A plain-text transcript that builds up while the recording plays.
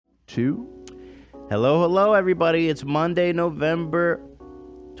2. Hello, everybody. It's Monday, November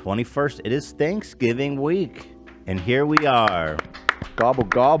 21st. It is Thanksgiving week, and here we are. Gobble,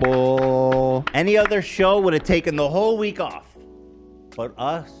 gobble. Any other show would have taken the whole week off, but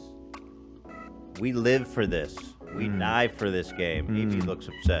us, we live for this. We die for this game. AB looks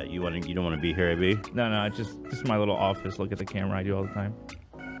upset. You don't want to be here, AB? No, this is my little office. Look at the camera I do all the time.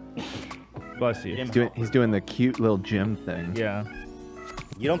 Bless you. He's doing the cute little gym thing. Yeah.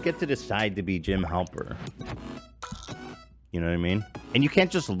 You don't get to decide to be Jim Halper. You know what I mean? And you can't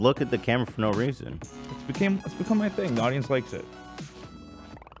just look at the camera for no reason. It's become my thing. The audience likes it.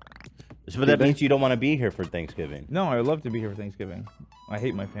 So that means you don't want to be here for Thanksgiving. No, I would love to be here for Thanksgiving. I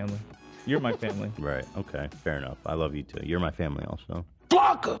hate my family. You're my family. Right. Okay. Fair enough. I love you too. You're my family also.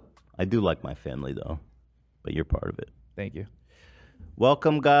 Fuck! I do like my family though, but you're part of it. Thank you.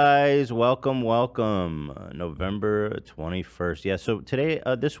 Welcome, guys. Welcome. November 21st. Yeah, so today,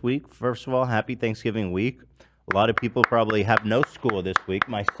 this week, first of all, happy Thanksgiving week. A lot of people probably have no school this week.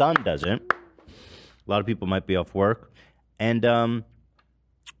 My son doesn't. A lot of people might be off work. And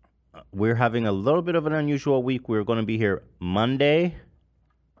we're having a little bit of an unusual week. We're going to be here Monday,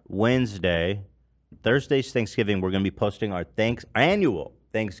 Wednesday, Thursday's Thanksgiving. We're going to be posting our annual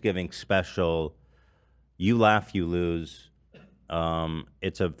Thanksgiving special, You Laugh, You Lose.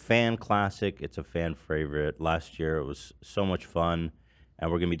 It's a fan classic. It's a fan favorite. Last year it was so much fun, and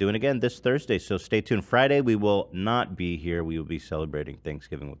we're going to be doing it again this Thursday. So stay tuned. Friday we will not be here. We will be celebrating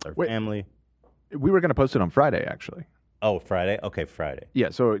Thanksgiving with our family. We were going to post it on Friday, actually. Oh, Friday? Okay, Friday.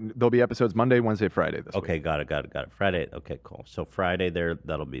 Yeah, so there'll be episodes Monday, Wednesday, Friday this week. Okay, got it. Friday. Okay, cool. So Friday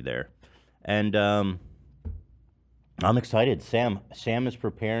that'll be there. And I'm excited. Sam is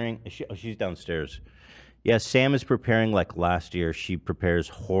preparing. She's downstairs. Yeah, Sam is preparing like last year. She prepares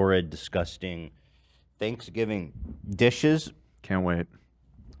horrid, disgusting Thanksgiving dishes. Can't wait.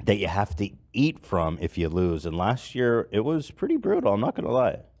 That you have to eat from if you lose. And last year, it was pretty brutal. I'm not going to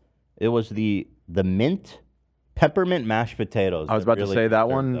lie. It was the peppermint mashed potatoes. I was about to say that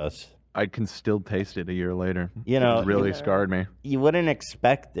one. Us. I can still taste it a year later. You know, it really scarred me. You wouldn't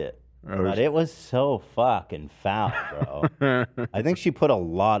expect it. But it was so fucking foul, bro. I think she put a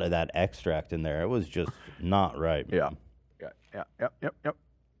lot of that extract in there. It was just not right. Yeah. Yep.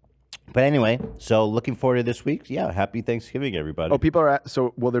 But anyway, so looking forward to this week. Yeah, happy Thanksgiving, everybody. Oh, people are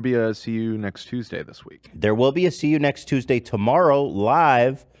so will there be a See You Next Tuesday this week? There will be a See You Next Tuesday tomorrow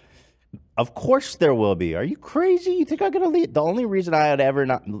live. Of course there will be. Are you crazy? You think I'm going to leave? The only reason I'd ever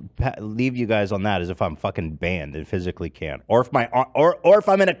not leave you guys on that is if I'm fucking banned and physically can't. Or if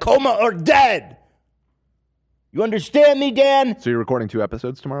I'm in a coma or dead. You understand me, Dan? So you're recording 2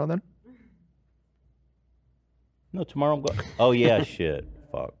 episodes tomorrow then? No, tomorrow I'm going. Oh, yeah, shit.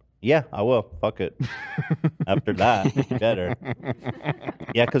 Fuck. Yeah, I will. Fuck it. After that, better.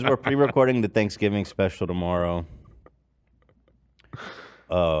 Yeah, because we're pre-recording the Thanksgiving special tomorrow.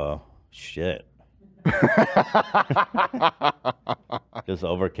 Shit. Just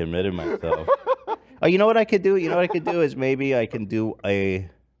overcommitted myself. Oh, you know what I could do? Is maybe I can do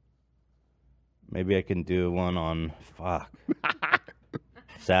one on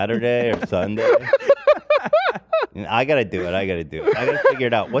Saturday or Sunday. I gotta do it. I gotta figure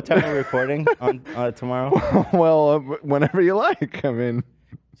it out. What time are we recording on tomorrow? Well, whenever you like. I mean,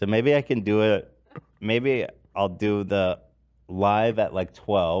 so maybe I can do it. Maybe I'll do the live at like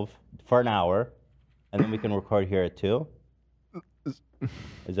 12 for an hour, and then we can record here at 2.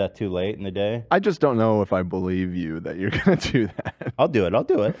 Is that too late in the day? I just don't know if I believe you that you're going to do that. I'll do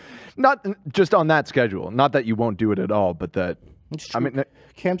it. Not just on that schedule. Not that you won't do it at all, but that... I mean,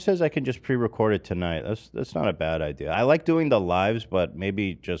 Cam says I can just pre-record it tonight. That's not a bad idea. I like doing the lives, but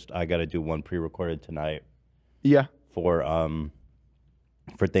maybe just I got to do one pre-recorded tonight. Yeah.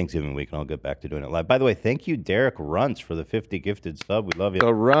 For Thanksgiving week, and I'll get back to doing it live. By the way, thank you, Derek Runts, for the 50 gifted sub. We love you.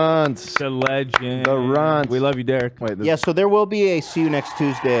 The Runts. The legend. The Runts. We love you, Derek. Yeah, so there will be a See You Next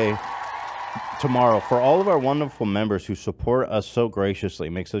Tuesday tomorrow. For all of our wonderful members who support us so graciously,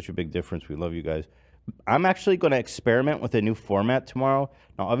 it makes such a big difference. We love you guys. I'm actually going to experiment with a new format tomorrow.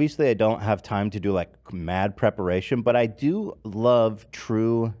 Now, obviously, I don't have time to do like mad preparation, but I do love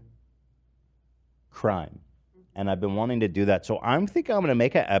true crime. And I've been wanting to do that. So I'm thinking I'm going to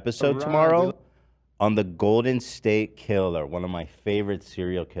make an episode tomorrow on the Golden State Killer, one of my favorite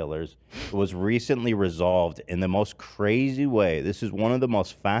serial killers. It was recently resolved in the most crazy way. This is one of the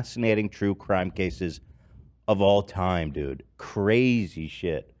most fascinating true crime cases of all time, dude. Crazy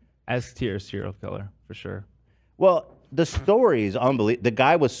shit. S-tier serial killer, for sure. Well, the story is unbelievable. The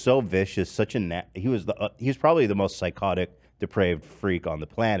guy was so vicious, he was probably the most psychotic, depraved freak on the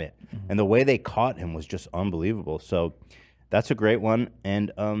planet. And the way they caught him was just unbelievable. So that's a great one.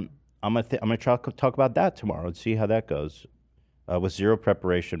 And I'm gonna talk about that tomorrow and see how that goes. With zero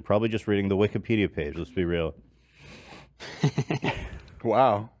preparation, probably just reading the Wikipedia page. Let's be real.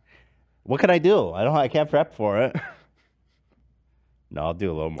 Wow. What can I do? I can't prep for it. No, I'll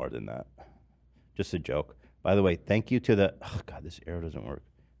do a little more than that. Just a joke. By the way, thank you to the... Oh, God, this arrow doesn't work.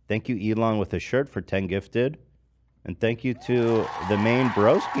 Thank you, Elon, with a shirt for 10 gifted. And thank you to the main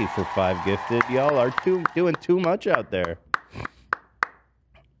broski for 5 gifted. Y'all are doing too much out there.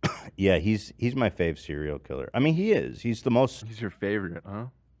 Yeah, he's my fave serial killer. I mean, he is. He's the most... He's your favorite, huh?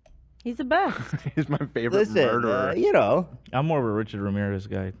 He's the best. He's my favorite murderer. you know. I'm more of a Richard Ramirez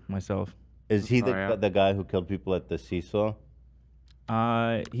guy myself. Is he yeah. the guy who killed people at the Cecil?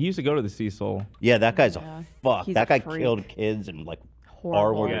 He used to go to the Cecil. Yeah, that guy's a fuck. He's that a guy freak. killed kids and like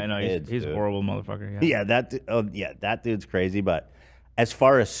Horrible. Yeah, no, kids, he's a dude. horrible motherfucker. Yeah. Yeah, that dude's crazy. But as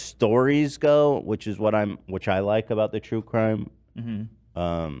far as stories go, which I like about the true crime,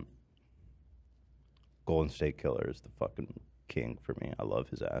 Golden State Killer is the fucking king for me. I love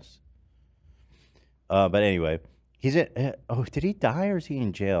his ass. But anyway, he's did he die or is he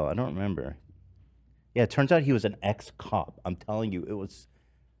in jail? I don't remember. Yeah, it turns out he was an ex-cop. I'm telling you, it was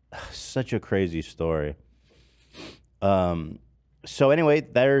such a crazy story. So anyway,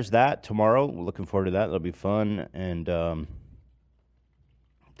 there's that tomorrow. We're looking forward to that. It'll be fun. And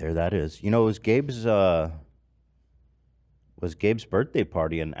there that is. You know, it was Gabe's birthday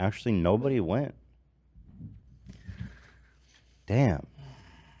party, and actually nobody went. Damn.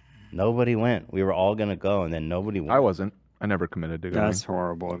 Nobody went. We were all going to go, and then nobody went. I wasn't. I never committed to going. That's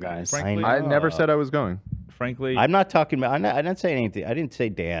horrible, guys. Frankly, I never said I was going. frankly, I'm not talking about... I didn't say anything. I didn't say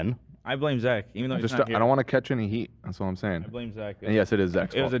Dan. I blame Zach, even though he's Just not here. I don't want to catch any heat. That's all I'm saying. I blame Zach. And yes, it is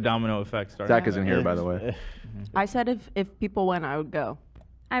Zach's It was fault. a domino effect. Starting Zach with isn't that. here, by the way. I said if people went, I would go.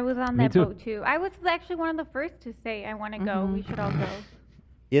 I was on Me that too. boat too. I was actually one of the first to say I want to go. We should all go.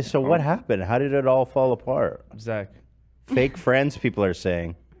 Yeah, so what happened? How did it all fall apart? Zach. Fake friends, people are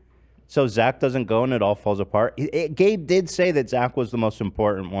saying. So Zach doesn't go and it all falls apart. Gabe did say that Zach was the most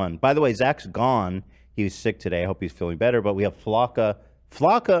important one. By the way, Zach's gone. He was sick today. I hope he's feeling better. But we have Flocka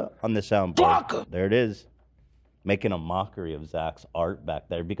on the soundboard. Flocka! There it is. Making a mockery of Zach's art back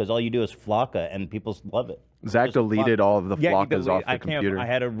there because all you do is Flocka and people love it. Zach Just deleted all of the flockas off the I can't. computer. I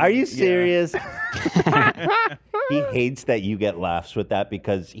had a. Are you yeah. serious? He hates that you get laughs with that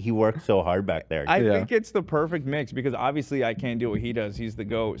because he worked so hard back there. I Yeah. think it's the perfect mix because obviously I can't do what he does. He's the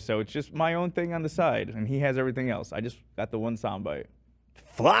GOAT. So it's just my own thing on the side, and he has everything else. I just got the one soundbite.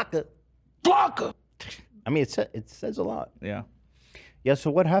 Flocka. I mean, it says a lot. Yeah. Yeah. So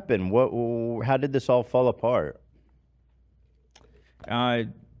what happened? How did this all fall apart?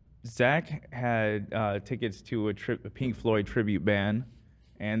 Zach had tickets to a Pink Floyd tribute band,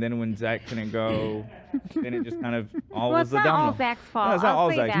 and then when Zach couldn't go, then it just kind of all Well, was it's the not domino. all Zach's fault. No, it's not I'll all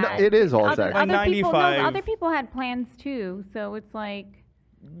say Zach's. that. No, it is all Other, Zach's. other people, no, 95. other people had plans too, so it's like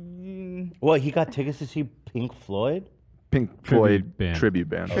Well, he got tickets to see Pink Floyd. Pink Tribute Floyd band. tribute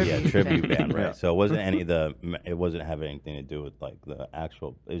band. Oh yeah, tribute band, right? Yeah. So it wasn't it wasn't having anything to do with like the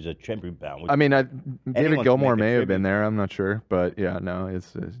actual. It was a tribute band. I mean, Anyone David can Gilmour make a may have tribute. been there. I'm not sure, but yeah, no,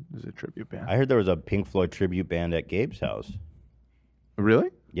 it's a tribute band. I heard there was a Pink Floyd tribute band at Gabe's house. Really?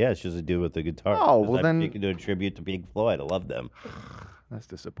 Yeah, it's just a dude with a guitar. Oh, 'Cause well then- you can do a tribute to Pink Floyd. I love them. That's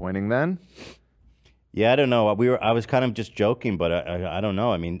disappointing then. Yeah, I don't know. I was kind of just joking, but I don't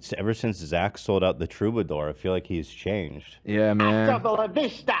know. I mean, ever since Zach sold out the Troubadour, I feel like he's changed. Yeah, man.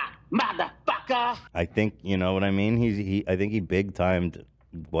 I think you know what I mean. I think he big timed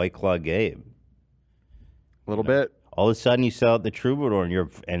White Claw Gabe. A little bit. All of a sudden, you sell out the Troubadour,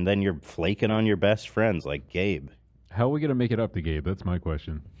 and then you're flaking on your best friends like Gabe. How are we gonna make it up to Gabe? That's my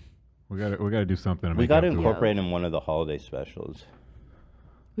question. We gotta do something. To We make got to it up to him. incorporate in one of the holiday specials.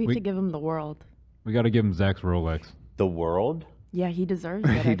 We have to give him the world. We gotta give him Zach's Rolex. The world. Yeah, he deserves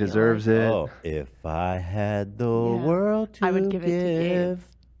it. He deserves it. Oh, if I had the Yeah. world to I would give it to Gabe. give.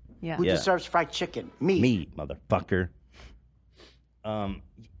 Yeah. Who Yeah. deserves fried chicken? Me. Me, motherfucker.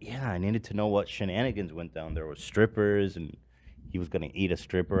 Yeah, I needed to know what shenanigans went down. There were strippers, and he was gonna eat a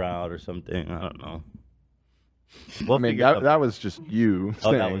stripper out or something. I don't know. We'll I mean, figure it out. that was just you Oh,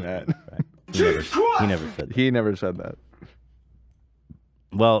 saying that was that. right. He never said that. He never said that.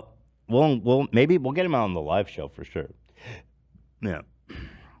 Well, maybe we'll get him out on the live show for sure. Yeah.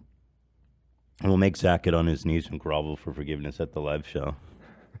 And we'll make Zach get on his knees and grovel for forgiveness at the live show.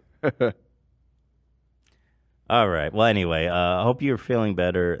 All right. Well, anyway, I hope you're feeling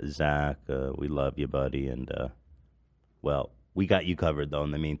better, Zach. We love you, buddy. And, well, we got you covered, though,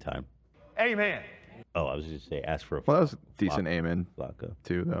 in the meantime. Amen. Oh, I was just going to say, ask for a Well, that was a decent Flocka. amen Flocka.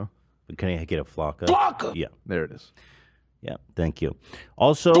 too, though. Can I get a Flocka? Flocka! Yeah. There it is. Yeah. Thank you.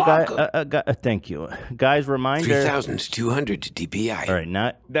 Also, guys, thank you, guys. Reminder: 3,200 DPI. All right,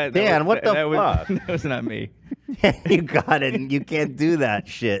 not That Dan. was, What the that fuck? Was, that was not me. You got it. You can't do that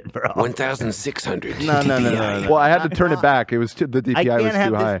shit, bro. 1,600 No. DPI. Well, I had to turn it back. It was the DPI I was can't have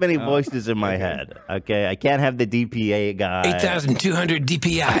too high. this many voices in my head. Okay, I can't have the DPA guy. 8,200 I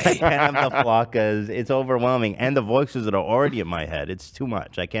DPI. can't have the flockas. It's overwhelming, and the voices that are already in my head. It's too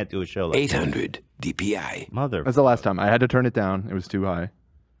much. I can't do a show like 800 DPI. Mother. That's the last time. I had to turn it down. It was too high.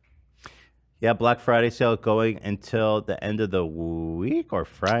 Yeah, Black Friday sale going until the end of the week or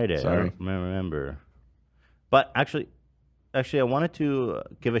Friday. I Sorry. don't remember. But actually, I wanted to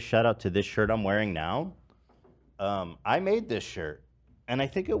give a shout out to this shirt I'm wearing now. I made this shirt, and I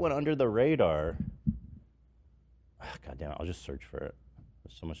think it went under the radar. God damn it! I'll just search for it.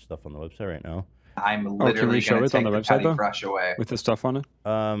 There's so much stuff on the website right now. I'm literally can we show gonna it on take the the website, petty though? brush away. With the stuff on it?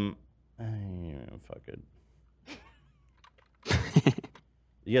 Fuck it.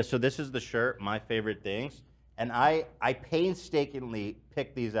 Yeah, so this is the shirt, my favorite things, and I painstakingly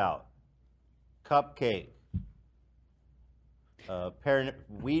picked these out. Cupcake,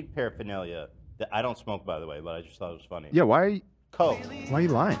 weed paraphernalia. I don't smoke, by the way, but I just thought it was funny. Yeah, why Coke. are you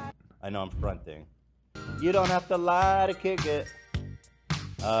lying? I know I'm fronting. You don't have to lie to kick it.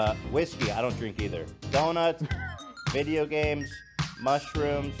 Whiskey, I don't drink either. Donuts, video games,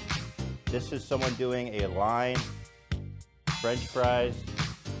 mushrooms. This is someone doing a line. French fries,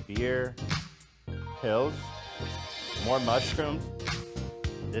 beer, pills, more mushrooms.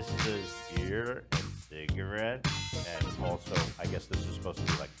 This is beer and cigarette, and also, I guess this is supposed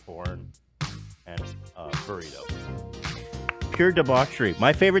to be like porn and burrito. Pure debauchery.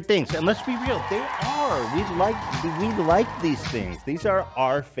 My favorite things, and let's be real, they are. We like these things. These are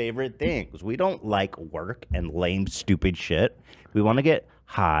our favorite things. We don't like work and lame, stupid shit. We want to get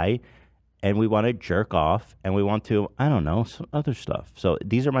high, and we want to jerk off, and we want to, I don't know, some other stuff. So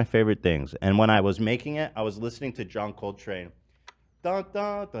these are my favorite things. And when I was making it, I was listening to John Coltrane. Dun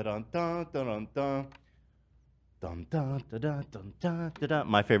dun dun dun dun dun dun dun dun dun dun dun dun dun.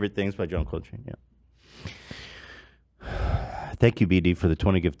 My favorite things by John Coltrane. Yeah. Thank you, BD, for the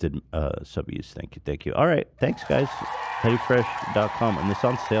 20 gifted subbies. Thank you. All right, thanks, guys. PettyFresh.com, and it's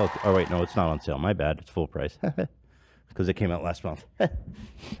on sale. Oh wait, no, it's not on sale. My bad. It's full price because it came out last month.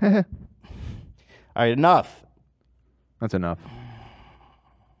 All right, enough. That's enough.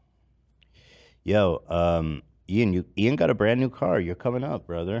 Yo, Ian got a brand new car. You're coming up,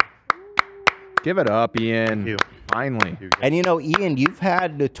 brother. Give it up, Ian. Thank you. Finally. And you know, Ian, you've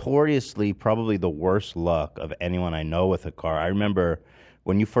had notoriously probably the worst luck of anyone I know with a car. I remember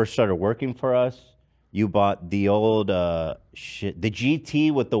when you first started working for us, you bought the old the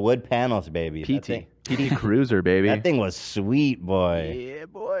GT with the wood panels, baby. PT Cruiser, baby. That thing was sweet, boy. Yeah,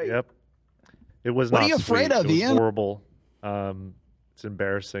 boy. Yep. It was What not are you afraid sweet. of, It was Ian? horrible. It's an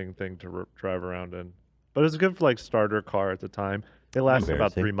embarrassing thing to drive around in. But it was good for like starter car at the time. It lasted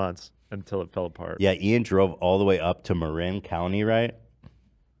about Embarrassing. 3 months until it fell apart. Yeah, Ian drove all the way up to Marin County, right?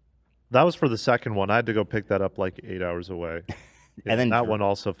 That was for the second one. I had to go pick that up like 8 hours away. And then that one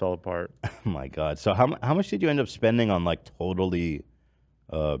also fell apart. Oh my God! So how much did you end up spending on like totally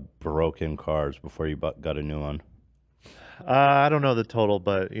broken cars before you got a new one? I don't know the total,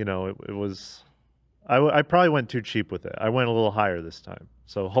 but you know, it was. I probably went too cheap with it. I went a little higher this time,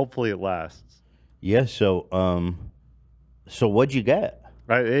 so hopefully it lasts. Yeah. So what'd you get?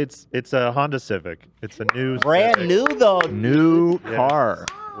 Right, it's a Honda Civic. It's a new Brand Civic. new though. New Yeah. car.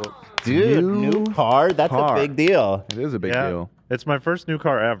 Well, Dude, new car. That's car. a big deal. It is a big yeah, deal. it's my first new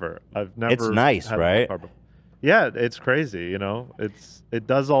car ever. I've never. It's nice, had a new right? car before. Yeah, it's crazy. You know, it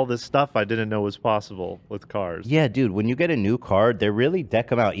does all this stuff I didn't know was possible with cars. Yeah, dude. When you get a new car, they really deck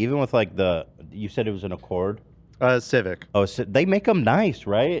them out. Even with like you said it was an Accord. Civic. Oh, so they make them nice,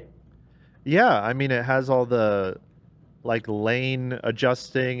 right? Yeah, I mean it has all the like lane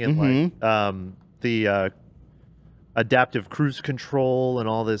adjusting and like the adaptive cruise control and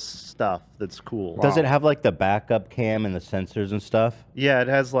all this stuff that's cool. Does it have like the backup cam and the sensors and stuff? Yeah, it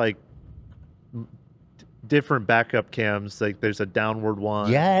has like different backup cams. Like there's a downward one.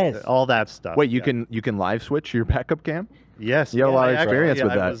 Yes. All that stuff. Wait, you yeah. can live switch your backup cam? Yes. You have a lot of I experience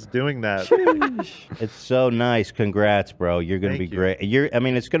with I that. was doing that. It's so nice. Congrats, bro. You're gonna Thank be you. great. I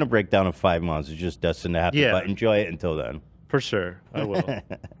mean, it's gonna break down in 5 months. It's just destined to happen. Yeah. But enjoy it until then. For sure. I will.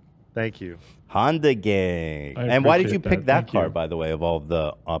 Thank you. Honda gang. I And why did you appreciate pick that. that Thank car, you. by the way, of all of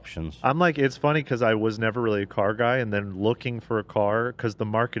the options? I'm like, it's funny because I was never really a car guy, and then looking for a car because the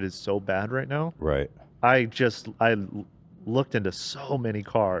market is so bad right now. Right. I looked into so many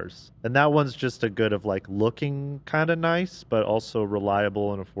cars, and that one's just a good of like looking kind of nice, but also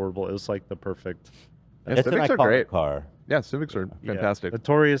reliable and affordable. It was like the perfect Yeah, It's an Civics are iconic great. car. Yeah, Civics are Yeah. fantastic.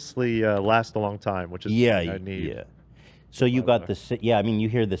 Notoriously last a long time, which is Yeah, something I need. yeah. So you my got life. the yeah. I mean, you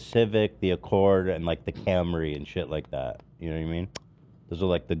hear the Civic, the Accord, and like the Camry and shit like that. You know what I mean? Those are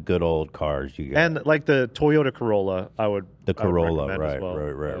like the good old cars you get. And like the Toyota Corolla, the I would Corolla, recommend right, as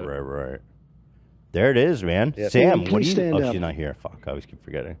well. right. There it is, man. Yeah. Sam, Please what do you? stand Oh, up. she's not here. Fuck, I always keep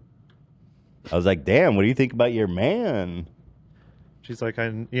forgetting. I was like, damn, what do you think about your man? She's like,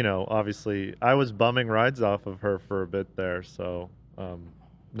 obviously, I was bumming rides off of her for a bit there, so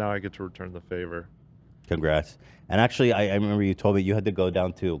now I get to return the favor. Congrats. And actually, I remember you told me you had to go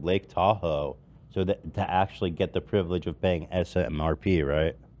down to Lake Tahoe so that to actually get the privilege of paying SMRP,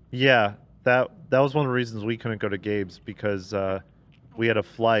 right? Yeah, that was one of the reasons we couldn't go to Gabe's because we had a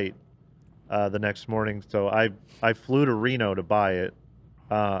flight the next morning. So I flew to Reno to buy it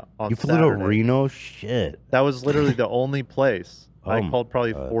on You flew to Saturday. Reno? Shit. That was literally the only place. Oh I my called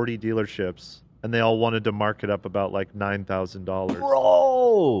probably God. 40 dealerships, and they all wanted to mark it up about like $9,000.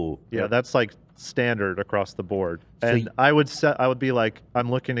 Bro! Yeah, that's like standard across the board. So And y- I would be like,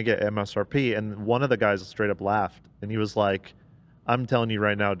 I'm looking to get MSRP, and one of the guys straight up laughed, and he was like, I'm telling you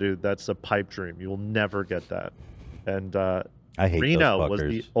right now, dude, that's a pipe dream. You will never get that. And I hate Reno those was fuckers.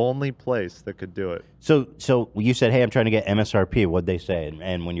 the only place that could do it. So you said, hey, I'm trying to get MSRP. What'd they say?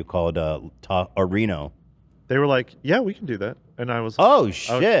 And when you called Reno? They were like, yeah, we can do that. And I was Oh, I was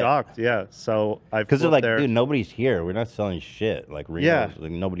shit. shocked, yeah. So I Because flew they're up like, there. dude, nobody's here. We're not selling shit. Like Reno's, Yeah.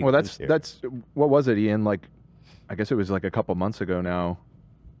 like nobody. Well, comes here. that's what was it, Ian? Like, I guess it was like a couple months ago now.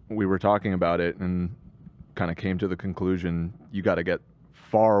 We were talking about it and kind of came to the conclusion you got to get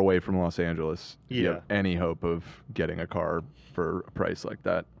far away from Los Angeles if you Yeah. have any hope of getting a car for a price like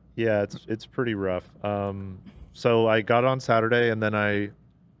that. Yeah, it's pretty rough. So I got on Saturday, and then I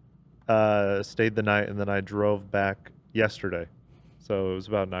stayed the night, and then I drove back yesterday. So it was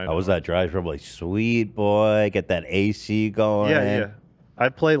about 9 How was hours. that drive? Probably sweet boy. Get that AC going. Yeah. I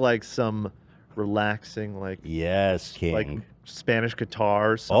play like some relaxing, like Yes, king. like Spanish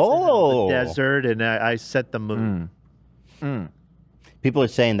guitar, or something Oh. in the desert, and I set the mood. People are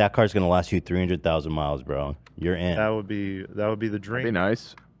saying that car's gonna last you 300,000 miles, bro. You're in. That would be the dream. Be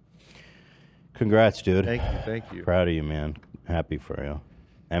nice. Congrats, dude. Thank you. Proud of you, man. Happy for you.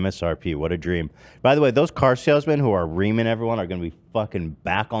 MSRP, what a dream. By the way, those car salesmen who are reaming everyone are going to be fucking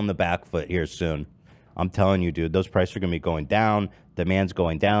back on the back foot here soon. I'm telling you, dude, those prices are going to be going down. Demand's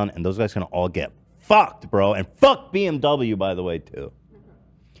going down, and those guys are going to all get fucked, bro. And fuck BMW, by the way, too.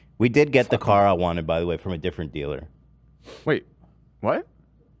 We did get the car I wanted, by the way, from a different dealer. Wait, what?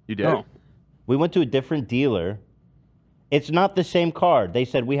 You did? No. We went to a different dealer. It's not the same car. They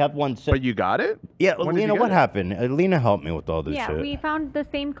said we have one. But you got it? Yeah, When did you Lena, get what it? happened? Lena helped me with all this Yeah, shit. we found the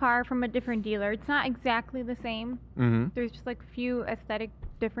same car from a different dealer. It's not exactly the same. Mm-hmm. There's just like a few aesthetic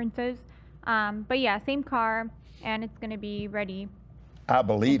differences. But yeah, same car, and it's gonna be ready. I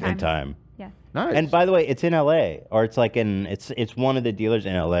believe in time. Yes. Nice. And by the way, it's in LA, or it's like it's one of the dealers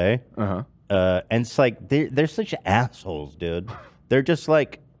in LA. Uh-huh. And it's like they're such assholes, dude. They're just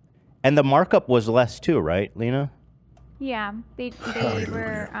like, and the markup was less too, right, Lena? Yeah, they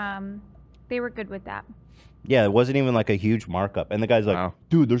were good with that. Yeah, it wasn't even like a huge markup. And the guy's like,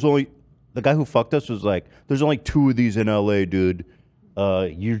 dude, the guy who fucked us was like, there's only 2 of these in LA, dude.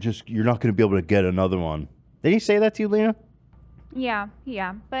 You're not gonna be able to get another one. Did he say that to you, Lena? Yeah,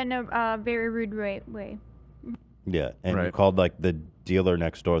 but in a very rude way. Yeah, and you Right. called like the dealer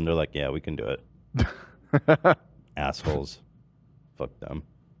next door, and they're like, "Yeah, we can do it." Assholes, fuck them.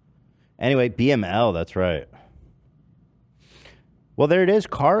 Anyway, BML, that's right. Well, there it is.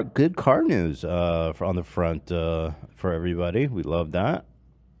 Good car news on the front for everybody. We love that.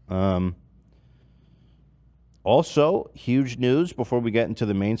 Also, huge news before we get into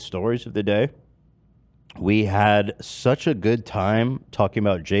the main stories of the day. We had such a good time talking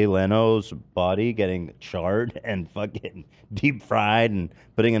about Jay Leno's body getting charred and fucking deep fried and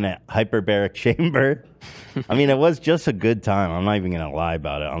putting in a hyperbaric chamber. I mean, it was just a good time. I'm not even going to lie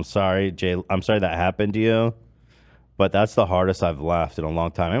about it. I'm sorry, Jay. I'm sorry that happened to you, but that's the hardest I've laughed in a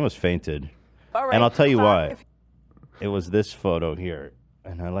long time. I almost fainted. And I'll tell you why. It was this photo here,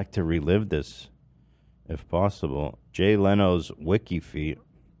 and I like to relive this if possible. Jay Leno's wiki feed.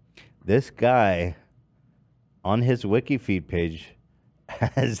 This guy on his wiki feed page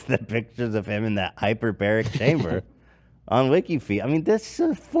has the pictures of him in that hyperbaric chamber on wiki feed. I mean, this is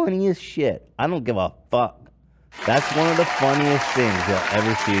the funniest shit. I don't give a fuck. That's one of the funniest things you'll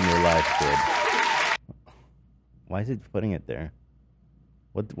ever see in your life, kid. Why is it putting it there?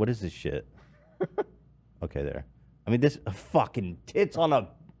 What is this shit? Okay, there. I mean, this fucking tits on a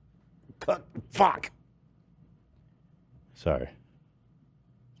fuck. Sorry.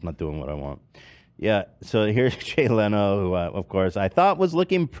 I'm not doing what I want. Yeah, so here's Jay Leno, who, of course, I thought was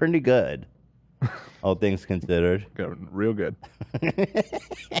looking pretty good, all things considered. Going real good.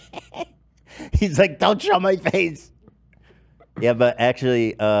 He's like, don't show my face. Yeah, but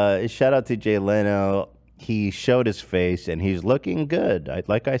actually, shout out to Jay Leno. He showed his face, and he's looking good,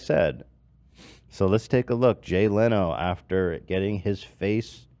 like I said. So let's take a look. Jay Leno, after getting his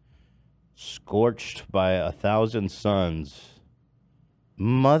face scorched by 1,000 suns.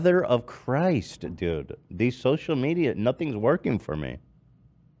 Mother of Christ, dude. These social media, nothing's working for me.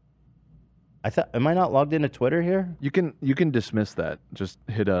 Am I not logged into Twitter here? You can dismiss that. Just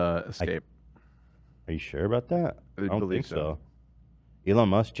hit escape. Are you sure about that? I don't believe think so. Elon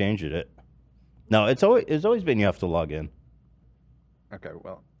Musk changed it. No, it's always been you have to log in. Okay,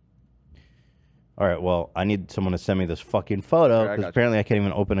 well. All right, well, I need someone to send me this fucking photo Sure, I because got apparently I can't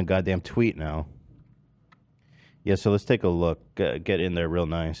even open a goddamn tweet now. Yeah, so let's take a look. Get in there real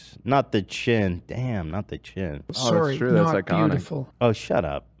nice. Not the chin. Damn, not the chin. Oh, sorry, that's true. That's not iconic. beautiful. Oh, shut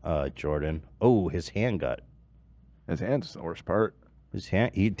up, Jordan. Oh, his hand got. His hand's the worst part. His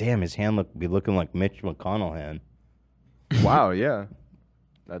hand. His hand be looking like Mitch McConnell hand. Wow, yeah.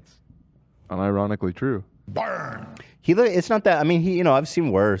 That's unironically true. Burn. It's not that. I mean, I've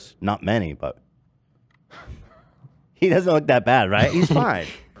seen worse. Not many, but he doesn't look that bad, right? He's fine.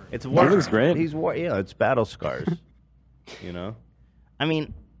 It's He looks great. It's battle scars. I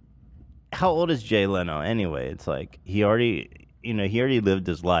mean, how old is Jay Leno anyway? It's like he already lived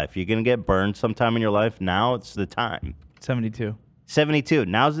his life. You're gonna get burned sometime in your life. Now it's the time. 72. 72.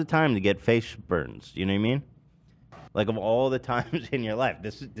 Now's the time to get face burns. You know what I mean? Like of all the times in your life,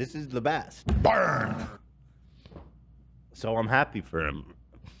 this is the best. Burn. So I'm happy for him.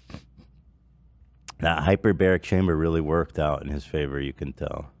 That hyperbaric chamber really worked out in his favor. You can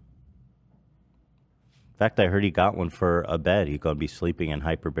tell. In fact, I heard he got one for a bed. He's going to be sleeping in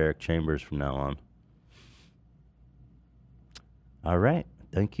hyperbaric chambers from now on. All right.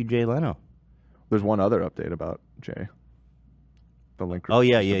 Thank you, Jay Leno. There's one other update about Jay. The link. Oh,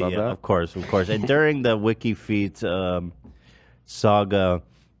 yeah. just above that. Of course. And during the WikiFeet saga,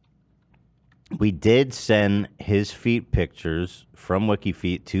 we did send his feet pictures from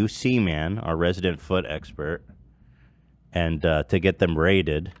WikiFeet to Seaman, our resident foot expert, and to get them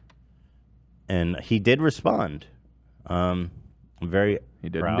rated. And he did respond. I'm very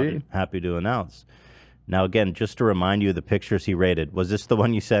proud and happy to announce. Now, again, just to remind you of the pictures he rated, was this the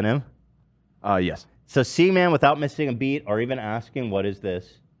one you sent him? Yes. So Seaman, without missing a beat or even asking, what is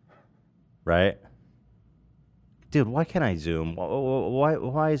this? Right? Dude, why can't I zoom?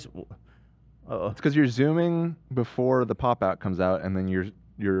 Why is... It's because you're zooming before the pop out comes out, and then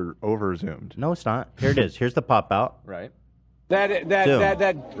you're over zoomed. No, it's not. Here it is. Here's the pop out. Right. Zoom.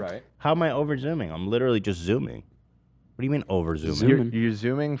 Right. How am I over zooming? I'm literally just zooming. What do you mean over zooming? You're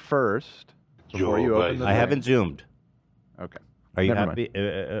zooming first before you open the I thing. haven't zoomed. Okay. Are you Never happy? mind.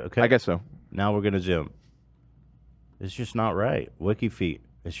 Okay. I guess so. Now we're gonna zoom. It's just not right. WikiFeet.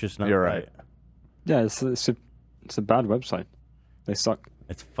 It's just not You're right. right. Yeah, it's a bad website. They suck.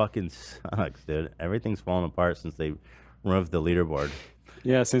 It fucking sucks, dude. Everything's falling apart since they removed the leaderboard.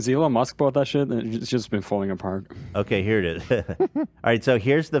 Yeah, since Elon Musk bought that shit, it's just been falling apart. Okay, here it is. All right, so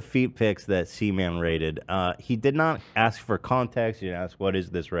here's the feet pics that Seaman rated. He did not ask for context. He didn't ask, what is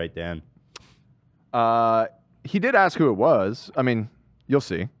this, right, Dan? He did ask who it was. I mean, you'll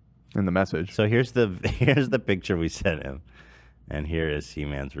see in the message. So here's the picture we sent him, and here is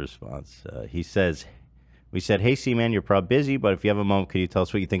Seaman's response. He says, "We said, hey Seaman, you're probably busy, but if you have a moment, could you tell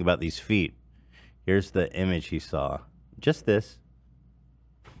us what you think about these feet?" Here's the image he saw. Just this.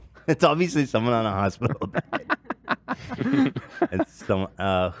 It's obviously someone on a hospital bed. It's some.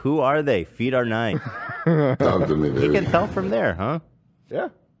 Who are they? Feet are nice. Talk to me, baby. You can tell from there, huh? Yeah.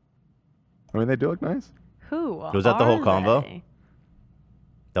 I mean, they do look nice. Who? Was that the whole are combo? they?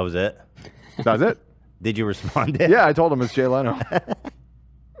 That was it. That was it. Did you respond? Yeah, I told him it's Jay Leno.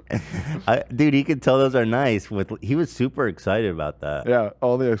 Dude, he could tell those are nice. He was super excited about that. Yeah,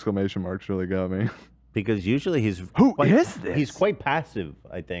 all the exclamation marks really got me. Because usually he's He's quite passive,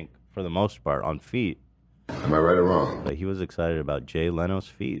 I think, for the most part, on feet. Am I right or wrong? But he was excited about Jay Leno's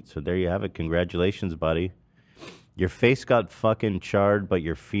feet. So there you have it. Congratulations, buddy. Your face got fucking charred, but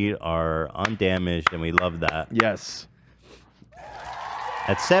your feet are undamaged, and we love that. Yes.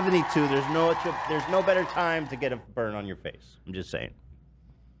 At 72, there's no better time to get a burn on your face. I'm just saying.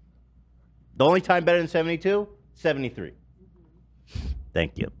 The only time better than 72? 73.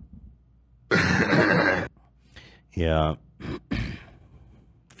 Thank you. Yeah.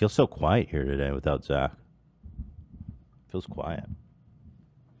 Feels so quiet here today without Zach. Feels quiet.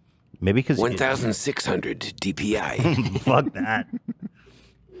 Maybe because 1,600 DPI. Fuck that.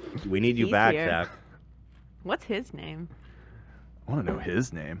 We need you He's back, here. Zach. What's his name? I want to know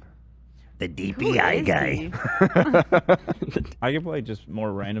his name. The Who DPI is guy. he? I could play just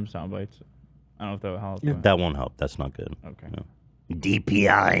more random sound bites. I don't know if that would help. but- That won't help. That's not good. Okay. No.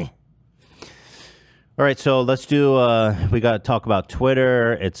 DPI. All right, so let's do. We got to talk about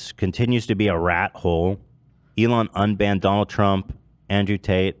Twitter. It continues to be a rat hole. Elon unbanned Donald Trump, Andrew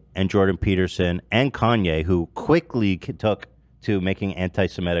Tate, and Jordan Peterson, and Kanye, who quickly took to making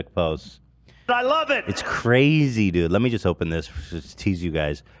anti-Semitic posts. I love it. It's crazy, dude. Let me just open this, just tease you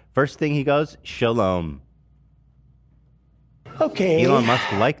guys. First thing he goes, shalom. Okay. Elon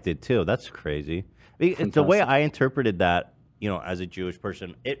Musk liked it too. That's crazy. The way I interpreted that, as a Jewish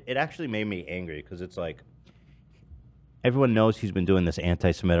person, it actually made me angry because it's like everyone knows he's been doing this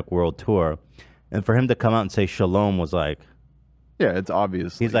anti-Semitic world tour, and for him to come out and say shalom was like, yeah, it's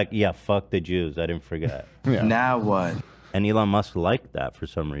obvious. He's like, yeah, fuck the Jews. I didn't forget. Yeah. Now what? And Elon Musk liked that for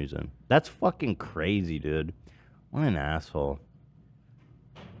some reason. That's fucking crazy, dude. What an asshole.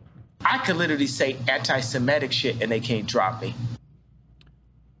 I could literally say anti-Semitic shit and they can't drop me.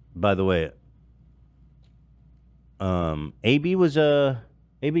 By the way, AB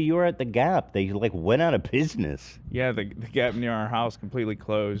you were at the Gap. They went out of business. Yeah, the Gap near our house completely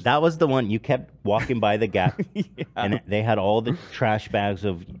closed. That was the one you kept walking by the Gap, and they had all the trash bags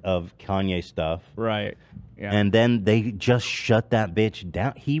of Kanye stuff. Right. Yeah. And then they just shut that bitch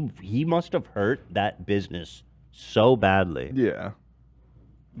down. He must have hurt that business so badly. Yeah.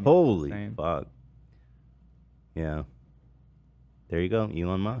 Holy Insane. fuck. Yeah. There you go,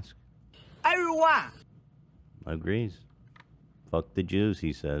 Elon Musk. Everyone. Agrees. Fuck the Jews,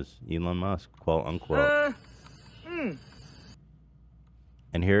 he says. Elon Musk, quote unquote.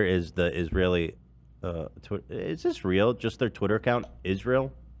 And here is the Israeli. Is this real? Just their Twitter account,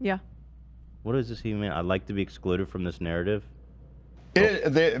 Israel? Yeah. What does this even mean? I'd like to be excluded from this narrative. The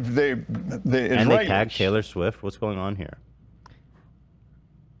And they Israelis. tag Taylor Swift. What's going on here?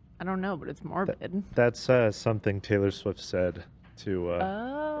 I don't know, but it's morbid. That's something Taylor Swift said to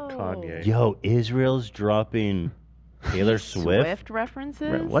Kanye. Yo, Israel's dropping Taylor Swift. Swift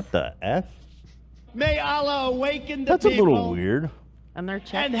references? What the F? May Allah awaken the That's a people little weird. And they're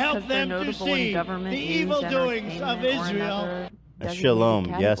checked and help because they're them to notable in see government the news, evil doings of entertainment, or Israel. another designated Shalom.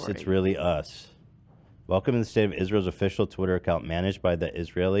 Yes, category. it's really us. Welcome to the state of Israel's official Twitter account managed by the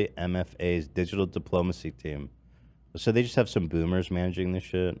Israeli MFA's digital diplomacy team. So they just have some boomers managing this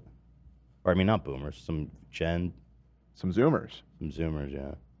shit? Or, I mean, not boomers, some Zoomers. Some Zoomers,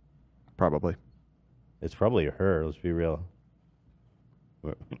 yeah. Probably. It's probably her, let's be real.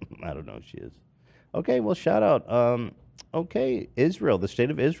 I don't know if she is. Okay, well, shout out. Okay, Israel, the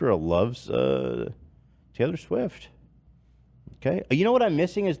state of Israel loves Taylor Swift. Okay, you know what I'm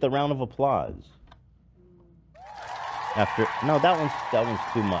missing is the round of applause. No, that one's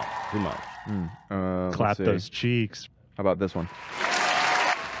too much. Too much. Clap those cheeks. How about this one?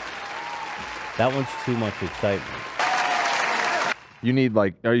 That one's too much excitement. You need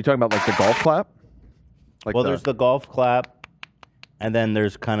are you talking about the golf clap? There's the golf clap, and then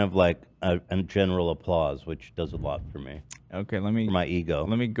there's kind of a general applause, which does a lot for me. Okay, let me for my ego.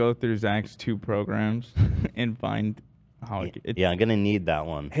 Let me go through Zach's 2 programs and find how Yeah, I'm gonna need that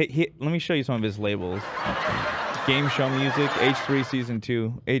one. Hey, let me show you some of his labels. Game show music, H3 season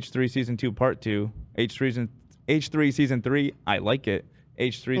 2, H3 season 2 part 2, H3 season 3, I like it.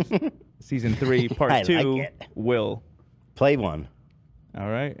 H3 season 3 I part like 2, it. Will. Play one. All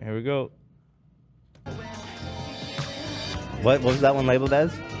right, here we go. What was that one labeled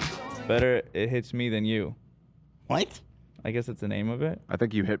as? Better it hits me than you. What? I guess that's the name of it. I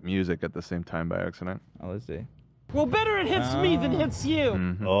think you hit music at the same time by accident. Oh, let's see. Well, better it hits me than hits you.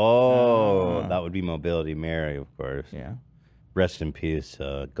 Mm-hmm. Oh, that would be Mobility Mary, of course. Yeah. Rest in peace,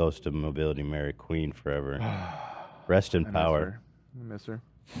 Ghost of Mobility Mary, Queen forever. Rest in power. I miss her.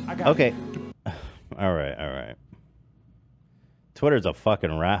 Okay. All right. Twitter's a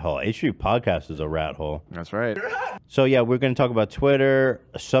fucking rat hole. H3 Podcast is a rat hole. That's right. So, yeah, we're going to talk about Twitter.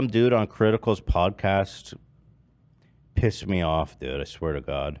 Some dude on Critical's podcast pissed me off, dude. I swear to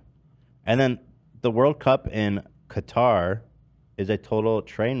God. And then the World Cup in Qatar is a total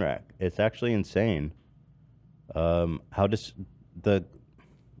train wreck. It's actually insane. It's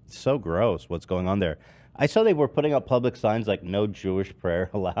so gross what's going on there. I saw they were putting up public signs like no Jewish prayer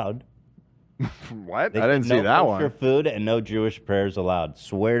allowed. What? They I didn't said see that no one. kosher food and no Jewish prayers allowed.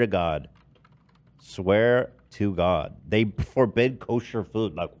 Swear to God. Swear to God. They forbid kosher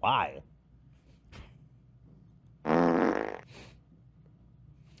food. Like, why?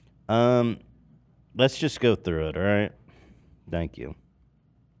 Let's just go through it, all right? Thank you.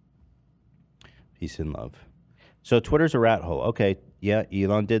 Peace and love. So Twitter's a rat hole. Okay. Yeah,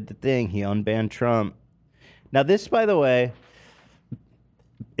 Elon did the thing. He unbanned Trump. Now, this, by the way,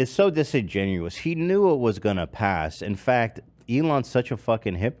 is so disingenuous. He knew it was going to pass. In fact, Elon's such a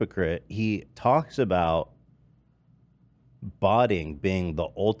fucking hypocrite. He talks about botting being the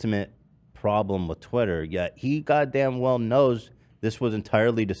ultimate problem with Twitter, yet he goddamn well knows this was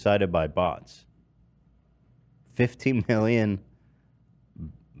entirely decided by bots. 15 million,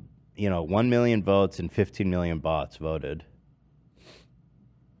 1 million votes and 15 million bots voted.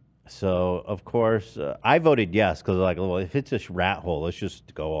 So, of course, I voted yes because, like, well, if it's a rat hole, let's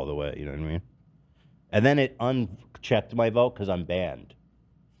just go all the way. You know what I mean? And then it unchecked my vote because I'm banned.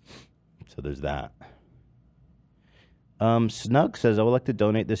 So there's that. Snug says, I would like to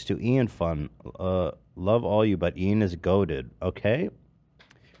donate this to Ian Fund. Love all you, but Ian is goated. Okay.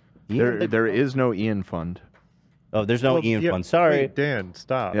 There is no Ian Fund. Oh, there's no Ian Fund. Sorry. Wait, Dan,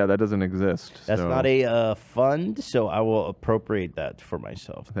 stop. Yeah, that doesn't exist. That's so. not a fund, so I will appropriate that for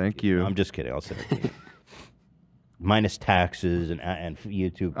myself. Thank you. No, I'm just kidding. I'll send it to you. Minus taxes and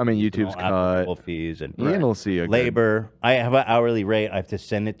YouTube. I mean, YouTube's applicable cut. fees and Ian will see a labor. I have an hourly rate. I have to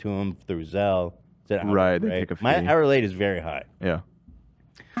send it to him through Zelle. It's an hourly Right, they rate. take a My fee. hourly rate is very high. Yeah.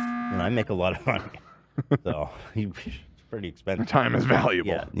 And I make a lot of money, so it's pretty expensive. Time is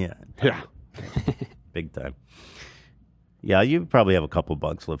valuable. Yeah. Yeah. Big time. Yeah, you probably have a couple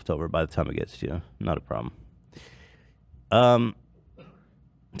bucks left over by the time it gets to you. Not a problem.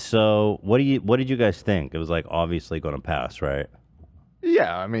 So what did you guys think? It was like obviously going to pass, right?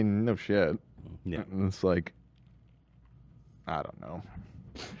 Yeah, I mean, no shit. Yeah. It's like, I don't know.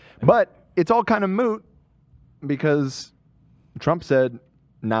 But it's all kind of moot because Trump said,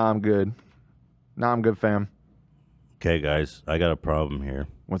 nah, I'm good. Nah, I'm good, fam. Okay, guys, I got a problem here.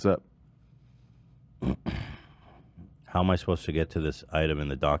 What's up? How am I supposed to get to this item in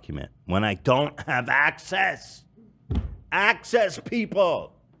the document when I don't have access? Access,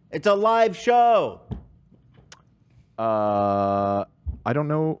 people! It's a live show. I don't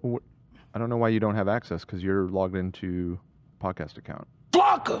know. I don't know why you don't have access because you're logged into podcast account.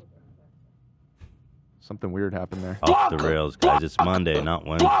 Fuck! Something weird happened there. Off the rails, guys. It's Monday, not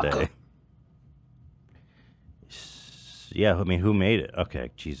Wednesday. Yeah, I mean, who made it?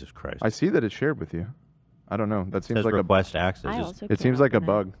 Okay, Jesus Christ. I see that it's shared with you. I don't know. That seems Says like request a access. It seems like a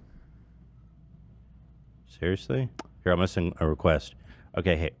bug. Seriously? Here, I'm gonna send a request.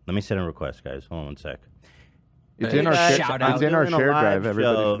 Okay, hey, let me send a request, guys. Hold on one sec. It's in our it's in our share drive.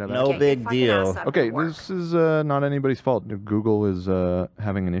 Everybody should have no access. big deal. Okay, this is not anybody's fault. Google is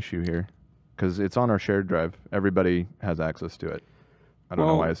having an issue here because it's on our shared drive. Everybody has access to it. I don't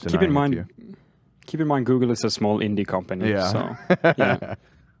know why it's denying it to you. Keep in mind, Google is a small indie company. Yeah. So, yeah.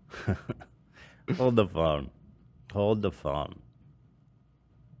 Hold the phone. Hold the phone.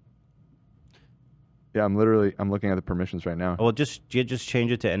 Yeah, I'm looking at the permissions right now. Well, just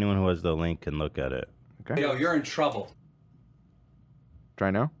change it to anyone who has the link and look at it. Okay. Yo, you're in trouble.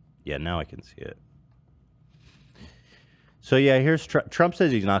 Try now. Yeah, now I can see it. So yeah, here's Trump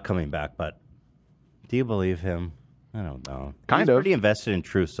says he's not coming back, but do you believe him? I don't know. Kind he's of. pretty invested in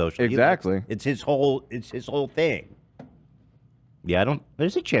Truth Social. Exactly. It's his whole thing. Yeah,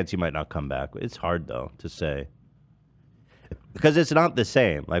 there's a chance he might not come back. It's hard though to say. Because it's not the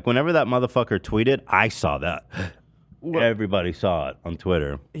same. Like whenever that motherfucker tweeted, I saw that. Everybody saw it on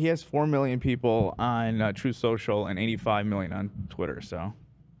Twitter. He has 4 million people on Truth Social and 85 million on Twitter. So,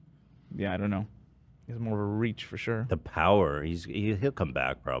 yeah, I don't know. He has more of a reach for sure. The power. He'll come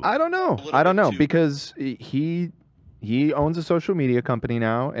back probably. I don't know because he owns a social media company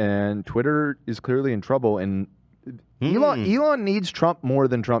now, and Twitter is clearly in trouble. And Elon needs Trump more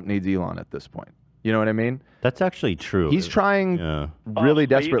than Trump needs Elon at this point. You know what I mean? That's actually true. He's trying really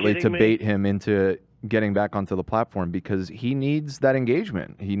desperately to bait him into getting back onto the platform because he needs that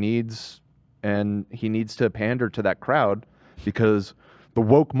engagement. He needs to pander to that crowd because the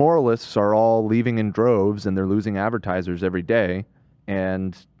woke moralists are all leaving in droves and they're losing advertisers every day.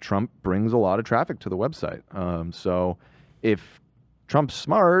 And Trump brings a lot of traffic to the website. So if Trump's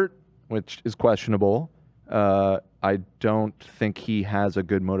smart, which is questionable, I don't think he has a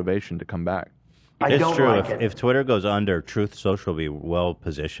good motivation to come back. It's true. If Twitter goes under, Truth Social will be well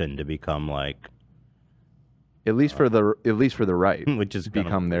positioned to become like, at least for the right, which is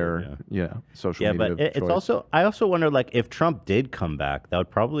become their social media. Yeah, but it's choice. also I also wonder like if Trump did come back, that would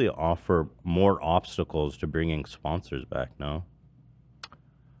probably offer more obstacles to bringing sponsors back. No.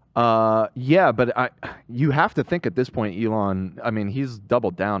 Yeah, but you have to think at this point, Elon. I mean, he's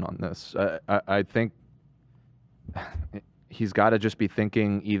doubled down on this. I think he's got to just be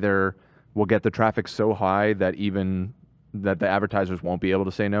thinking either we'll get the traffic so high that even that the advertisers won't be able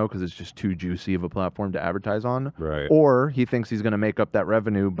to say no because it's just too juicy of a platform to advertise on. Right. Or he thinks he's going to make up that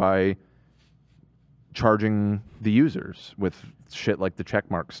revenue by charging the users with shit like the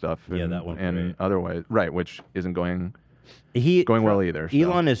checkmark stuff and other ways. Right, which isn't going well either. So.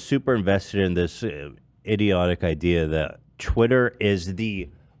 Elon is super invested in this idiotic idea that Twitter is the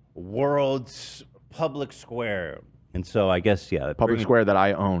world's public square. And so I guess, public square that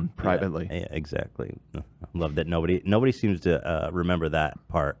I own privately. Yeah, exactly. I love that nobody seems to remember that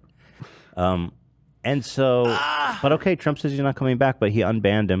part. And so, but okay, Trump says he's not coming back, but he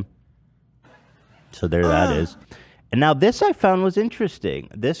unbanned him. So there that is. And now this I found was interesting.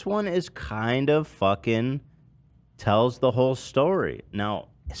 This one is kind of fucking tells the whole story. Now,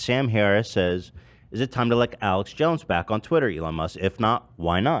 Sam Harris says, is it time to let Alex Jones back on Twitter, Elon Musk? If not,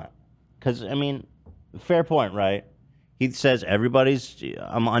 why not? Because, I mean, fair point, right? He says I'm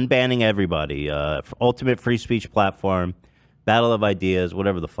unbanning everybody. Ultimate free speech platform, battle of ideas,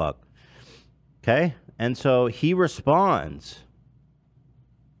 whatever the fuck. Okay? And so he responds.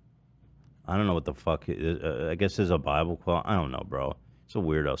 I don't know what the fuck. I guess there's a Bible quote. I don't know, bro. It's a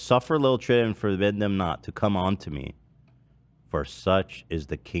weirdo. Suffer little children and forbid them not to come on to me, for such is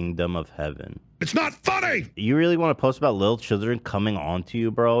the kingdom of heaven. It's not funny! You really want to post about little children coming on to you,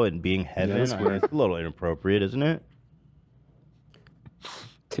 bro, and being heaven? that's weird. It's a little inappropriate, isn't it?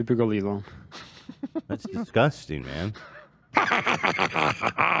 Typical Elon. That's disgusting, man.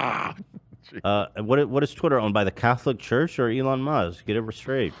 What is Twitter owned by, the Catholic Church or Elon Musk? Get it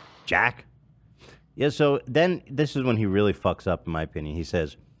straight, Jack. Yeah, so then this is when he really fucks up, in my opinion. He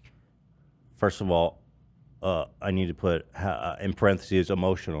says, first of all, I need to put in parentheses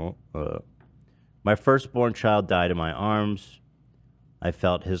emotional. My firstborn child died in my arms. I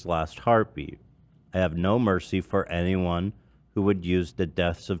felt his last heartbeat. I have no mercy for anyone who would use the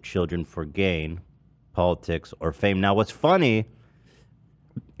deaths of children for gain, politics, or fame. Now, what's funny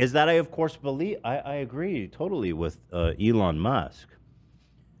is that I, of course, I agree totally with Elon Musk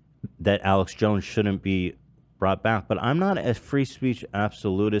that Alex Jones shouldn't be brought back. But I'm not a free speech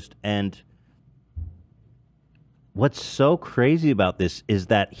absolutist. And what's so crazy about this is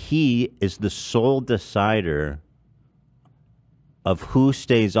that he is the sole decider of who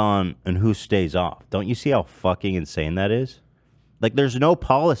stays on and who stays off. Don't you see how fucking insane that is? Like, there's no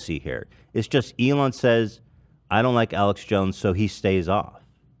policy here. It's just Elon says, I don't like Alex Jones, so he stays off.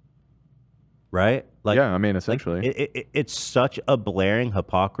 Right? Like, yeah, I mean, essentially. It's such a blaring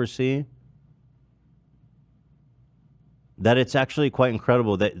hypocrisy that it's actually quite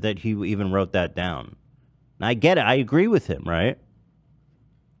incredible that he even wrote that down. And I get it. I agree with him, right?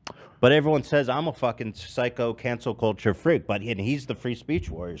 But everyone says I'm a fucking psycho cancel culture freak, and he's the free speech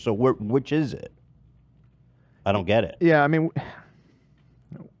warrior. So which is it? I don't get it. Yeah, I mean,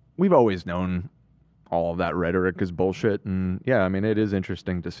 we've always known all of that rhetoric is bullshit. And yeah, I mean, it is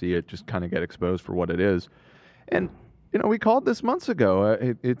interesting to see it just kind of get exposed for what it is. And, we called this months ago.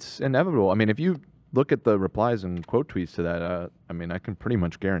 It's inevitable. I mean, if you look at the replies and quote tweets to that, I mean, I can pretty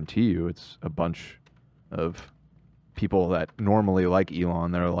much guarantee you it's a bunch of people that normally like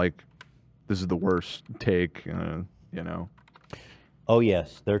Elon that are like, this is the worst take, Oh,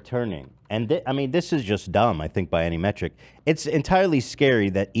 yes, they're turning. And I mean, this is just dumb, I think, by any metric. It's entirely scary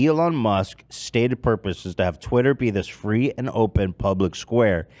that Elon Musk's stated purpose is to have Twitter be this free and open public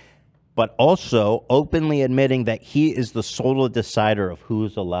square, but also openly admitting that he is the sole decider of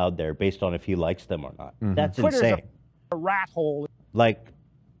who's allowed there based on if he likes them or not. Mm-hmm. That's Twitter's insane. a rat hole. Like,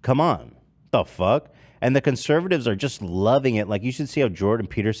 come on. The fuck? And the conservatives are just loving it. Like, you should see how Jordan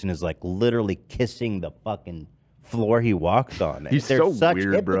Peterson is, like, literally kissing the fucking floor he walks on. He's They're so such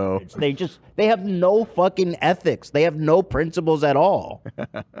weird, bro. hypocrites. They have no fucking ethics. They have no principles at all.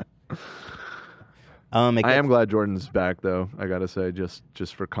 I am glad Jordan's back, though. I gotta say,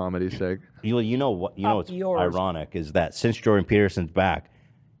 just for comedy's sake. You know what's ironic is that since Jordan Peterson's back,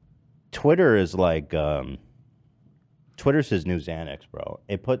 Twitter is like Twitter's his new Xanax, bro.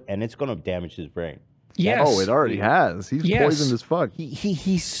 And it's gonna damage his brain. Yes. Oh, it already has. He's poisoned as fuck.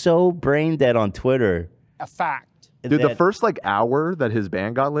 He's so brain dead on Twitter. A fact. Dude, the first hour that his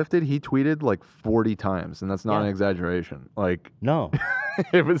ban got lifted, he tweeted 40 times, and that's not an exaggeration. No.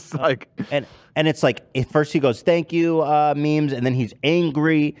 It was and it's like at first he goes, thank you, memes, and then he's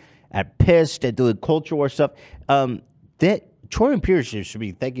angry and pissed at doing culture war stuff. That Jordan Peterson should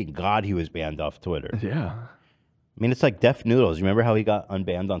be thanking God he was banned off Twitter. Yeah. I mean, it's like Def Noodles. You remember how he got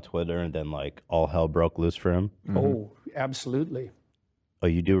unbanned on Twitter and then all hell broke loose for him? Mm-hmm. Oh, absolutely. Oh,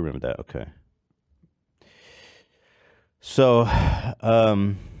 you do remember that? Okay. So,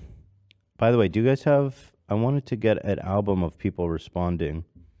 by the way, do you guys have... I wanted to get an album of people responding.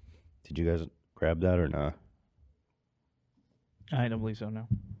 Did you guys grab that or not? I don't believe so. No.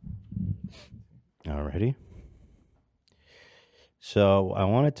 Alrighty. So I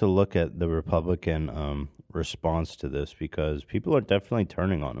wanted to look at the Republican response to this because people are definitely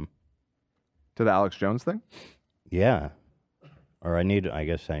turning on him. To the Alex Jones thing? Yeah. Or I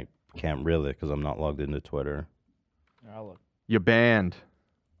guess I can't really because I'm not logged into Twitter. I'll look. You're banned.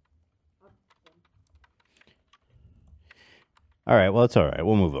 All right, well, it's all right.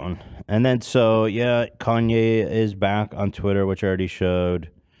 We'll move on. And then, so, yeah, Kanye is back on Twitter, which I already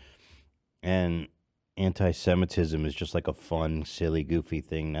showed. And anti-Semitism is just like a fun, silly, goofy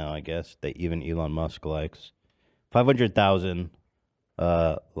thing now, I guess, that even Elon Musk likes. 500,000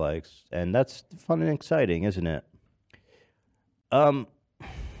 likes. And that's fun and exciting, isn't it?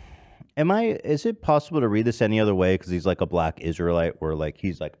 Is it possible to read this any other way? Because he's like a black Israelite where like,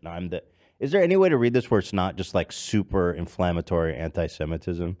 he's like, no, is there any way to read this where it's not just like super inflammatory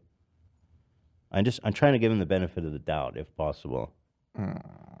anti-Semitism? I'm trying to give him the benefit of the doubt, if possible.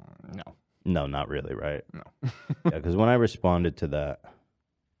 No. No, not really, right? No. Yeah, because when I responded to that,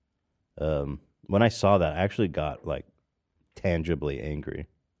 when I saw that, I actually got like tangibly angry.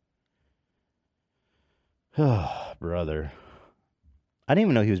 Oh, brother. I didn't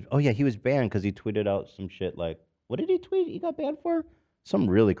even know he was. Oh yeah, he was banned because he tweeted out some shit like, what did he tweet? He got banned for some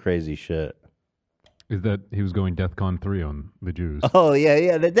really crazy shit. Is that he was going DEFCON 3 on the Jews? Oh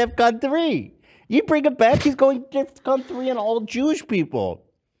yeah, the DEFCON 3. You bring it back, he's going DEFCON 3 on all Jewish people,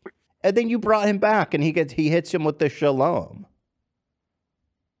 and then you brought him back, and he hits him with the shalom.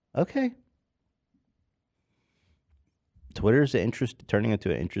 Okay. Twitter's turning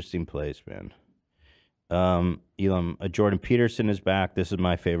into an interesting place, man. Jordan Peterson is back. This is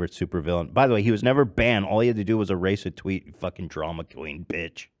my favorite supervillain. By the way, he was never banned. All he had to do was erase a tweet. You fucking drama queen,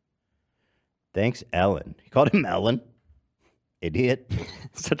 bitch. Thanks, Ellen. He called him Ellen. Idiot.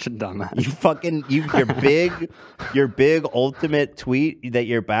 Such a dumbass. You fucking your big ultimate tweet that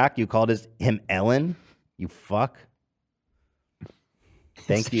you're back. You called him Ellen. You fuck.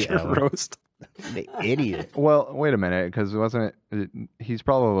 Thank you, Ellen. Roast. The idiot. Well, wait a minute, because wasn't it? He's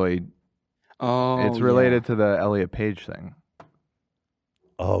probably. Oh, it's related to the Elliot Page thing.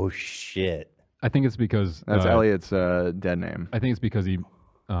 Oh shit! I think it's because that's Elliot's dead name. I think it's because he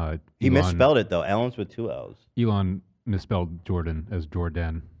misspelled it though. Ellen's with 2 L's. Elon misspelled Jordan as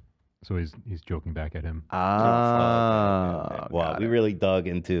Jordan, so he's joking back at him. Okay. Wow, we really dug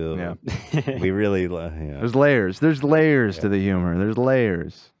into. Yeah. We really. Yeah. There's layers. There's layers to the humor. There's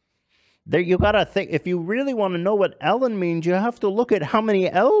layers. There, you gotta think. If you really want to know what Ellen means, you have to look at how many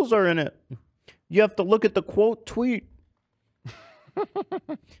L's are in it. You have to look at the quote tweet.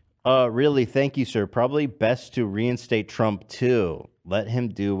 Really, thank you, sir. Probably best to reinstate Trump too. Let him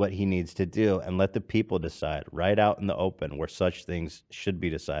do what he needs to do and let the people decide right out in the open where such things should be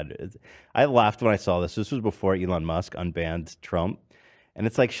decided. I laughed when I saw this. This was before Elon Musk unbanned Trump. And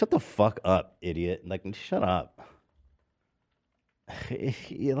it's like, shut the fuck up, idiot. Like, shut up.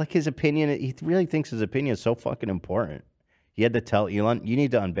 Like his opinion, he really thinks his opinion is so fucking important. He had to tell Elon, you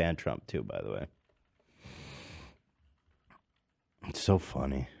need to unban Trump too, by the way. It's so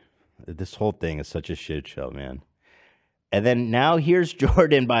funny. This whole thing is such a shit show, man. And then now here's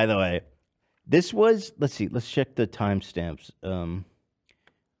Jordan, by the way. This was, let's check the timestamps.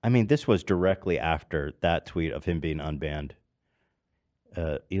 I mean, this was directly after that tweet of him being unbanned.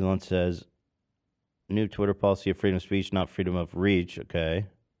 Elon says, new Twitter policy of freedom of speech, not freedom of reach. Okay.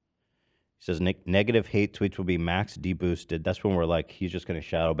 He says negative hate tweets will be max deboosted. That's when we're like, he's just going to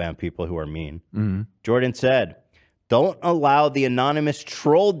shadow ban people who are mean. Mm-hmm. Jordan said, don't allow the anonymous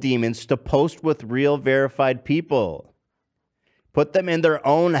troll demons to post with real verified people. Put them in their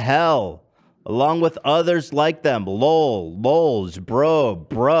own hell, along with others like them. Lol, lols, bro,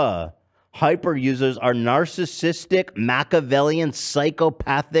 bruh. Hyper users are narcissistic, Machiavellian,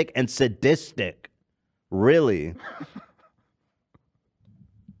 psychopathic, and sadistic. Really?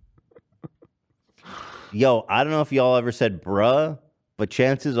 Yo, I don't know if y'all ever said bruh, but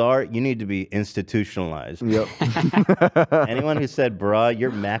chances are you need to be institutionalized. Yep. Anyone who said bruh,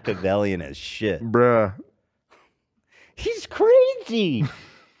 you're Machiavellian as shit. Bruh. He's crazy.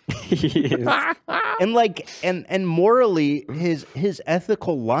 And like and morally his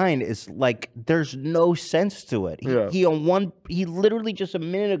ethical line is like there's no sense to it. He literally just a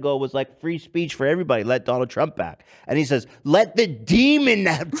minute ago was like free speech for everybody, let Donald Trump back. And he says, let the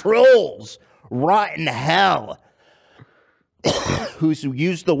demon trolls rot in hell. Who's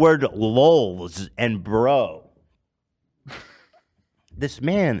used the word lols and bro. This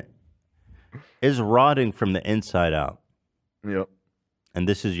man is rotting from the inside out. Yep. And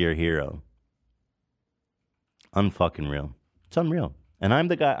this is your hero. Unfucking real. It's unreal. And I'm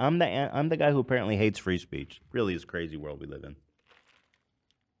the guy. I'm the guy who apparently hates free speech. Really is crazy world we live in.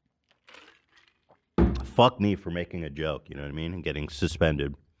 fuck me for making a joke, you know what I mean? And getting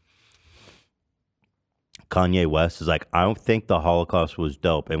suspended. Kanye West is like, I don't think the Holocaust was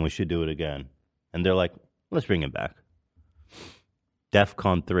dope and we should do it again. And they're like, let's bring it back.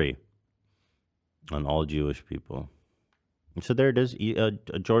 DEFCON 3 on all Jewish people. And so there it is.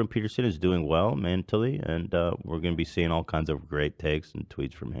 Jordan Peterson is doing well mentally, and we're going to be seeing all kinds of great takes and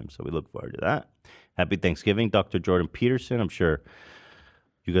tweets from him. So we look forward to that. Happy Thanksgiving, Dr. Jordan Peterson. I'm sure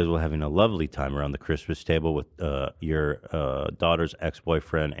you guys will be having a lovely time around the Christmas table with your daughter's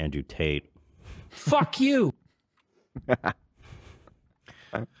ex-boyfriend, Andrew Tate. Fuck you.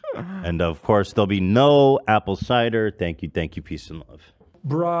 And of course, there'll be no apple cider. Thank you, peace and love.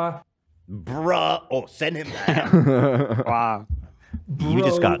 Bruh. Oh, send him that. Wow. You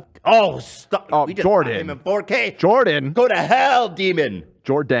just got. Oh, stop. Oh, we just Jordan. got him in 4K. Jordan. Go to hell, demon.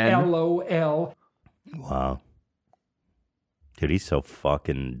 Jordan. LOL. Wow. Dude, he's so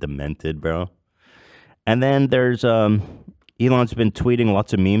fucking demented, bro. And then there's Elon's been tweeting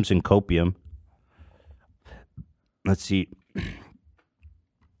lots of memes and copium. Let's see.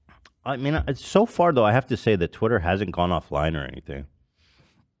 I mean, so far though, I have to say that Twitter hasn't gone offline or anything,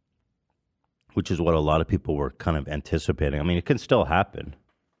 which is what a lot of people were kind of anticipating. I mean, it can still happen.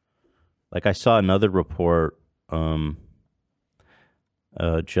 Like I saw another report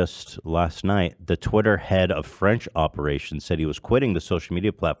just last night. The Twitter head of French operations said he was quitting the social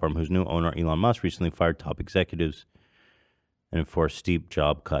media platform, whose new owner, Elon Musk, recently fired top executives and enforced steep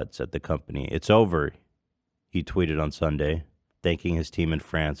job cuts at the company. It's over, he tweeted on Sunday, thanking his team in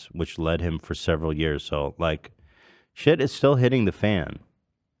France, which led him for several years. So, like, shit is still hitting the fan.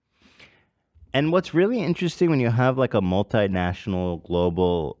 And what's really interesting when you have, like, a multinational,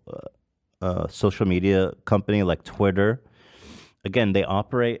 global social media company like Twitter, again, they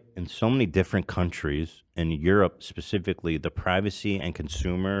operate in so many different countries. In Europe, specifically, the privacy and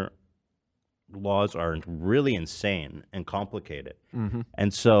consumer laws are really insane and complicated. Mm-hmm.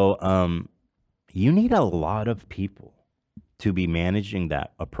 And so you need a lot of people to be managing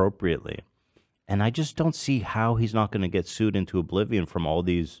that appropriately. And I just don't see how he's not going to get sued into oblivion from all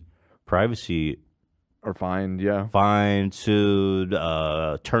these privacy... Or fined, yeah. Fined, sued,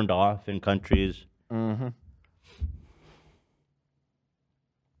 turned off in countries. Mm-hmm.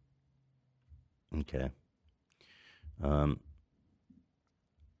 Okay.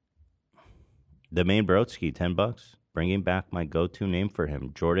 The main Brodsky, $10. Bringing back my go-to name for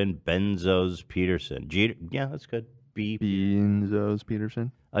him, Jordan Benzos Peterson. Yeah, that's good. Benzos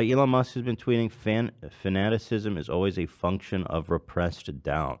Peterson. Elon Musk has been tweeting, fanaticism is always a function of repressed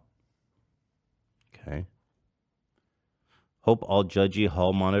doubt. Okay. Hope all judgy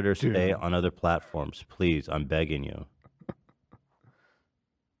hall monitors stay on other platforms. Please, I'm begging you.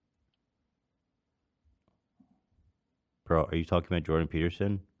 Bro, are you talking about Jordan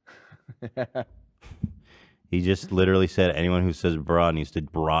Peterson? He just literally said anyone who says bra needs to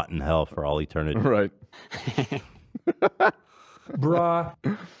rot in hell for all eternity. Right. Bruh.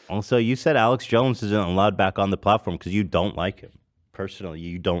 Also, you said Alex Jones isn't allowed back on the platform because you don't like him. Personally,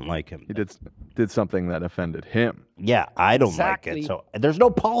 you don't like him. He did something that offended him. Yeah, I don't Exactly. like it. So there's no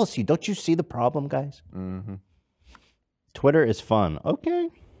policy. Don't you see the problem, guys? Mm-hmm. Twitter is fun. Okay.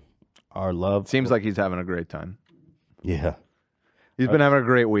 Our love. Seems like he's having a great time. Yeah. He's been having a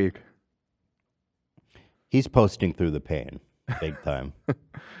great week. He's posting through the pain, big time.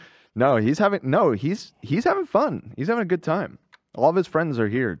 He's having fun. He's having a good time. All of his friends are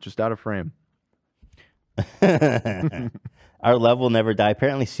here, just out of frame. Our love will never die.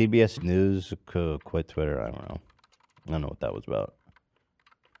 Apparently, CBS News quit Twitter. I don't know what that was about.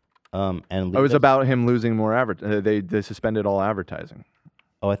 And It was about him losing more they suspended all advertising.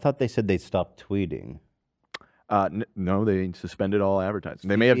 Oh, I thought they said they stopped tweeting. No, they suspended all advertising.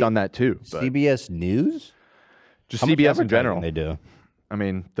 They may have done that too. But CBS News? Just How much CBS in general. advertising they do? I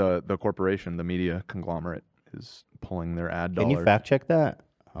mean, the corporation, the media conglomerate, is pulling their ad dollars. Can you fact check that?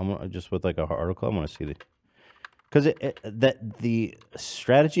 Just with like an article. I want to see because the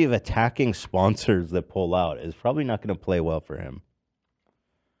strategy of attacking sponsors that pull out is probably not going to play well for him.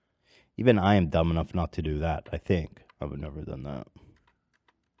 Even I am dumb enough not to do that. I think I would never done that.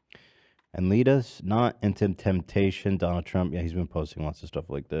 And lead us not into temptation. Donald Trump. Yeah, he's been posting lots of stuff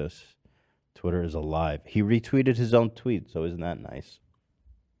like this. Twitter is alive. He retweeted his own tweet, so isn't that nice?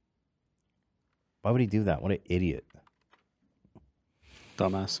 Why would he do that? What an idiot.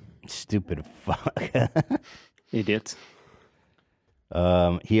 Dumbass. Stupid fuck. Idiot.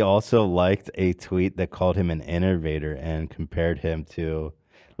 He also liked a tweet that called him an innovator and compared him to...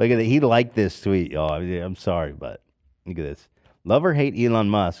 Look at that. He liked this tweet, y'all. I'm sorry, but look at this. Love or hate Elon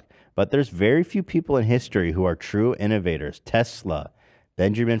Musk, but there's very few people in history who are true innovators. Tesla,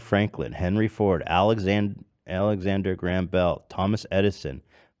 Benjamin Franklin, Henry Ford, Alexander Graham Bell, Thomas Edison.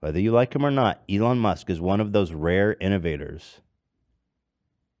 Whether you like him or not, Elon Musk is one of those rare innovators.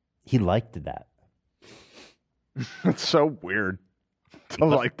 He liked that. It's so weird to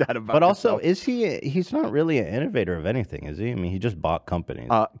like that about But also, yourself. he's not really an innovator of anything, is he? I mean, he just bought companies.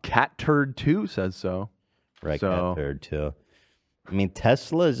 Cat Turd 2 says so. Right, So- Cat Turd too. I mean,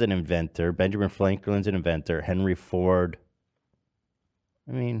 Tesla is an inventor. Benjamin Franklin's an inventor. Henry Ford.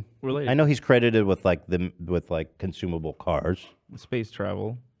 I mean, Related. I know he's credited with consumable cars. Space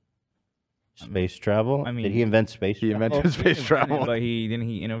travel. Space travel. I mean, did he invent space? He travel? invented space travel. But didn't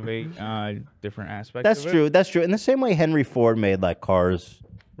he innovate different aspects That's of it? true. That's true. In the same way Henry Ford made like cars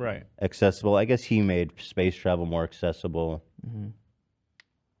Right. accessible, I guess he made space travel more accessible.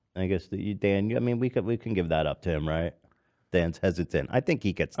 I guess Dan. I mean, we can give that up to him, right? Dan's hesitant. I think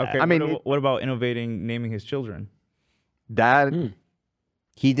he gets that. Okay. I mean, what about innovating naming his children? That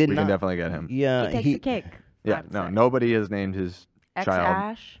he did we not. can definitely get him. Yeah, He takes the cake. Yeah, no, nobody has named his X child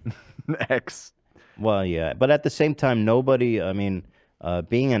Ash. X. Well, yeah, but at the same time, nobody. I mean,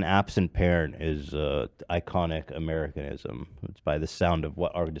 being an absent parent is iconic Americanism. It's by the sound of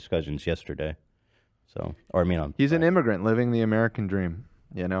what our discussions yesterday. So, or I mean, He's an immigrant living the American dream.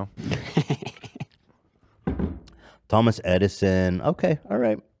 You know. Thomas Edison. Okay, all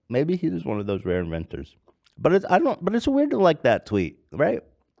right. Maybe he was one of those rare inventors. But it's weird to like that tweet, right?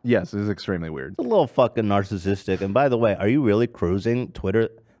 Yes, it's extremely weird. It's a little fucking narcissistic. And by the way, are you really cruising Twitter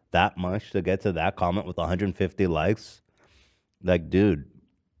that much to get to that comment with 150 likes? Like, dude,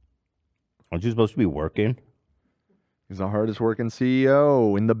 aren't you supposed to be working? He's the hardest working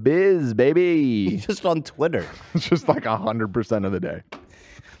CEO in the biz, baby. He's just on Twitter. It's just like 100% of the day.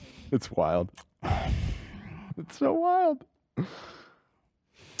 It's wild. It's so wild.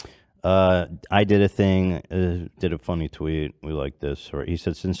 I did a thing, did a funny tweet. We like this. Or he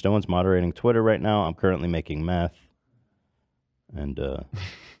said, since no one's moderating Twitter right now, I'm currently making meth. And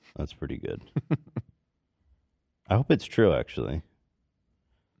that's pretty good. I hope it's true, actually.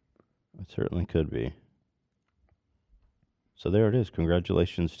 It certainly could be. So there it is.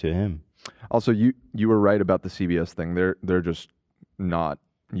 Congratulations to him. Also, you were right about the CBS thing. They're just not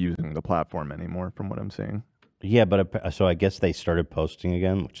using the platform anymore, from what I'm seeing. Yeah, but so I guess they started posting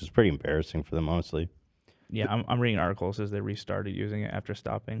again, which is pretty embarrassing for them, honestly. Yeah, I'm reading articles as they restarted using it after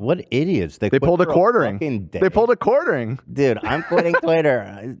stopping. What idiots! They quit pulled a for quartering. fucking day. They pulled a quartering. Dude, I'm quitting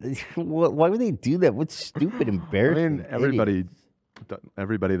Twitter. Why would they do that? What stupid, I embarrassing? mean,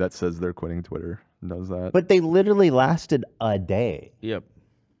 everybody that says they're quitting Twitter does that. But they literally lasted a day. Yep.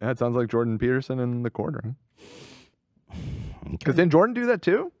 Yeah, it sounds like Jordan Peterson and the quartering. Because didn't Jordan do that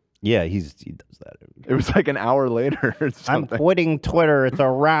too? Yeah, he does that. It was like an hour later or I'm something. quitting Twitter. It's a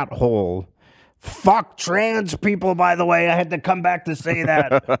rat hole. Fuck trans people, by the way. I had to come back to say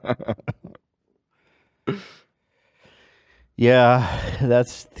that. Yeah,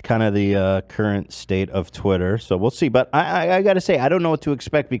 that's kind of the current state of Twitter. So we'll see. But I got to say, I don't know what to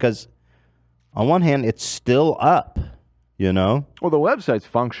expect because on one hand, it's still up, you know? Well, the website's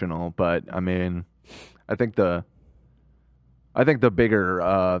functional, but I mean, I think the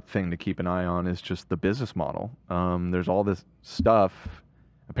bigger thing to keep an eye on is just the business model. There's all this stuff.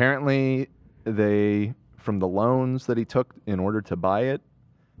 Apparently, from the loans that he took in order to buy it,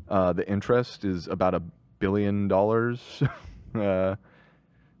 the interest is about $1 billion,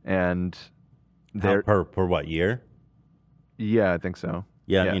 and per what year? Yeah, I think so.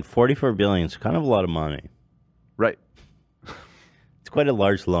 Yeah, I mean, 44 billion is kind of a lot of money. Right. It's quite a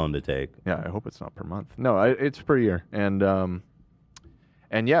large loan to take. Yeah, I hope it's not per month. No, it's per year, and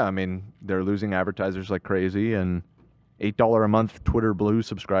yeah, I mean, they're losing advertisers like crazy, and $8 a month Twitter Blue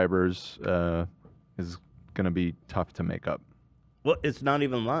subscribers is going to be tough to make up. Well, it's not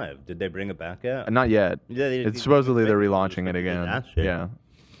even live. Did they bring it back yet? Not yet. Yeah, It's supposedly they're relaunching it again. That shit. Yeah.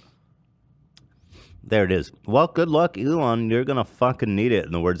 There it is. Well, good luck, Elon. You're going to fucking need it,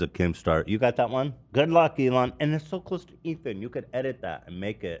 in the words of Kim Starr. You got that one? Good luck, Elon. And it's so close to Ethan. You could edit that and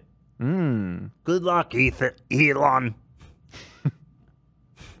make it. Good luck, Elon.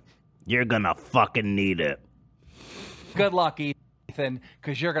 You're going to fucking need it. Good luck, Ethan,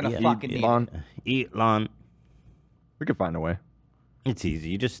 because you're going to fucking need it. Elon. We could find a way. It's easy.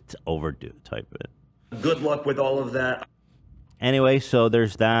 You just type it. Good luck with all of that. Anyway, so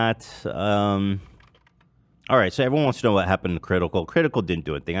there's that. All right, so everyone wants to know what happened to Critical. Critical didn't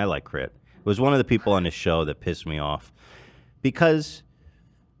do anything. I like Crit. It was one of the people on his show that pissed me off. Because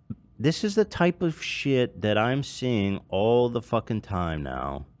this is the type of shit that I'm seeing all the fucking time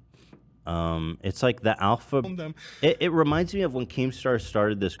now. It's like the alpha. It reminds me of when Keemstar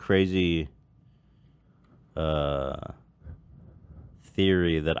started this crazy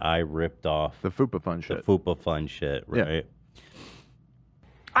theory that I ripped off. The Fupa Fun shit. The Fupa Fun shit, Yeah. right?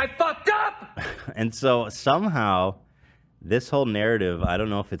 I fucked up! And so somehow this whole narrative, I don't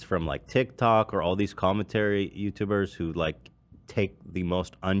know if it's from like TikTok or all these commentary YouTubers who like take the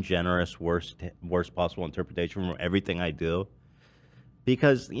most ungenerous, worst possible interpretation from everything I do.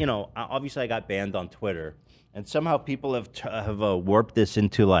 Because, you know, obviously I got banned on Twitter, and somehow people have warped this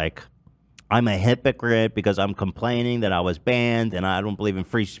into like, I'm a hypocrite because I'm complaining that I was banned and I don't believe in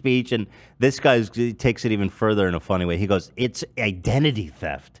free speech. And this guy takes it even further in a funny way. He goes, it's identity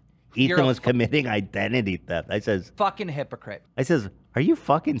theft. Ethan was committing identity theft. I says, fucking hypocrite. I says, are you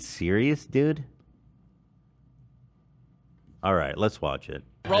fucking serious, dude? All right, let's watch it.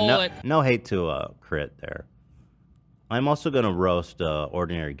 Roll it. No hate to Crit there. I'm also going to roast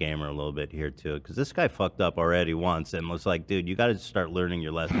Ordinary Gamer a little bit here, too, because this guy fucked up already once and was like, dude, you got to start learning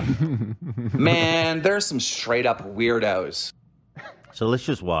your lessons. Man, there's some straight-up weirdos. So let's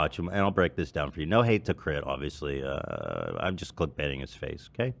just watch him, and I'll break this down for you. No hate to Crit, obviously. I'm just clickbaiting his face,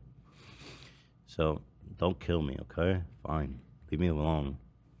 okay? So don't kill me, okay? Fine. Leave me alone.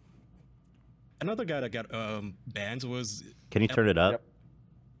 Another guy that got banned was... Can you turn it up? Yep.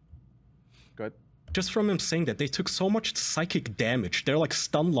 Good. Just from him saying that they took so much psychic damage, they're like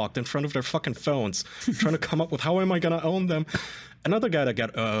stun locked in front of their fucking phones, trying to come up with how am I gonna own them. Another guy that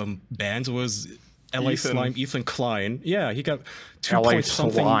got banned was LA Slime Ethan Klein. Yeah, he got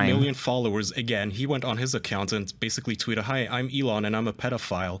 2-point-something million followers again. He went on his account and basically tweeted, "Hi, I'm Elon and I'm a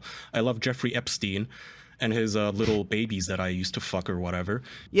pedophile. I love Jeffrey Epstein and his little babies that I used to fuck or whatever."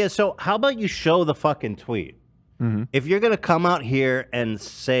 Yeah, so how about you show the fucking tweet? If you're going to come out here and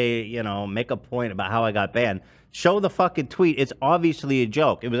say, you know, make a point about how I got banned, show the fucking tweet. It's obviously a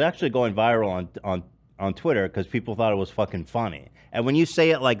joke. It was actually going viral on Twitter because people thought it was fucking funny. And when you say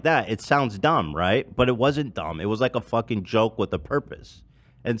it like that, it sounds dumb, right? But it wasn't dumb. It was like a fucking joke with a purpose.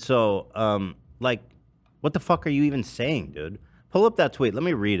 And so, like, what the fuck are you even saying, dude? Pull up that tweet. Let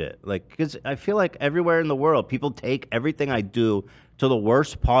me read it. Like, because I feel like everywhere in the world, people take everything I do to the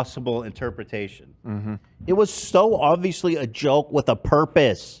worst possible interpretation. It was so obviously a joke with a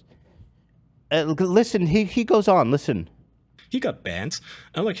purpose. Listen, he goes on. Listen. He got banned.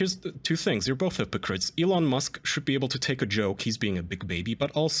 And like, here's the two things. You're both hypocrites. Elon Musk should be able to take a joke. He's being a big baby.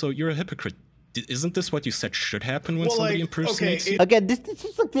 But also, you're a hypocrite. Isn't this what you said should happen when somebody impersonates you? Again, this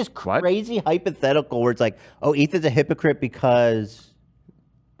is like this crazy hypothetical where it's like, oh, Ethan's a hypocrite because...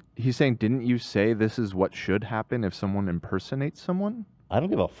 He's saying, didn't you say this is what should happen if someone impersonates someone? I don't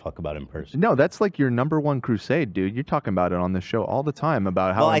give a fuck about impersonation. No, that's like your number one crusade, dude. You're talking about it on the show all the time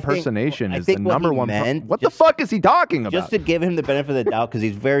about how impersonation is the number one. What the fuck is he talking about? Just to give him the benefit of the doubt, because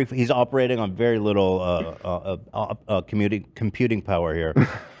he's operating on very little computing power here.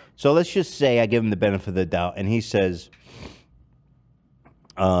 So let's just say I give him the benefit of the doubt, and he says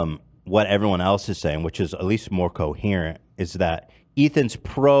what everyone else is saying, which is at least more coherent, is that Ethan's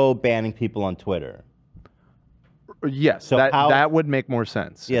pro banning people on Twitter. Yes, so that would make more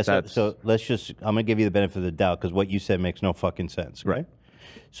sense. Yeah, so let's just, I'm going to give you the benefit of the doubt because what you said makes no fucking sense, right?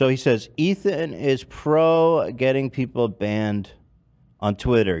 So he says, Ethan is pro getting people banned on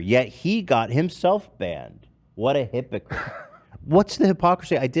Twitter, yet he got himself banned. What a hypocrite. What's the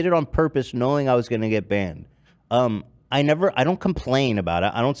hypocrisy? I did it on purpose knowing I was going to get banned. I don't complain about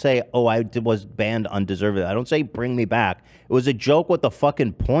it. I don't say, oh, I was banned undeservedly. I don't say, bring me back. It was a joke with a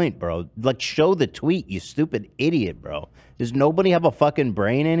fucking point, bro. Like, show the tweet, you stupid idiot, bro. Does nobody have a fucking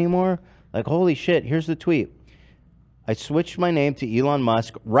brain anymore? Like, holy shit, here's the tweet. I switched my name to Elon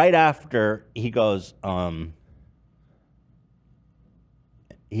Musk right after he goes, the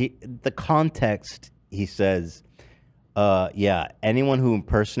context, he says, yeah, anyone who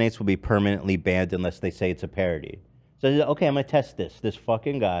impersonates will be permanently banned unless they say it's a parody. So I said, okay, I'm going to test this. This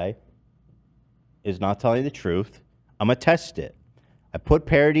fucking guy is not telling the truth. I'm going to test it. I put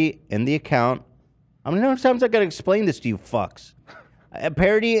parody in the account. How many times I got to explain this to you fucks? A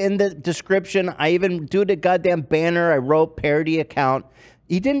parody in the description. I even do the goddamn banner. I wrote parody account.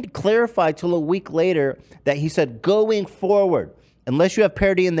 He didn't clarify till a week later that he said, going forward, unless you have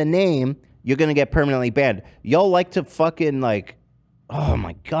parody in the name, you're going to get permanently banned. Y'all like to fucking like, oh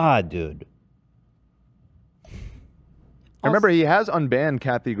my God, dude. I remember he has unbanned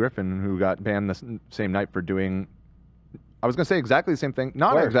Kathy Griffin, who got banned the same night for doing, I was going to say exactly the same thing.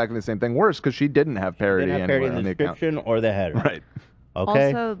 Not exactly the same thing. Worse, because she didn't have parody anywhere in the description or the header. Right. Okay.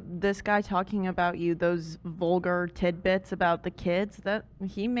 Also, this guy talking about you, those vulgar tidbits about the kids, that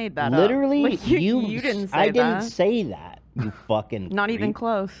he made that Literally, up. Like, you didn't say that. I didn't say that, you fucking Not even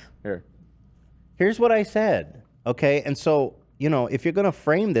close. Here. Here's what I said, okay? And so you know, if you're gonna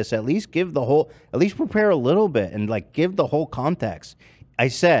frame this, at least prepare a little bit and like give the whole context. I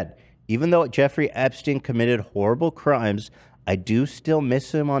said, even though Jeffrey Epstein committed horrible crimes, I do still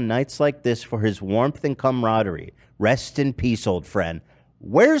miss him on nights like this for his warmth and camaraderie. Rest in peace, old friend.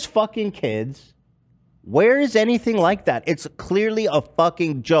 Where's fucking kids? Where is anything like that? It's clearly a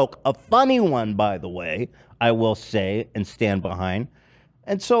fucking joke. A funny one, by the way, I will say and stand behind.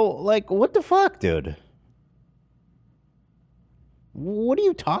 And so, like, what the fuck, dude? What are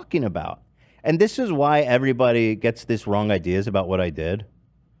you talking about? And this is why everybody gets this wrong ideas about what I did.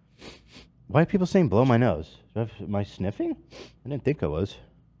 Why are people saying blow my nose? Am I sniffing? I didn't think I was.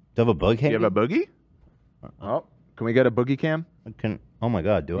 Do I have a bug hanging? You have a boogie? Oh, can we get a boogie cam? Oh my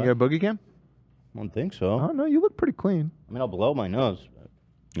God, do I? You have a boogie cam? I don't think so. Oh, no, you look pretty clean. I mean, I'll blow my nose.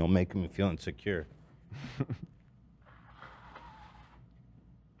 You'll make me feel insecure.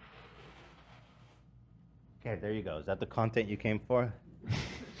 Okay, there you go. Is that the content you came for?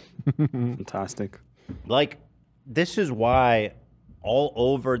 Fantastic. Like, this is why all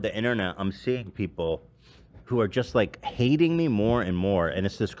over the internet I'm seeing people who are just like hating me more and more. And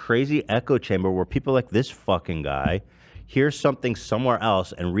it's this crazy echo chamber where people like this fucking guy hears something somewhere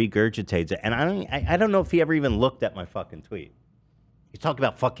else and regurgitates it. And I don't know if he ever even looked at my fucking tweet. He's talking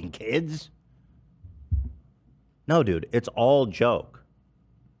about fucking kids? No, dude, it's all joke.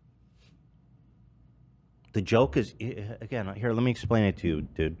 The joke is, again, here, let me explain it to you,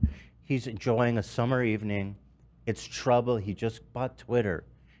 dude. He's enjoying a summer evening. It's trouble. He just bought Twitter.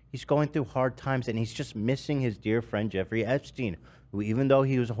 He's going through hard times, and he's just missing his dear friend, Jeffrey Epstein, who, even though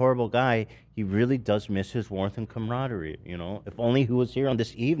he was a horrible guy, he really does miss his warmth and camaraderie, you know? If only he was here on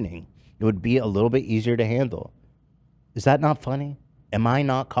this evening, it would be a little bit easier to handle. Is that not funny? Am I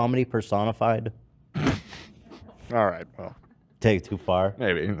not comedy personified? All right, well. Take it too far?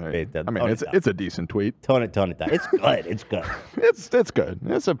 Maybe. Wait, I mean, it's a decent tweet. Tone it down. It's good. It's good. It's good.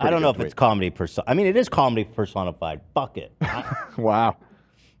 It's a pretty I don't know if good it's comedy I mean, it is comedy personified. Fuck it. Wow.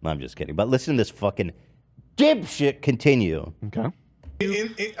 I'm just kidding. But listen to this fucking dipshit continue. Okay.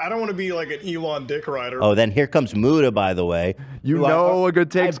 I don't want to be like an Elon dick rider. Oh, then here comes Muda, by the way. You know a good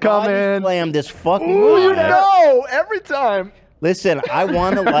take's coming. Slam this fucking Ooh, you guy. know, every time. Listen, I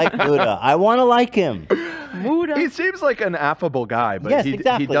want to like Muda. I want to like him. Muda. He seems like an affable guy, but Yes, he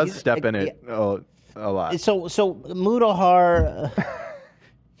exactly. does step in it a lot. So Mudahar,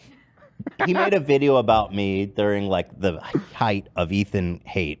 he made a video about me during like the height of Ethan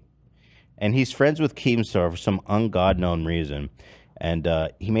hate, and he's friends with Keemstar for some known reason. And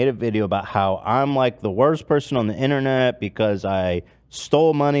he made a video about how I'm like the worst person on the internet because I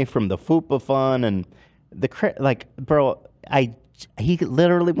stole money from the FUPA fund, and bro, he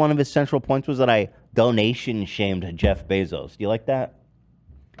literally, one of his central points was that I donation shamed Jeff Bezos. Do you like that?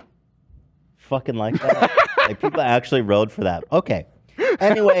 Fucking like that? Like, people actually rode for that. Okay.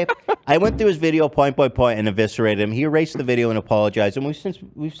 Anyway, I went through his video point by point and eviscerated him. He erased the video and apologized, and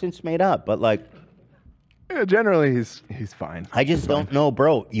we've since made up. But like, yeah, generally he's fine. I just don't know,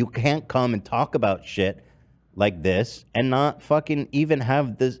 bro. You can't come and talk about shit like this and not fucking even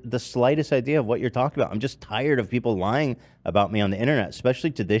have the slightest idea of what you're talking about. I'm just tired of people lying about me on the internet, especially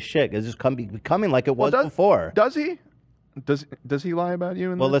to this shit. It's just becoming like it was before. Does he? Does he lie about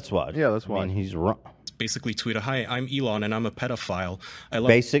you? Well, let's watch. Yeah, let's watch. I mean, he's wrong. Basically tweeted, "Hi, I'm Elon and I'm a pedophile.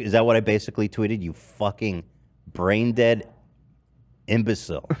 Is that what I basically tweeted? You fucking brain dead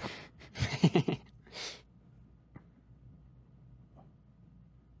imbecile."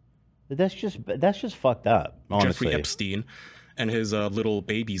 That's just fucked up, honestly. Jeffrey Epstein and his little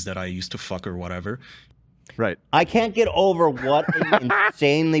babies that I used to fuck or whatever. Right. I can't get over what an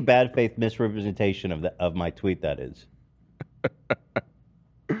insanely bad faith misrepresentation of my tweet that is.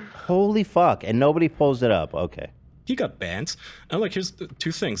 Holy fuck. And nobody pulls it up. Okay. He got banned. And like, here's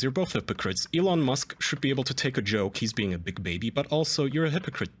two things. You're both hypocrites. Elon Musk should be able to take a joke. He's being a big baby, but also you're a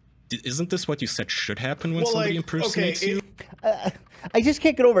hypocrite. Isn't this what you said should happen when somebody impersonates you? I just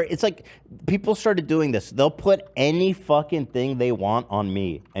can't get over it. It's like people started doing this. They'll put any fucking thing they want on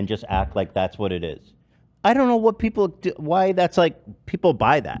me and just act like that's what it is. I don't know what people do, why that's like people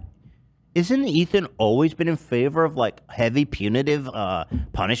buy that. Isn't Ethan always been in favor of like heavy punitive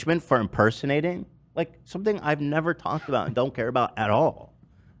punishment for impersonating? Like something I've never talked about and don't care about at all.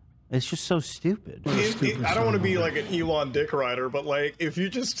 It's just so stupid. I don't want to be like an Elon dick rider, but like if you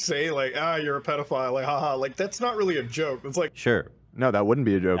just say like, you're a pedophile, like haha, like that's not really a joke. It's like sure. No, that wouldn't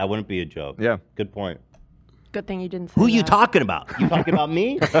be a joke. That wouldn't be a joke. Yeah. Good point. Good thing you didn't say Who are you that. talking about? You talking about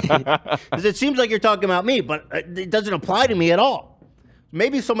me? Because it seems like you're talking about me, but it doesn't apply to me at all.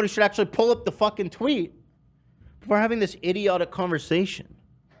 Maybe somebody should actually pull up the fucking tweet before having this idiotic conversation.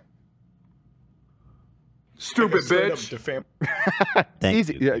 Stupid bitch. Thank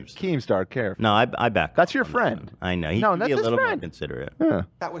Easy. you, Yeah, Keemstar, care. No, I back. That's your friend. I know. He No, can that's be a his little more friend. considerate. Yeah.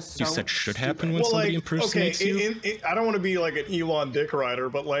 That was You so said should happen when Well, somebody like, impersonates you. I don't want to be like an Elon dick rider,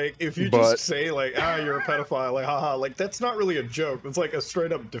 but like, if you But- just say like, you're a pedophile, like, haha, like that's not really a joke. It's like a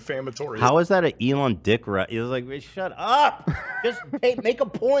straight up defamatory. How is that an Elon dick rat? He was like, shut up. Just make a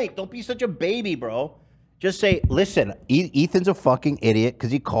point. Don't be such a baby, bro. Just say, listen, Ethan's a fucking idiot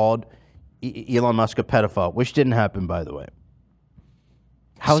because he called Elon Musk a pedophile, which didn't happen, by the way.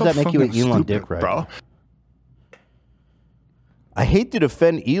 How does that make you an Elon dick rider? Bro. I hate to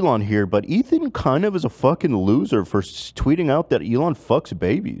defend Elon here, but Ethan kind of is a fucking loser for tweeting out that Elon fucks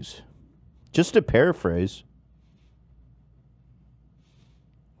babies. Just to paraphrase.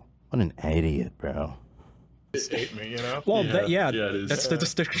 What an idiot, bro. Hate me, you know? Well, Yeah, it is. that's the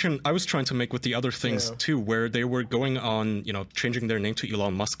distinction I was trying to make with the other things too, where they were going on, changing their name to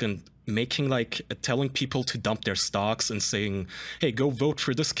Elon Musk and making telling people to dump their stocks and saying, "Hey, go vote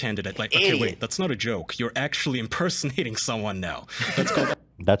for this candidate." Like, okay, wait, that's not a joke. You're actually impersonating someone now. That's called.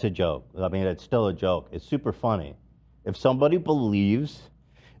 That's a joke. I mean, it's still a joke. It's super funny. If somebody believes,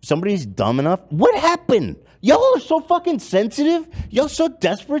 somebody's dumb enough, what happened? Y'all are so fucking sensitive. Y'all so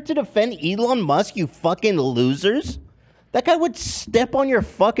desperate to defend Elon Musk, you fucking losers. That guy would step on your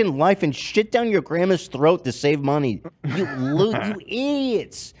fucking life and shit down your grandma's throat to save money. You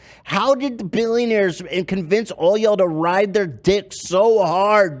idiots. How did the billionaires convince all y'all to ride their dick so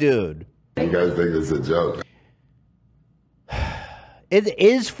hard, dude? You guys think it's a joke? It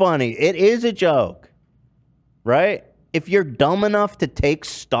is funny. It is a joke, right? If you're dumb enough to take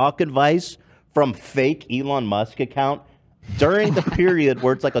stock advice from fake Elon Musk account during the period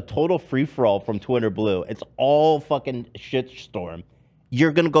where it's like a total free-for-all from Twitter Blue, it's all fucking shitstorm,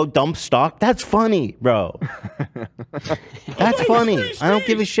 you're gonna go dump stock? That's funny, bro. That's funny. I don't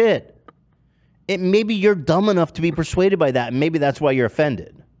give a shit. Maybe you're dumb enough to be persuaded by that, and maybe that's why you're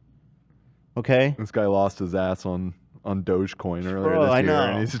offended. Okay? This guy lost his ass on Dogecoin earlier Bro, this I year. know.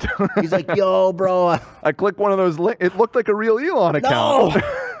 And He's like, yo, bro. I clicked one of those links. It looked like a real Elon account. No!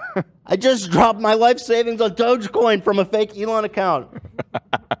 I just dropped my life savings on Dogecoin from a fake Elon account.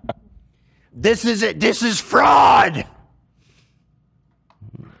 This is it. This is fraud.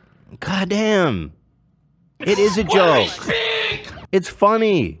 God damn. It is a joke. It's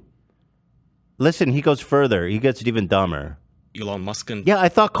funny. Listen, he goes further. He gets even dumber. Elon Musk and Yeah, I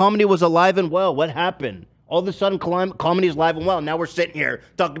thought comedy was alive and well. What happened? All of a sudden, comedy is alive and well. Now we're sitting here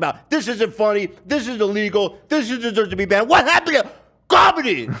talking about this isn't funny, this is illegal, this deserves to be banned. What happened to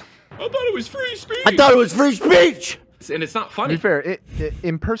comedy? I thought it was free speech. I thought it was free speech. And it's not To funny. be fair,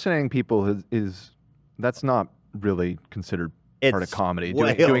 impersonating people is that's not really considered part of It's comedy.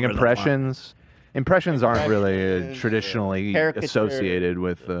 way Doing over the impressions. Impressions aren't really traditionally Caricature. associated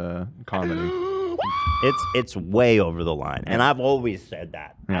with comedy. It's way over the line, and I've always said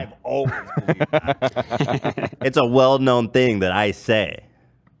that. I've always believed that. It's a well-known thing that I say.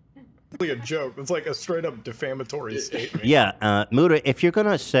 A joke. It's like a straight up defamatory statement. Yeah, Muda, if you're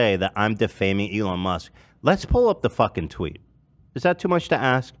gonna say that I'm defaming Elon Musk, let's pull up the fucking tweet. Is that too much to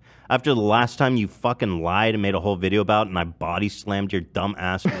ask? After the last time you fucking lied and made a whole video about it and I body slammed your dumb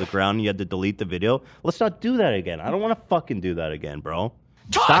ass to the ground and you had to delete the video, let's not do that again. I don't want to fucking do that again, bro.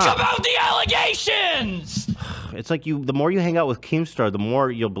 Talk about the allegations. It's like the more you hang out with Keemstar, the more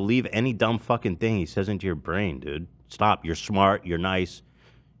you'll believe any dumb fucking thing he says into your brain, dude. Stop. You're smart. You're nice.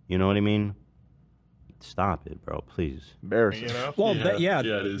 You know what I mean? Stop it, bro. Please. Embarrassing. Well,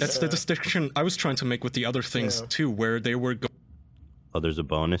 that's the distinction I was trying to make with the other things too, where they were. Oh, there's a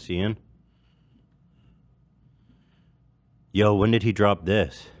bonus, Ian. Yo, when did he drop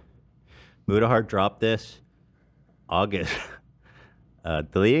this? Mudahar dropped this August.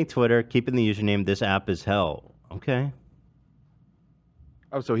 Deleting Twitter, keeping the username, this app is hell. Okay.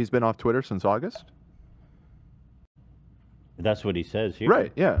 Oh, so he's been off Twitter since August? That's what he says here.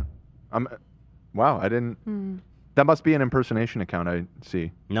 Right, yeah. Wow, I didn't... That must be an impersonation account, I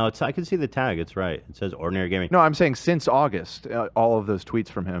see. No, I can see the tag. It's right. It says Ordinary Gaming. No, I'm saying since August, all of those tweets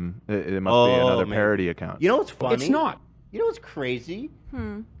from him, it must be another parody account. You know what's funny? It's not. You know what's crazy?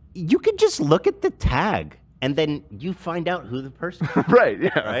 You can just look at the tag, and then you find out who the person is. Right,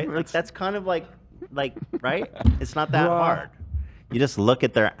 yeah. Right? Like, that's kind of like, right? It's not that hard. You just look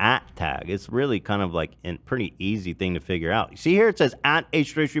at their @ tag. It's really kind of like a pretty easy thing to figure out. You see here, it says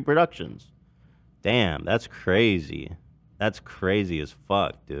 @H33 Productions. Damn, that's crazy. That's crazy as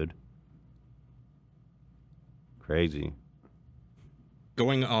fuck, dude. Crazy.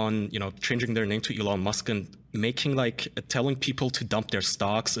 going on, changing their name to Elon Musk and making telling people to dump their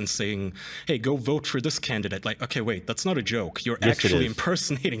stocks and saying, hey, go vote for this candidate. Like, okay, wait, that's not a joke. You're Yes, it actually is.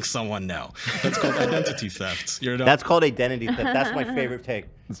 impersonating someone now. That's called identity theft. That's called identity theft. That's my favorite take.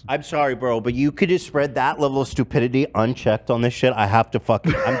 I'm sorry, bro, but you could just spread that level of stupidity unchecked on this shit. I'm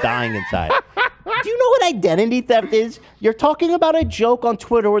dying inside. Do you know what identity theft is? You're talking about a joke on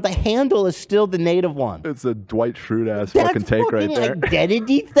Twitter where the handle is still the native one. It's a Dwight Schrute ass fucking take right there.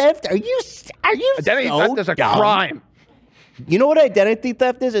 Identity theft? Are you Identity so theft is a dumb? crime. You know what identity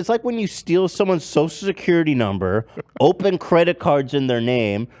theft is? It's like when you steal someone's social security number, open credit cards in their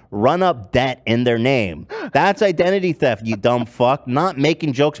name, run up debt in their name. That's identity theft, you dumb fuck. Not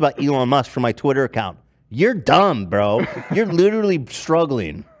making jokes about Elon Musk from my Twitter account. You're dumb, bro. You're literally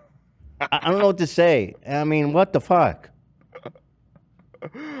struggling. I don't know what to say. I mean, what the fuck?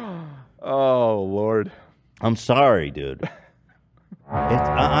 Oh, Lord. I'm sorry, dude.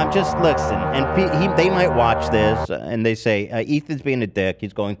 I'm just listen, and they might watch this and they say Ethan's being a dick.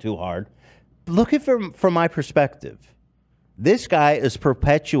 He's going too hard. Look at it from my perspective. This guy is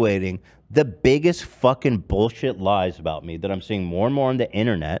perpetuating the biggest fucking bullshit lies about me that I'm seeing more and more on the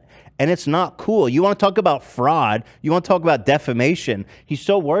internet, and it's not cool. You want to talk about fraud? You want to talk about defamation? He's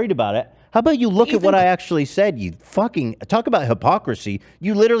so worried about it. How about you look at what I actually said? You fucking talk about hypocrisy.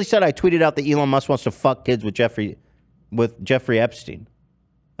 You literally said I tweeted out that Elon Musk wants to fuck kids with Jeffrey Epstein.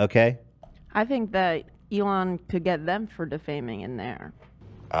 Okay? I think that Elon could get them for defaming in there.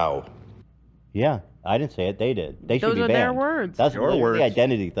 Ow. Yeah, I didn't say it. They did. They should Those be are banned. their words. That's Your literally words.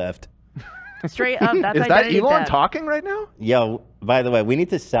 identity theft. Straight up, that's Is that identity Elon theft. talking right now? Yo, by the way, we need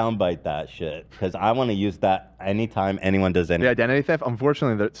to soundbite that shit because I want to use that anytime anyone does anything. The identity theft.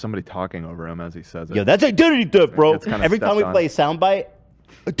 Unfortunately, there's somebody talking over him as he says it. Yo, that's identity theft, bro. It's kinda Every time we stepped on. play soundbite,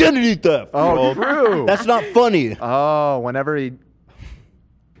 identity theft. Oh, bro. true. That's not funny. Oh, whenever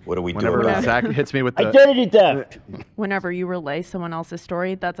What do we do? whenever about it? Zach hits me with the Identity theft. Whenever you relay someone else's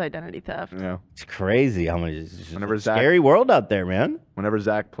story, that's identity theft. Yeah. It's crazy how much. It's just Whenever a Zach- scary world out there, man. Whenever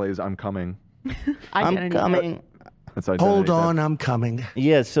Zach plays "I'm Coming," I'm Identity coming. that's identity Hold theft. on, I'm coming.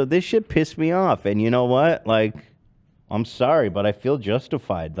 Yeah, so this shit pissed me off. And you know what? Like, I'm sorry, but I feel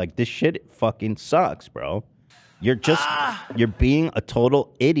justified. Like, this shit fucking sucks, bro. You're just, you're being a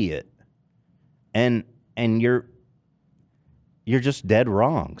total idiot. And you're just dead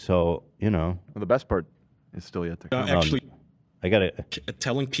wrong. So, Well, the best part is still yet to come. Actually, I got it.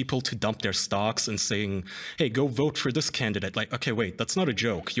 telling people to dump their stocks and saying, hey, go vote for this candidate. Like, okay, wait, that's not a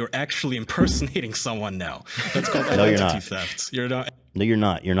joke. You're actually impersonating someone now. That's called No, you're identity not. theft. You're not No, you're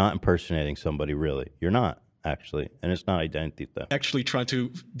not. You're not impersonating somebody, really. You're not, actually. And it's not identity theft. actually trying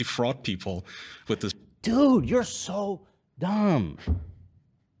to defraud people with this. Dude, you're so dumb.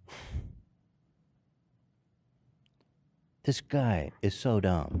 This guy is so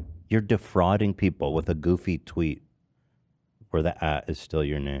dumb. You're defrauding people with a goofy tweet where the @ is still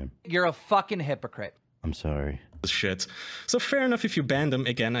your name. You're a fucking hypocrite. I'm sorry. Shit. So fair enough if you ban them.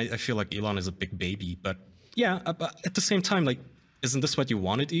 Again, I feel like Elon is a big baby, but yeah, but at the same time, like, isn't this what you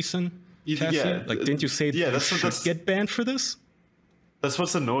wanted, Ethan? Cassie? Yeah. Like, didn't you say they should get banned for this? That's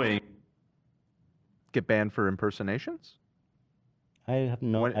what's annoying. Get banned for impersonations? I have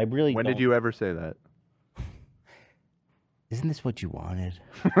no. I really. When don't. did you ever say that? Isn't this what you wanted?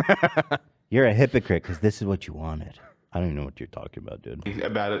 You're a hypocrite because this is what you wanted. I don't even know what you're talking about, dude.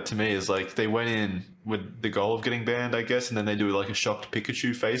 About it to me is like they went in with the goal of getting banned, I guess, and then they do like a shocked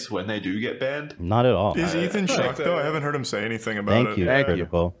Pikachu face when they do get banned. Not at all. Is Ethan shocked though? I haven't heard him say anything about it. Thank you,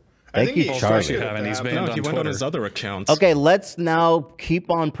 Critical. I Thank think you, he Charlie. should have, and he's banned No, on he went Twitter. on his other accounts. Okay, let's now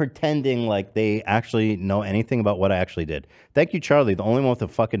keep on pretending like they actually know anything about what I actually did. Thank you, Charlie, the only one with a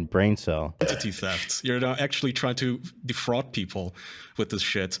fucking brain cell. Identity theft. You're not actually trying to defraud people with this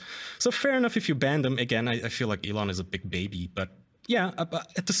shit. So fair enough if you ban them. Again, I feel like Elon is a big baby, but yeah, but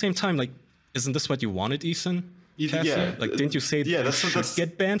at the same time, like, isn't this what you wanted, Ethan? Cassie? Yeah. Like, didn't you say they should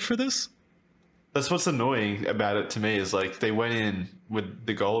get banned for this? That's what's annoying about it to me is like they went in with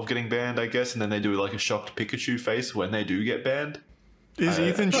the goal of getting banned, I guess, and then they do like a shocked Pikachu face when they do get banned. Is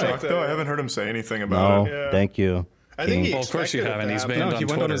Ethan shocked though? I haven't heard him say anything about No, it. Yeah. thank you. I think he Well, of course you expected it haven't. to He's happen. banned No, he on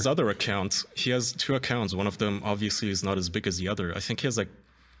went on Twitter. his other account. He has 2 accounts. One of them obviously is not as big as the other. I think he has like,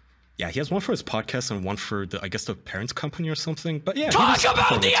 yeah, he has one for his podcast and one for the, I guess, the parent company or something. But yeah, Talk he was about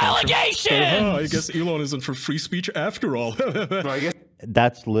throwing the a tantrum. allegations! I guess Elon isn't for free speech after all.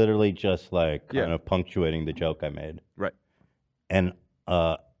 That's literally just like kind of punctuating the joke I made. Right. And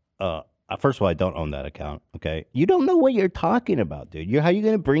first of all, I don't own that account. Okay, you don't know what you're talking about, dude. How are you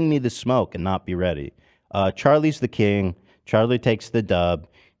gonna bring me the smoke and not be ready? Charlie's the king. Charlie takes the dub.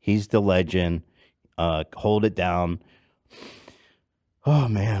 He's the legend. Hold it down. Oh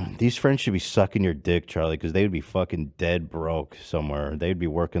man, these friends should be sucking your dick, Charlie, because they would be fucking dead broke somewhere. They'd be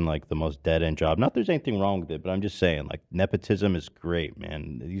working like the most dead end job. Not that there's anything wrong with it, but I'm just saying, like, nepotism is great,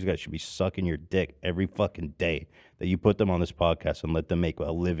 man. These guys should be sucking your dick every fucking day that you put them on this podcast and let them make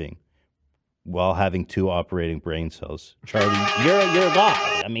a living while having 2 operating brain cells. Charlie, you're a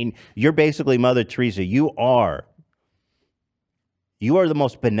god. I mean, you're basically Mother Teresa. You are the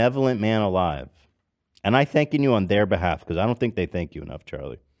most benevolent man alive. And I thanking you on their behalf because I don't think they thank you enough,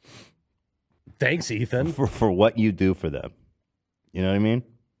 Charlie. Thanks, Ethan. For what you do for them. You know what I mean?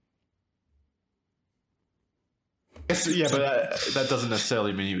 Yeah, but that doesn't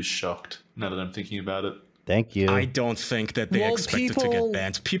necessarily mean he was shocked, now that I'm thinking about it. Thank you. I don't think that they expected to get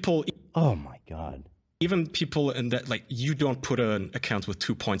banned. People... Oh, my God. Even people in that... Like, you don't put an account with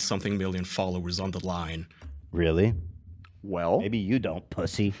 2-point-something million followers on the line. Really? Well, maybe you don't,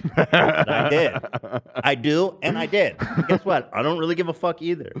 pussy. But I did. I do, and I did. Guess what? I don't really give a fuck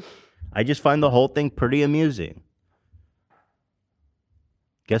either. I just find the whole thing pretty amusing.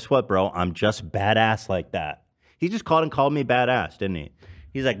 Guess what, bro? I'm just badass like that. He just called me badass, didn't he?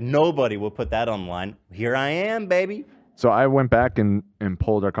 He's like, nobody will put that online. Here I am, baby. So I went back and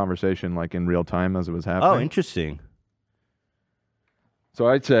pulled our conversation like in real time as it was happening. Oh, interesting. So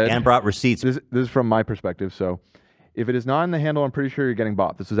I said... And brought receipts. This is from my perspective, so... If it is not in the handle, I'm pretty sure you're getting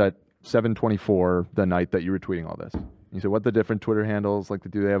bought. This is at 7:24 the night that you were tweeting all this. You said, what the different Twitter handles like to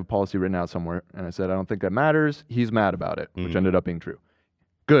do? They have a policy written out somewhere. And I said, I don't think that matters. He's mad about it, which ended up being true.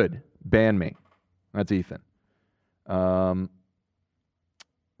 Good. Ban me. That's Ethan. And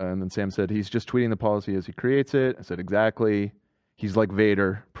then Sam said, he's just tweeting the policy as he creates it. I said, exactly. He's like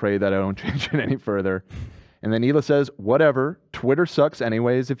Vader. Pray that I don't change it any further. And then Hila says, whatever. Twitter sucks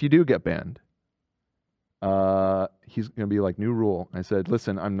anyways if you do get banned. He's going to be like, new rule. I said,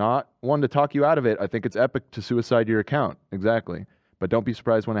 listen, I'm not one to talk you out of it. I think it's epic to suicide your account. Exactly. But don't be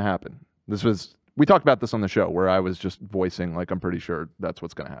surprised when it happened. We talked about this on the show where I was just voicing like, I'm pretty sure that's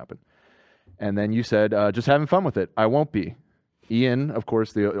what's going to happen. And then you said, just having fun with it. I won't be. Ian, of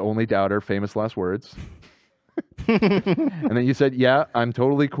course, the only doubter, famous last words. And then you said, yeah, I'm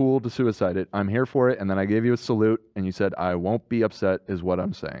totally cool to suicide it. I'm here for it. And then I gave you a salute and you said, I won't be upset is what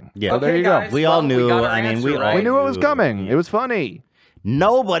I'm saying. Yeah. So there you go. We all knew. We knew it was coming. It was funny.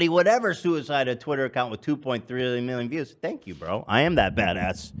 Nobody would ever suicide a Twitter account with 2.3 million views. Thank you, bro. I am that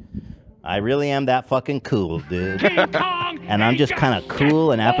badass. I really am that fucking cool, dude. And I'm just kind of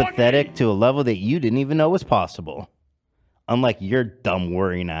cool and apathetic to a level that you didn't even know was possible. Unlike your dumb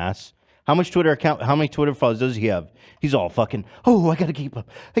worrying ass. How many Twitter followers does he have? He's all fucking, I gotta keep up.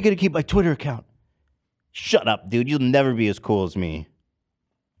 I gotta keep my Twitter account. Shut up, dude. You'll never be as cool as me.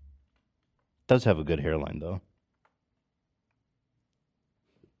 Does have a good hairline, though.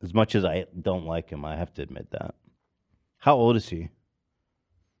 As much as I don't like him, I have to admit that. How old is he?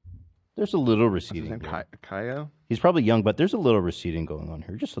 There's a little receding. Kaya? He's probably young, but there's a little receding going on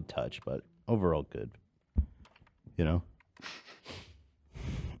here. Just a touch, but overall good. You know?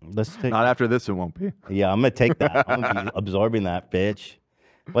 Let's take. Not after this, it won't be. Yeah, I'm gonna take that. I'm gonna be absorbing that, bitch.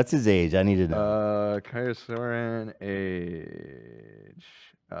 What's his age? I need to know. Kaya Soren, age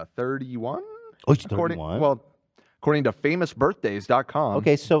 31. Oh, he's 31. Well, according to famousbirthdays.com.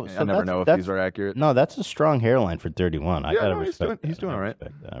 Okay, so I never know if these are accurate. No, that's a strong hairline for 31. I gotta respect. He's doing all right.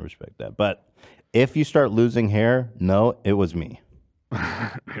 I respect that. But if you start losing hair, no, it was me.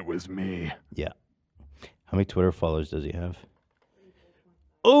 It was me. Yeah. How many Twitter followers does he have?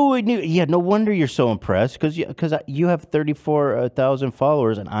 Oh, I knew. Yeah, no wonder you're so impressed because you have 34,000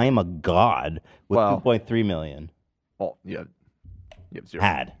 followers and I am a god with 2.3 million. Well, you have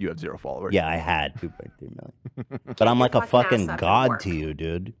zero. You have 0 followers. Yeah, I had 2.3 million. But I'm like a fucking god to you,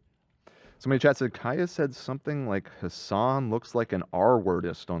 dude. Somebody in chat said Kaya said something like Hassan looks like an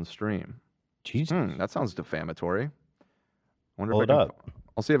R-wordist on stream. Jesus, that sounds defamatory. Wonder Hold if I can, up.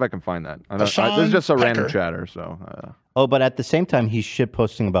 I'll see if I can find that. This is just a random chatter, so. Oh, but at the same time, he's shit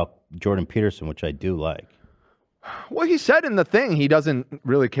posting about Jordan Peterson, which I do like. Well, he said in the thing he doesn't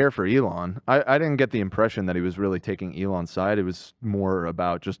really care for Elon. I didn't get the impression that he was really taking Elon's side. It was more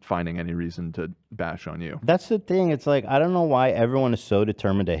about just finding any reason to bash on you. That's the thing. It's like, I don't know why everyone is so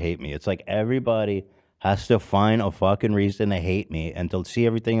determined to hate me. It's like everybody has to find a fucking reason to hate me and to see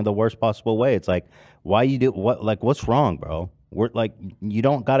everything in the worst possible way. It's like, why you do what? Like, what's wrong, bro? We're like, you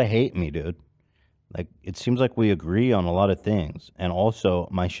don't gotta hate me, dude. Like, it seems like we agree on a lot of things. And also,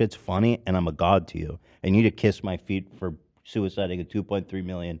 my shit's funny and I'm a god to you. And you need to kiss my feet for suiciding a 2.3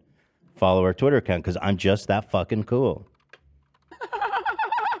 million follower Twitter account because I'm just that fucking cool.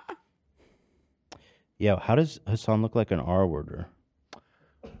 Yeah, how does Hassan look like an R-worder?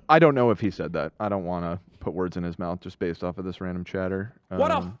 I don't know if he said that. I don't want to put words in his mouth just based off of this random chatter. What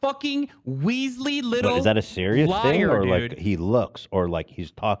a fucking Weasley little What, is that a serious thing, liar, or dude. like he looks, or like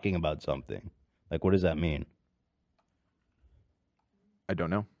he's talking about something? Like, what does that mean? I don't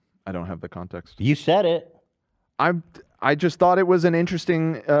know. I don't have the context. You said it. I just thought it was an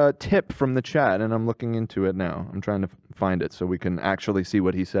interesting tip from the chat, and I'm looking into it now. I'm trying to find it so we can actually see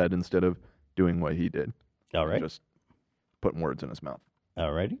what he said instead of doing what he did. All right. Just putting words in his mouth.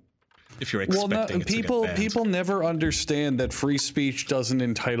 All righty. If you're Well, expecting no, it to get banned. people never understand that free speech doesn't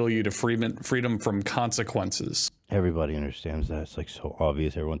entitle you to freedom from consequences. Everybody understands that. It's like so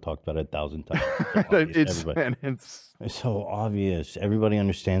obvious. Everyone talked about it 1,000 times. It's so obvious. It's so obvious. Everybody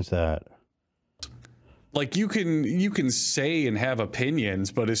understands that. Like you can say and have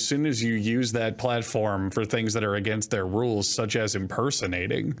opinions, but as soon as you use that platform for things that are against their rules, such as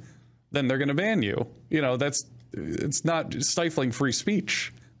impersonating, then they're going to ban you. You know, it's not stifling free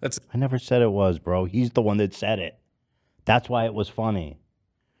speech. I never said it was, bro. He's the one that said it. That's why it was funny.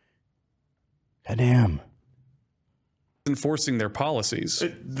 Goddamn. Enforcing their policies.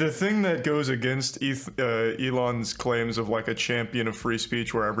 The thing that goes against Elon's claims of like a champion of free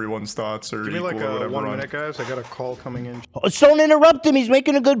speech where everyone's thoughts are Give me equal like or a whatever 1 on- minute, guys. I got a call coming in. Oh, don't interrupt him. He's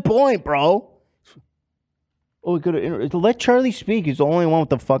making a good point, bro. Oh, we could let Charlie speak. He's the only one with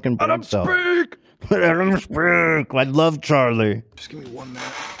the fucking brain cell. Let him speak. I love Charlie. Just give me 1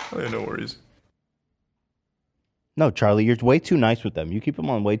 minute. Oh, yeah, no worries. No, Charlie, you're way too nice with them. You keep them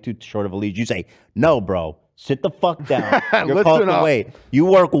on way too short of a leash. You say, no, bro, sit the fuck down. You're Listen called up. away. You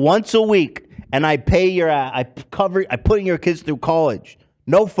work once a week, and I pay your, I put your kids through college.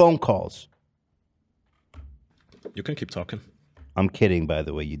 No phone calls. You can keep talking. I'm kidding, by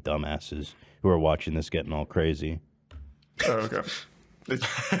the way, you dumbasses who are watching this getting all crazy. Oh, okay.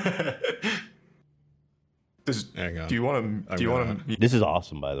 Do you want to? This is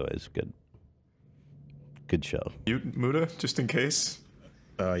awesome, by the way. It's good. Good show. Mute Muda just in case.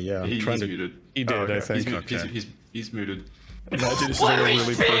 Yeah. He's muted. He did, okay. I think. He's muted. Imagine this is like a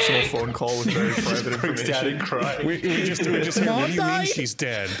really personal phone call with very private information. We just heard, what do you mean she's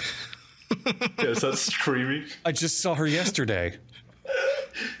dead? Yeah, so that's screaming. I just saw her yesterday.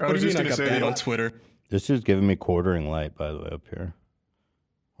 What do you mean I got banned on Twitter? This is giving me quartering light, by the way, up here.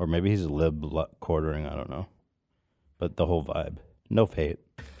 Or maybe he's quartering, I don't know. But the whole vibe. No hate.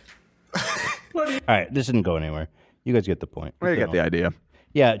 All right, this didn't go anywhere. You guys get the point. We get the idea.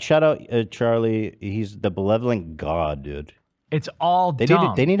 Yeah, shout out Charlie. He's the benevolent god, dude. It's all They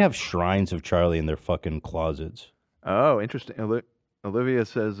dumb. need to have shrines of Charlie in their fucking closets. Oh, interesting. Olivia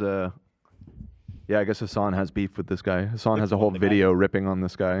says, yeah, I guess Hassan has beef with this guy. Hassan has a whole video ripping on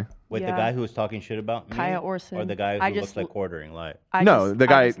this guy. Wait, the Yeah. guy who was talking shit about me? Kaya Orson. Or the guy I who just looks like quartering light? The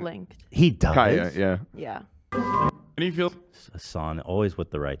guy. I just linked. He does? Kaya, yeah. Yeah. How do you feel? Hassan, always with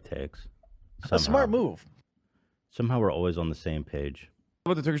the right takes. A smart move. Somehow we're always on the same page.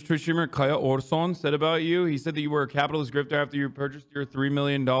 What the Turkish Twitch streamer Kaya Orson said about you? He said that you were a capitalist grifter after you purchased your $3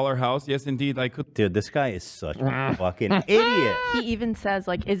 million house. Yes, indeed. I could. Dude, this guy is such a fucking idiot. He even says,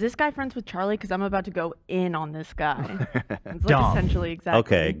 like, is this guy friends with Charlie? Because I'm about to go in on this guy. It's like Dumb. essentially exactly.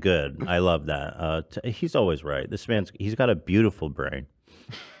 Okay, good. I love that. He's always right. This he's got a beautiful brain.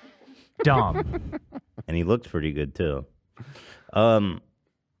 Dumb. And he looks pretty good too.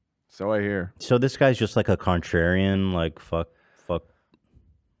 So I hear. So this guy's just like a contrarian, like fuck,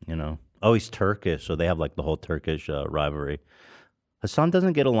 you know. Oh, he's Turkish, so they have like the whole Turkish rivalry. Hassan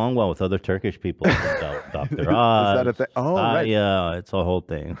doesn't get along well with other Turkish people. Dr. Oz. Is that a thing? Oh, right. Yeah, it's a whole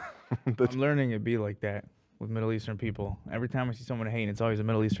thing. I'm learning it be like that with Middle Eastern people. Every time I see someone hating, it's always a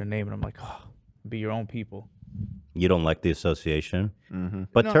Middle Eastern name, and I'm like, oh, be your own people. You don't like the association, Mm-hmm.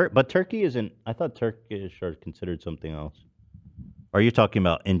 but No. but Turkey isn't. I thought Turkish are considered something else. Or are you talking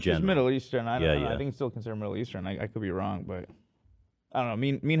about in Just general? Middle Eastern. I don't know. Yeah. I think it's still considered Middle Eastern. I could be wrong, but I don't know.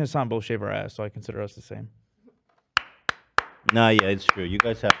 Me and Hassan both shave our ass, so I consider us the same. Nah, yeah, it's true. You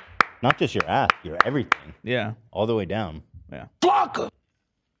guys have not just your ass, your everything. Yeah. All the way down. Yeah. Blocker!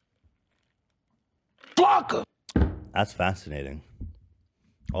 Blocker! That's fascinating.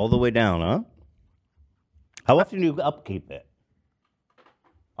 All the way down, huh? How often do you upkeep it?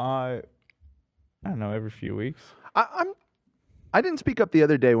 I don't know, every few weeks. I didn't speak up the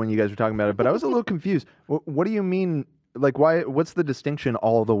other day when you guys were talking about it, but I was a little confused. What do you mean? Like, why? What's the distinction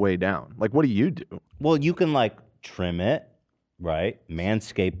all the way down? Like, what do you do? Well, you can like trim it, right?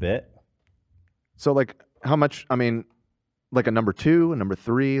 Manscape it. So, like, how much? I mean, like a number 2, a number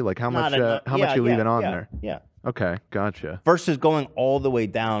 3. Like, how much? How much you leaving on there? Yeah. Okay, gotcha. Versus going all the way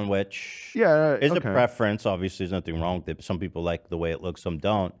down, which is a okay. preference. Obviously, there's nothing wrong with it. Some people like the way it looks, some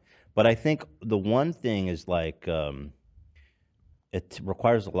don't. But I think the one thing is like it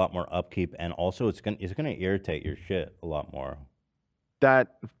requires a lot more upkeep, and also it's gonna irritate your shit a lot more.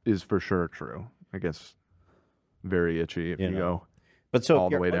 That is for sure true. I guess very itchy if you go. But so all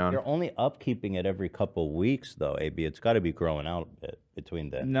if the way down. You're only upkeeping it every couple weeks, though. AB, it's got to be growing out a bit between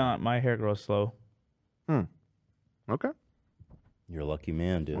then. No, my hair grows slow. Okay. You're a lucky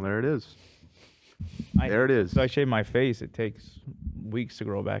man, dude. Well, there it is. There it is. So I shave my face. It takes weeks to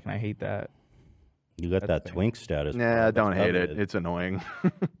grow back, and I hate that. You got that twink status. Nah, bro. don't That's hate coveted. it. It's annoying.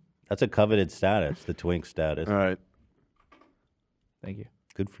 That's a coveted status, the twink status. All right. Thank you.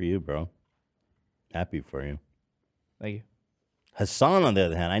 Good for you, bro. Happy for you. Thank you. Hassan, on the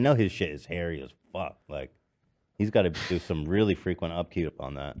other hand, I know his shit is hairy as fuck. Like, he's got to do some really frequent upkeep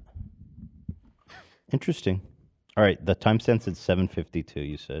on that. Interesting. All right, the time sense is 7:52.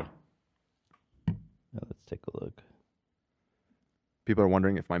 You said. Let's take a look. People are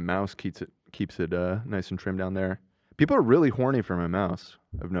wondering if my mouse keeps it nice and trimmed down there. People are really horny for my mouse.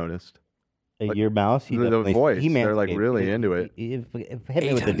 I've noticed. Like, your mouse, the voice, they're like really into it. Hit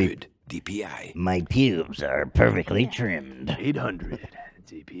me with the deep DPI. My pubes are perfectly trimmed. 800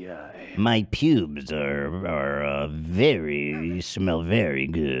 DPI. My pubes are smell very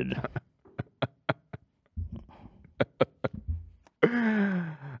good.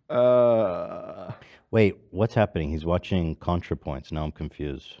 Wait, what's happening? He's watching ContraPoints. Now I'm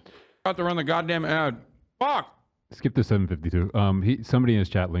confused. About to run the goddamn ad. Fuck. Skip to 752. Somebody in his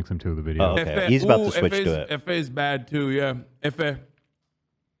chat links him to the video. Oh, okay. He's about to switch to it. FA is bad too, yeah. FA.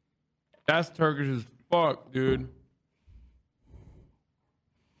 That's Turkish as fuck, dude.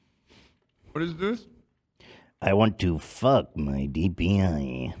 What is this? I want to fuck my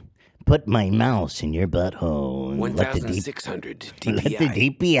DPI. Put my mouse in your butthole. 1,600 DPI. Let the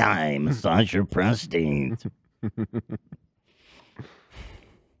DPI massage your prostate.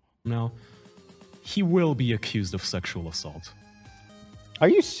 Now, he will be accused of sexual assault. Are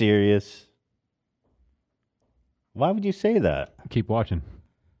you serious? Why would you say that? Keep watching.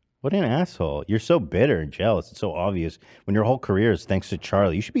 What an asshole. You're so bitter and jealous. It's so obvious when your whole career is thanks to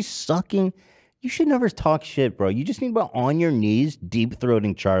Charlie. You should be sucking. You should never talk shit, bro. You just need to be on your knees,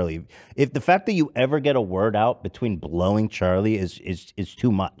 deep-throating Charlie. If the fact that you ever get a word out between blowing Charlie is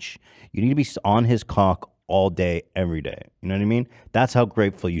too much, you need to be on his cock all day, every day. You know what I mean? That's how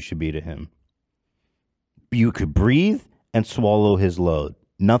grateful you should be to him. You could breathe and swallow his load.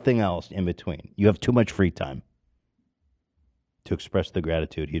 Nothing else in between. You have too much free time to express the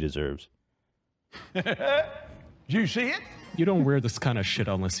gratitude he deserves. Did you see it? You don't wear this kind of shit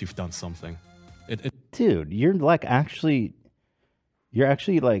unless you've done something. Dude, you're actually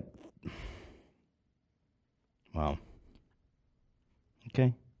like, wow.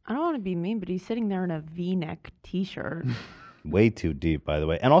 Okay. I don't want to be mean, but he's sitting there in a V-neck T-shirt. Way too deep, by the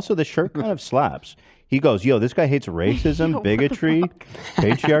way. And also, the shirt kind of slaps. He goes, yo, this guy hates racism, bigotry,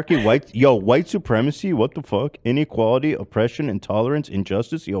 patriarchy, white supremacy, what the fuck? Inequality, oppression, intolerance,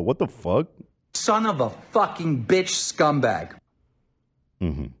 injustice, yo, what the fuck? Son of a fucking bitch scumbag.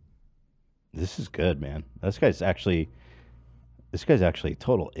 Mm-hmm. This is good, man. This guy's actually a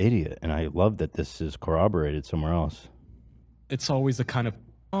total idiot, and I love that this is corroborated somewhere else. It's always a kind of...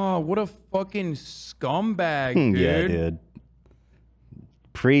 Oh, what a fucking scumbag, dude. Yeah, dude.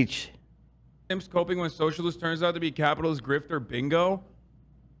 Preach. Him coping when socialist turns out to be capitalist grifter bingo.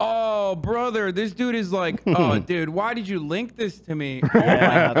 Oh, brother, this dude is like, oh, dude, why did you link this to me? Oh,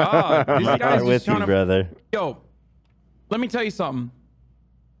 my God. This guy's with just trying you, to... brother. Yo, let me tell you something.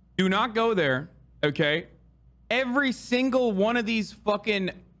 Do not go there, okay? Every single one of these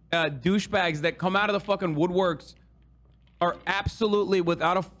fucking douchebags that come out of the fucking woodworks are absolutely,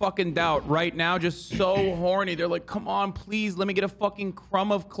 without a fucking doubt, right now just so horny. They're like, come on, please, let me get a fucking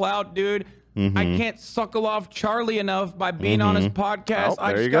crumb of clout, dude. I can't suckle off Charlie enough by being on his podcast.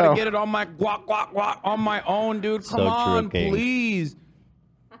 I just gotta get it on my guac, guac, guac on my own, dude. Come on, please.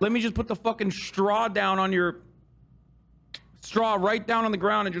 Let me just put the fucking straw down on your... straw right down on the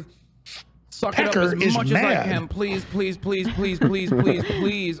ground and just suck it up as much as I can. Please, please, please, please, please, please,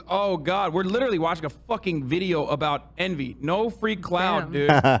 please. Oh, God. We're literally watching a fucking video about envy. No free cloud, dude.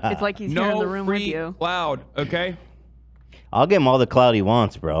 It's like he's here in the room with you. No free cloud, okay? I'll give him all the cloud he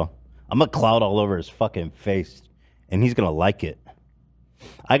wants, bro. I'm going to cloud all over his fucking face, and he's going to like it.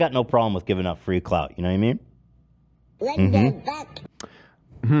 I got no problem with giving up free clout. You know what I mean?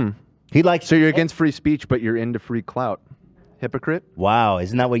 He likes... So you're against free speech, but you're into free clout. Hypocrite? Wow,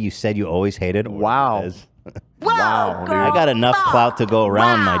 isn't that what you said you always hated? Wow. Wow. I got enough clout to go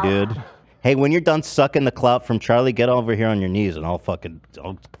around, my dude. Hey, when you're done sucking the clout from Charlie, get over here on your knees and I'll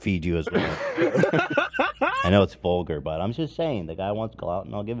feed you as well. I know it's vulgar, but I'm just saying, the guy wants clout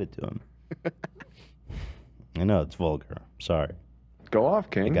and I'll give it to him. I know it's vulgar. Sorry. Go off,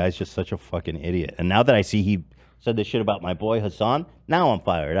 King. The guy's just such a fucking idiot. And now that I see he said this shit about my boy Hassan, now I'm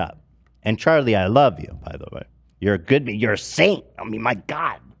fired up. And Charlie, I love you, by the way. You're a saint. I mean, my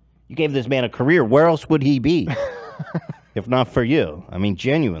God. You gave this man a career. Where else would he be? If not for you. I mean,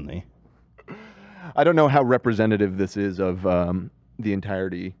 genuinely. I don't know how representative this is of the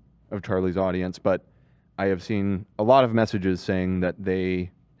entirety of Charlie's audience, but I have seen a lot of messages saying that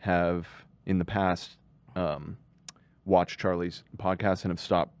they have, in the past, watched Charlie's podcast and have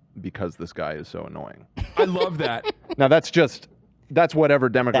stopped because this guy is so annoying. I love that. Now, that's whatever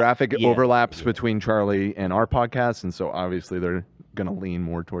demographic overlaps between Charlie and our podcast, and so obviously they're going to lean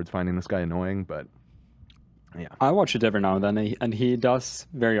more towards finding this guy annoying, but yeah. I watch it every now and then, and he does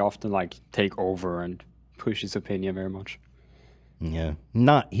very often like take over and push his opinion very much. Yeah.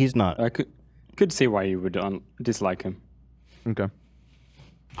 He's not. I could see why you would dislike him. Okay.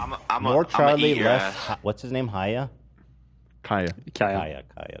 More Charlie, less... What's his name? Kaya. Kaya.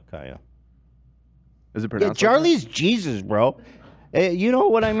 Is it pronounced? Yeah, Charlie's Jesus, bro. You know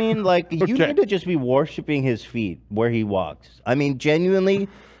what I mean? Like, you need to just be worshiping his feet where he walks. I mean, genuinely,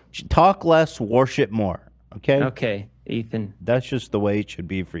 talk less, worship more. Okay? Okay, Ethan. That's just the way it should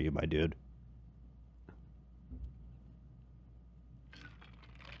be for you, my dude.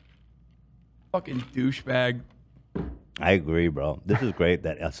 Fucking douchebag. I agree, bro. This is great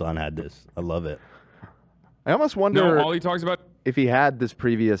that Hassan had this. I love it. I almost wonder all he talks about if he had this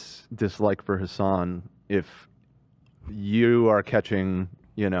previous dislike for Hassan, if you are catching,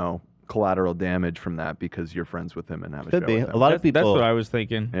 collateral damage from that because you're friends with him and have a Could show be. with him. A lot of people. That's what I was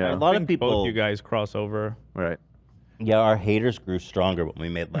thinking. Yeah. A lot of people. Both you guys cross over. Right. Yeah, our haters grew stronger when we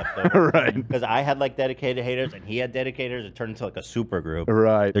made Leftovers. Right. Because I had like dedicated haters and he had dedicated. It turned into like a super group.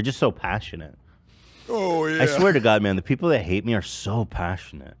 Right. They're just so passionate. Oh, yeah. I swear to God, man, the people that hate me are so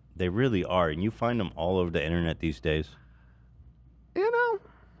passionate. They really are. And you find them all over the internet these days.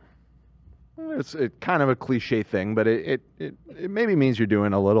 It's kind of a cliche thing, but it maybe means you're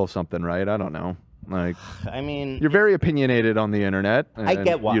doing a little something right. I don't know. Like, I mean, you're very opinionated on the internet. I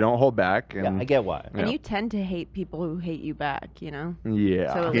get why. You don't hold back. And, I get why. And you tend to hate people who hate you back, Yeah.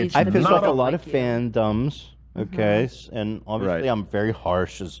 So at least I the piss people off a don't lot like of you. fandoms, okay? And obviously Right. I'm very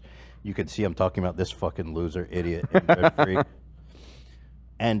harsh, as you can see I'm talking about this fucking loser idiot and Red Freak.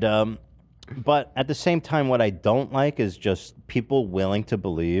 And, but at the same time, what I don't like is just people willing to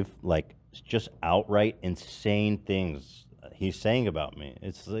believe, like, just outright insane things he's saying about me.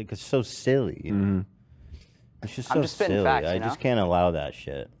 It's like, it's so silly. It's just so silly. I just can't allow that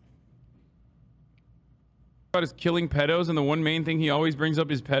shit. About his killing pedos, and the one main thing he always brings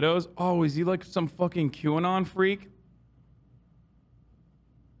up is pedos. Oh, is he like some fucking QAnon freak?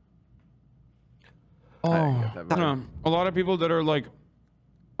 Oh, I don't know. A lot of people that are like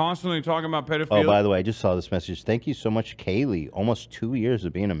constantly talking about pedophilia. Oh, by the way, I just saw this message. Thank you so much, Kaylee. Almost 2 years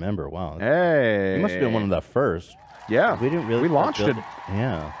of being a member. Wow. Hey. You must have been one of the first. Yeah. We didn't really. We launched it.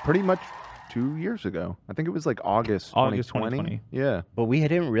 Yeah. Pretty much 2 years ago. I think it was like August 2020. Yeah. But we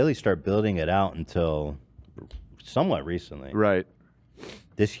didn't really start building it out until somewhat recently. Right.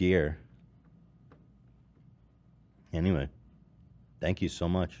 This year. Anyway. Thank you so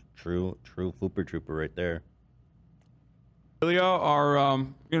much. True Flooper Trooper right there. Are,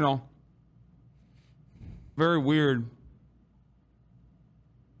 very weird.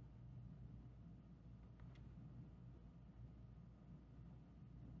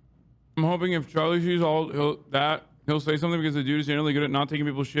 I'm hoping if Charlie sees he'll say something because the dude is generally good at not taking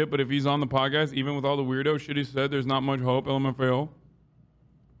people's shit, but if he's on the podcast, even with all the weirdo shit he said, there's not much hope, LMFAO.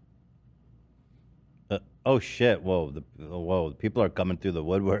 Oh shit! Whoa! The people are coming through the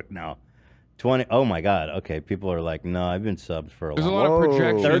woodwork now. 20. Oh my God! Okay, people are like, no, I've been subbed for a There's long. a lot of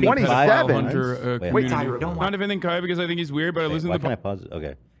projection. 35. Wait, Tyler, don't not defending Kai because I think he's weird, but I listen Why to can I pause it?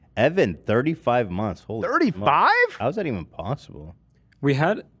 Okay, Evan, 35 months. Holy 35? How is that even possible? We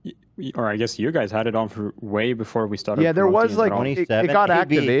had, or I guess you guys had it on for way before we started. Yeah, there was like promoting it got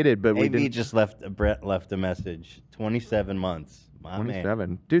activated, but we AB didn't. just Brett left a message. 27 months. My 27,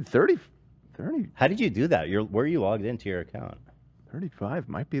 man. dude. 30. How did you do that? Where are you logged into your account? 35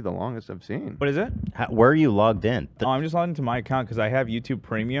 might be the longest I've seen. What is it? Where are you logged in? Oh, I'm just logged into my account because I have YouTube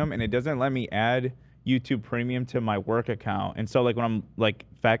Premium, and it doesn't let me add YouTube Premium to my work account. And so, like, when I'm like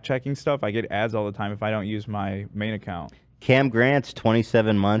fact checking stuff, I get ads all the time if I don't use my main account. Cam Grant's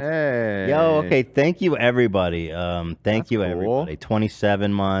 27 months. Hey. Yo, okay. Thank you, everybody. Thank you, everybody.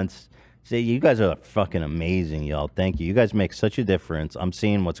 27 months. See, you guys are fucking amazing, y'all. Thank you. You guys make such a difference. I'm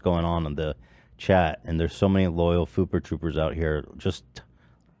seeing what's going on in the chat, and there's so many loyal Fooper Troopers out here. Just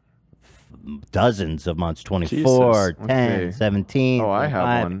dozens of months. 24, Jesus. 10, Okay. 17, Oh, I have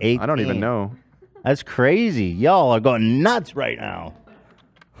 25, one. 18. I don't even know. That's crazy. Y'all are going nuts right now.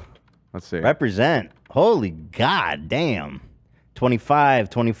 Let's see. Represent. Holy god damn. 25,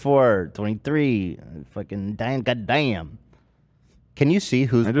 24, 23. Fucking damn, goddamn. Can you see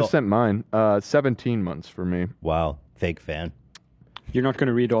who's... I just sent mine. 17 months for me. Wow. Fake fan. You're not going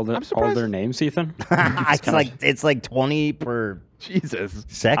to read all their names, Ethan? It's like 20 per Jesus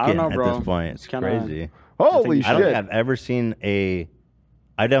second I don't know, at bro. this point. It's crazy. Holy I don't think shit. I've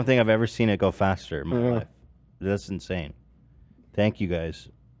ever seen it go faster in my life. That's insane. Thank you guys.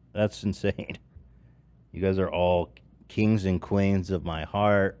 That's insane. You guys are all kings and queens of my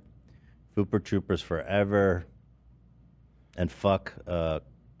heart. Fooper Troopers forever. And fuck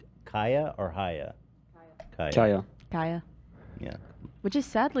Kaya or Haya? Kaya. Kaya. Yeah. Which is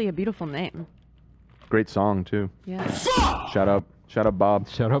sadly a beautiful name. Great song too. Yeah. Shout out Bob.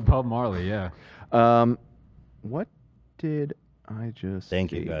 Shout out Bob Marley. Yeah. What did I just?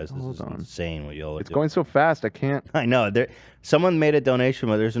 Thank see? you guys. This Hold is on. insane what y'all are It's doing. going so fast. I can't. I know. Someone made a donation,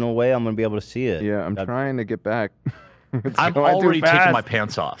 but there's no way I'm gonna be able to see it. Yeah, I'm trying to get back. It's I'm going too already taking fast. my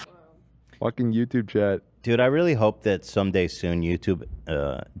pants off. Fucking YouTube chat. Dude, I really hope that someday soon YouTube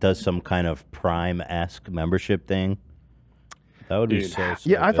does some kind of Prime-esque membership thing. That would be so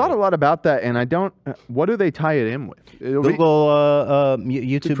Yeah, I good. thought a lot about that, and I don't. What do they tie it in with? It'll be- Google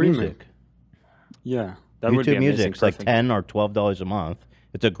YouTube Premium. Music. Yeah. That would be YouTube amazing. Music's like Perfect. $10 or $12 a month.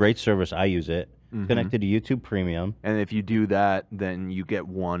 It's a great service. I use it. Mhm. Connected to YouTube Premium. And if you do that, then you get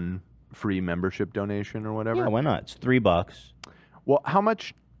one free membership donation or whatever. Yeah, why not? It's $3. Well, how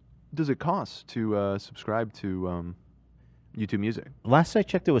much does it cost to subscribe to YouTube Music? Last I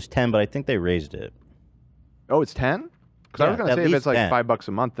checked, it was 10, but I think they raised it. Oh, it's 10? Because I was Yeah, going to at say if least it's like 10. $5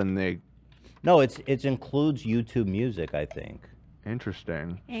 a month, then they. No, it includes YouTube Music, I think.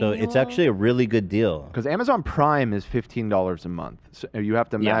 Interesting. So it's actually a really good deal. Because Amazon Prime is $15 a month. So you have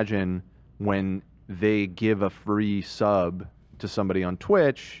to imagine when they give a free sub to somebody on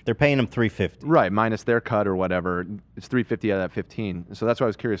Twitch, they're paying them $3.50. Right, minus their cut or whatever. It's $3.50 out of that 15. So that's why I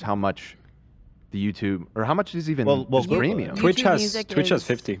was curious how much the YouTube or how much is even is premium. Twitch YouTube has Music Twitch has is-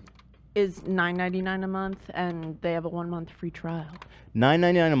 50. Is $9.99 a month, and they have a 1-month free trial.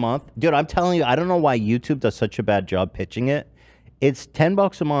 $9.99 a month, dude. I'm telling you, I don't know why YouTube does such a bad job pitching it. It's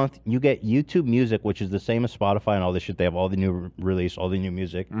 $10 a month. You get YouTube Music, which is the same as Spotify and all this shit. They have all the new release, all the new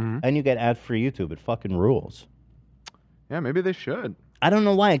music, and you get ad-free YouTube. It fucking rules. Yeah, maybe they should. I don't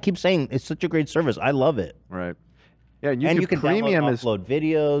know why. I keep saying it's such a great service. I love it. Right. Yeah, YouTube and you can Premium is upload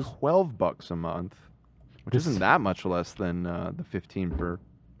videos. $12 a month, which isn't that much less than the 15 for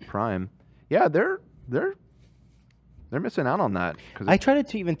Prime. Yeah, they're missing out on that. I tried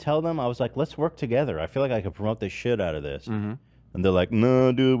to even tell them, I was like, let's work together. I feel like I could promote the shit out of this. And they're like,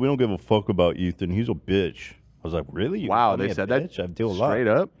 no, dude, we don't give a fuck about Ethan. He's a bitch. I was like, really? You Wow, call me they a said that bitch? I do a lot. straight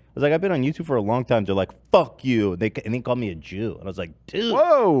up? I was like, I've been on YouTube for a long time. They're like, fuck you. And they called me a Jew. And I was like, dude.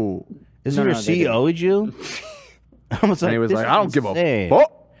 Whoa. Isn't your CEO a Jew? I was And like, he was this like, is I don't give a insane.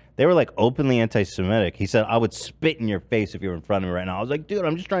 fuck. They were like openly anti-Semitic. He said, I would spit in your face if you were in front of me right now. I was like, dude,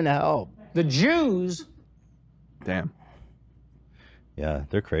 I'm just trying to help. The Jews. Damn. Yeah,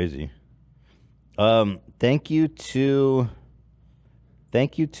 they're crazy. Thank you to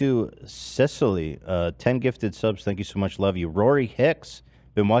Cecily. 10 gifted subs. Thank you so much. Love you. Rory Hicks.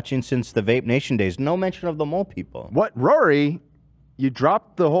 Been watching since the Vape Nation days. No mention of the mole people. What, Rory? You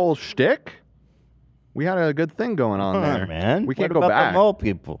dropped the whole shtick? We had a good thing going on there, man. We can't What go about back. the mole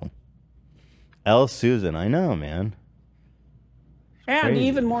people? L. Susan. I know, man. And Crazy.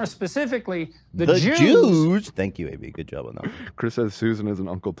 even more specifically, the Jews. Thank you, AB. Good job on that. Chris says Susan is an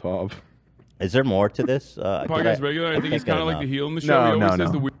Uncle Tov. Is there more to this? Podcast regular. I think he's kind of like the heel in the show. No, he no, always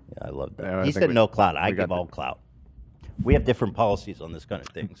says no. the Yeah, I love that. Yeah, I He think said we- no clout. I we got give all clout. We have different policies on this kind of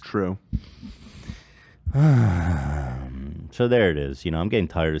things. True. So there it is. You know, I'm getting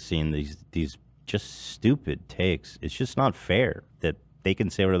tired of seeing these just stupid takes. It's just not fair that they can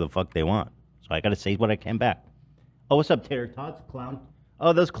say whatever the fuck they want. So I got to say what I can back. Oh, what's up, Tater Tots? Clown.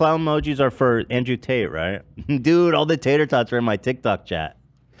 Oh, those clown emojis are for Andrew Tate, right? Dude, all the Tater Tots are in my TikTok chat.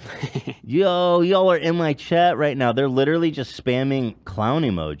 Yo, y'all are in my chat right now. They're literally just spamming clown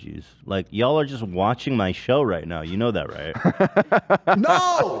emojis. Like, y'all are just watching my show right now. You know that, right?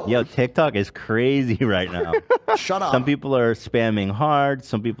 No! Yo, TikTok is crazy right now. Shut up. Some people are spamming hard.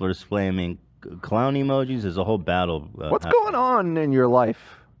 Some people are spamming clown emojis. There's a whole battle. What's going on in your life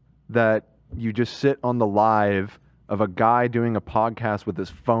that you just sit on the live of a guy doing a podcast with his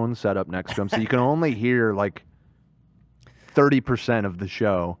phone set up next to him so you can only hear like 30% of the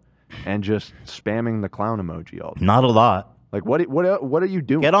show and just spamming the clown emoji all day? Not a lot. Like what are you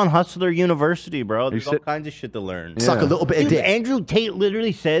doing? Get on Hustler University, bro. There's all sit- kinds of shit to learn. Suck a little bit of Dude, dick. Andrew Tate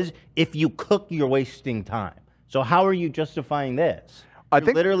literally says, if you cook, you're wasting time. So how are you justifying this?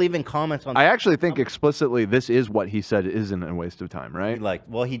 You're literally leaving comments on. I actually think explicitly this is what he said isn't a waste of time, right? Like,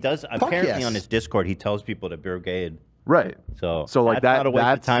 well, he does apparently on his Discord. He tells people to brigade. Right. So like that's not a waste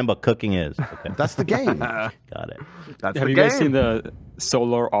of time, but cooking is. Okay. That's the game. Got it. That's Have the you game. guys seen the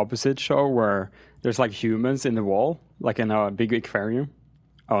Solar Opposite show where there's like humans in the wall, like in a big aquarium?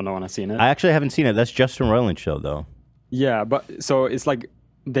 Oh, no one has seen it. I actually haven't seen it. That's Justin Roiland's show, though. Yeah, but so it's like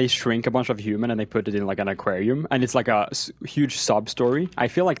they shrink a bunch of human and they put it in like an aquarium, and it's like a huge sub story. I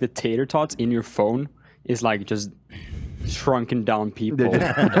feel like the tater tots in your phone is like just shrunken down people.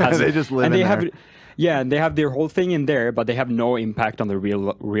 They just live and in they there. have, yeah, and they have their whole thing in there, but they have no impact on the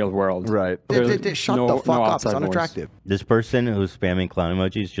real world. Right. Shut the fuck up. It's unattractive. This person who's spamming clown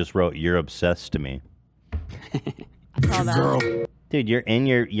emojis just wrote, "You're obsessed to me." Saw that. Dude, you're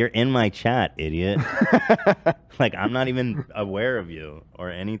in my chat, idiot. Like, I'm not even aware of you or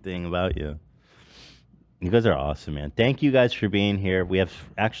anything about you. You guys are awesome, man. Thank you guys for being here. We have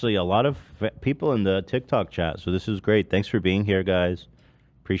actually a lot of people in the TikTok chat, so this is great. Thanks for being here, guys.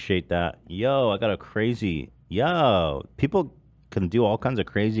 Appreciate that. Yo, I got a crazy... Yo, people can do all kinds of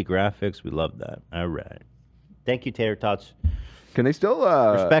crazy graphics. We love that. All right. Thank you, Tater Tots. Can they still...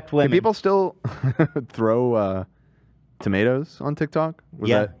 respect women. Can people still throw... tomatoes on TikTok?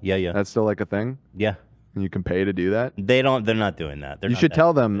 Yeah. That's still like a thing? Yeah. And you can pay to do that? They're not doing that. You should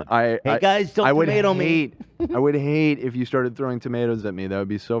tell them. Hey guys, don't tomato me. I would hate if you started throwing tomatoes at me. That would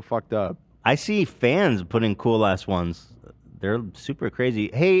be so fucked up. I see fans putting cool ass ones. They're super crazy.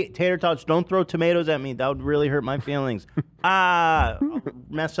 Hey, Tater Tots, don't throw tomatoes at me. That would really hurt my feelings. I'll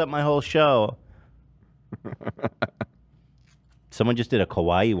mess up my whole show. Someone just did a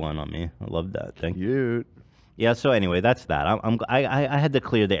kawaii one on me. I love that. Thank you. Yeah. So anyway, that's that. I had to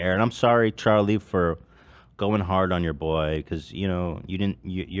clear the air, and I'm sorry, Charlie, for going hard on your boy, because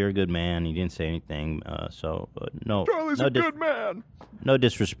you're a good man. You didn't say anything. No. Charlie's a good man. No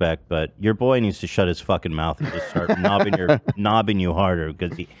disrespect, but your boy needs to shut his fucking mouth and just start knobbing you harder,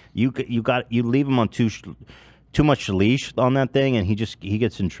 because you leave him on too much leash on that thing, and he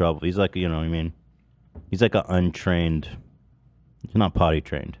gets in trouble. He's like, you know what I mean? He's like an untrained. He's not potty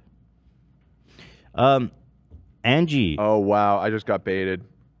trained. Angie. Oh wow! I just got baited.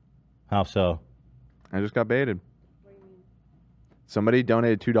 How so? I just got baited. Somebody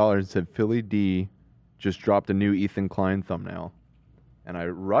donated $2 and said Philly D just dropped a new Ethan Klein thumbnail, and I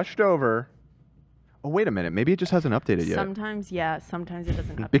rushed over. Oh wait a minute! Maybe it just hasn't updated yet. Sometimes, yeah. Sometimes it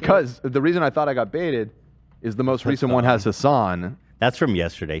doesn't update. Because the reason I thought I got baited is the most recent one has Hassan. That's from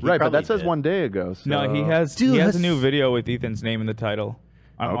yesterday. Right, but that says 1 day ago. So. No, he has a new video with Ethan's name in the title.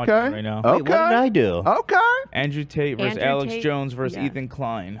 I'm watching it right now. Wait, what did I do? Okay. Andrew Tate versus Alex Jones versus Ethan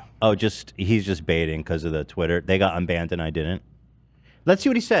Klein. Oh, he's just baiting because of the Twitter. They got unbanned and I didn't. Let's see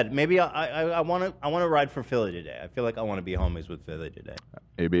what he said. Maybe I want to ride for Philly today. I feel like I want to be homies with Philly today.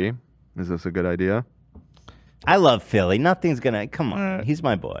 AB, is this a good idea? I love Philly. Nothing's gonna come on. He's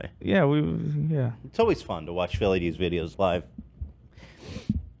my boy. Yeah, It's always fun to watch Philly D's videos live.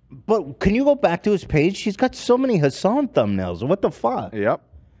 But can you go back to his page? He's got so many Hassan thumbnails. What the fuck? Yep.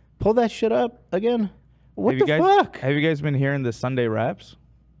 Pull that shit up again. What the fuck? Have you guys been hearing the Sunday raps?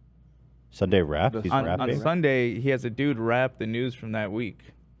 Sunday rap? He's on rapping? Sunday, he has a dude rap the news from that week.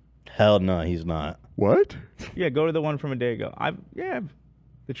 Hell no, he's not. What? Yeah, go to the one from a day ago.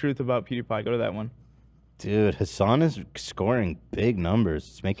 The truth about PewDiePie. Go to that one. Dude, Hassan is scoring big numbers.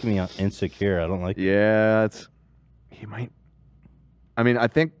 It's making me insecure. I don't like it. Yeah, he might. I mean, I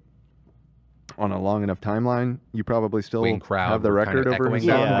think on a long enough timeline, you probably still have the record over his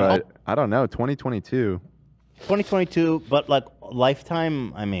son, but I don't know. 2022. 2022, but like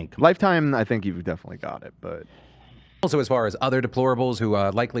Lifetime, I mean... Lifetime, I think you've definitely got it, but... Also, as far as other deplorables who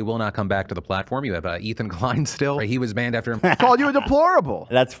likely will not come back to the platform, you have Ethan Klein still. He was banned after... called you a deplorable!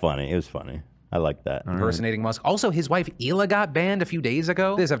 That's funny. It was funny. I like that. Impersonating Musk. Also, his wife Ela got banned a few days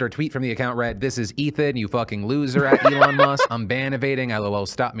ago. This after a tweet from the account read, "This is Ethan, you fucking loser," at Elon Musk. "I'm ban evading. LOL,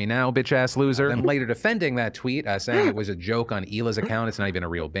 stop me now, bitch ass loser." Then later defending that tweet, saying it was a joke on Ela's account. It's not even a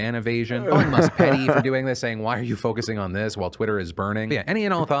real ban evasion. Calling Musk petty for doing this, saying, "Why are you focusing on this while Twitter is burning?" But yeah, any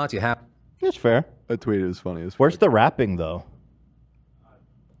and all thoughts you have? That's fair. That tweet is funny as fuck. Where's the rapping though?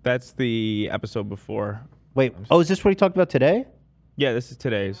 That's the episode before. Wait. Oh, is this what he talked about today? Yeah, this is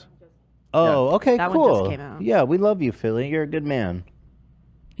today's. Oh, okay, That cool. one just came out. Yeah, we love you, Philly. You're a good man.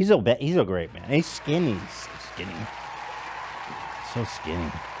 He's a great man. And he's skinny. So skinny. So skinny.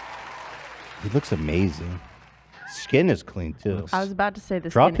 He looks amazing. Skin is clean too. I was about to say the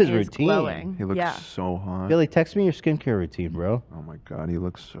Drop skin his is routine. glowing. He looks yeah. so hot. Philly, text me your skincare routine, bro. Oh my god, he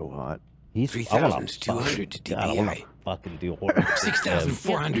looks so hot. He's 3,200 DPI. I want to fucking do horror.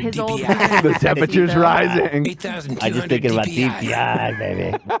 6,400 His old DPI. The temperature's rising. 8,200 I just thinking about DPI,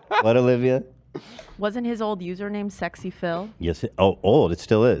 baby. What, Olivia? Wasn't his old username Sexy Phil? Yes. Old. It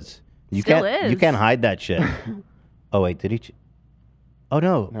still is. You Still can't. is. You can't hide that shit. Oh wait, did he? Oh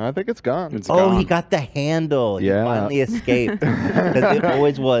no. No, I think it's gone. He got the handle. He Yeah. finally escaped. Because it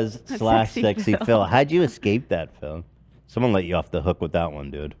always was Sexy /sexy Phil. Phil. How'd you escape that, Phil? Someone let you off the hook with that one,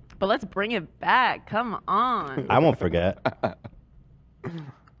 dude. But let's bring it back. Come on. I won't forget.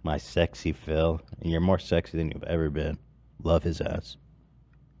 My sexy Phil. And you're more sexy than you've ever been. Love his ass.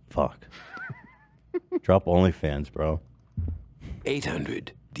 Fuck. Drop OnlyFans, bro.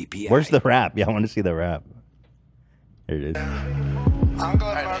 800 DPI. Where's the rap? Yeah, I want to see the rap. Here it is.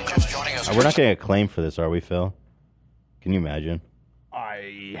 We're not getting a claim for this, are we, Phil? Can you imagine?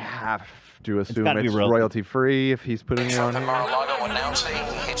 I have to assume gotta be it's royalty. royalty free if he's putting it on here.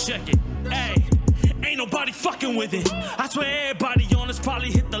 Check it. Hey, ain't nobody fucking with it. I swear everybody on this probably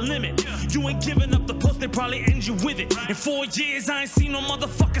hit the limit. You ain't giving up the post, they probably end you with it. In 4 years, I ain't seen no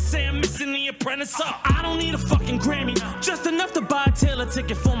motherfucker say I'm missing the apprentice up. I don't need a fucking Grammy, just enough to buy a Taylor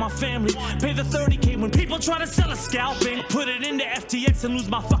ticket for my family. Pay the 30K when people try to sell a scalping. Put it into FTX and lose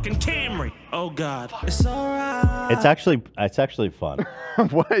my fucking Camry. Oh God, it's alright. It's actually fun.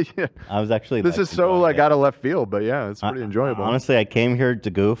 What? Yeah. I was actually. This is so like out of left field, but yeah, it's pretty enjoyable. Honestly, I came here to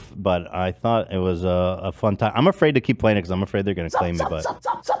goof, but I thought it was a fun time. I'm afraid to keep playing it because I'm afraid they're going to claim me, but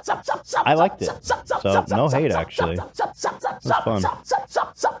I liked it. So no hate, actually. It was fun.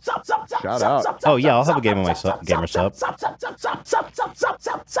 Shout out. Oh yeah, I'll have a game of my gamer sub.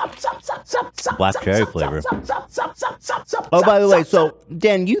 Black cherry flavor. Oh, by the way, so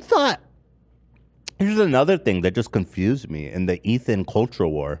Dan, you thought here's another thing that just confused me in the Ethan culture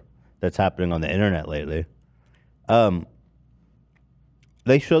war that's happening on the internet lately.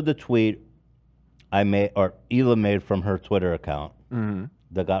 They showed the tweet Hila made from her Twitter account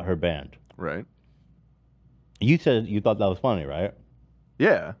that got her banned. Right. You said you thought that was funny, right?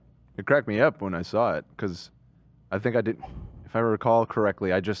 Yeah, it cracked me up when I saw it because I think I did. If I recall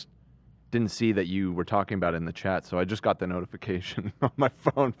correctly, I just didn't see that you were talking about it in the chat, so I just got the notification on my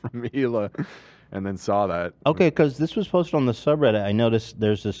phone from Hila, and then saw that. Okay, because this was posted on the subreddit. I noticed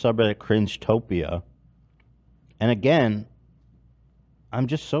there's a subreddit Cringetopia, and again, I'm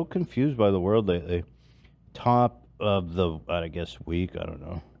just so confused by the world lately. Top of the, I guess, week. I don't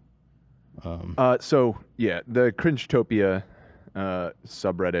know. So yeah, the Cringetopia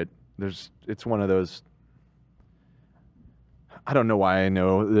subreddit. It's one of those. I don't know why I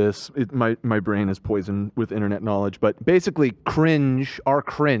know this. My brain is poisoned with internet knowledge, but basically, our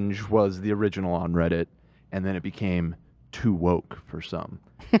cringe was the original on Reddit, and then it became too woke for some.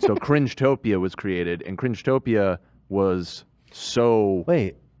 So Cringetopia was created, and Cringetopia was so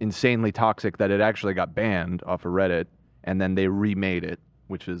insanely toxic that it actually got banned off of Reddit, and then they remade it,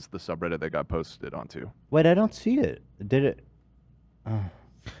 which is the subreddit that got posted onto. Wait, I don't see it. Did it?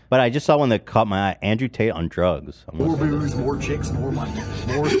 But I just saw one that caught my eye. Andrew Tate on drugs. More booze, more chicks, more money,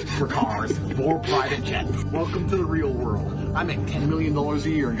 more cars, more private jets. Welcome to the real world. I make $10 million a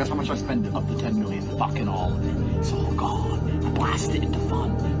year, and guess how much I spend up to $10 million? Fucking all of it. It's all gone. I blast it into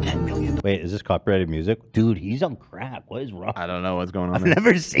fun. $10 million. Wait, is this copyrighted music? Dude, he's on crack. What is wrong? I don't know what's going on. I've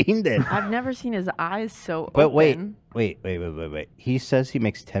never seen this. I've never seen his eyes so But open. wait. He says he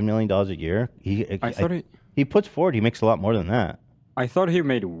makes $10 million a year. He puts forward he makes a lot more than that. I thought he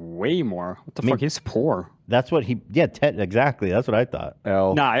made way more. What the fuck? He's poor. That's what he. Yeah, exactly. That's what I thought.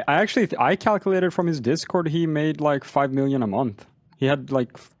 Nah, I actually I calculated from his Discord he made like $5 million a month. He had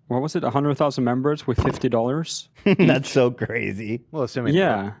like what was it, 100,000 members with $50. That's so crazy. Well, assuming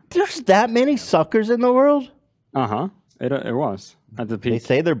there's that many suckers in the world. It was at the peak. They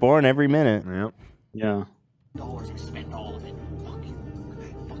say they're born every minute. Yep. Yeah. Spend all of it.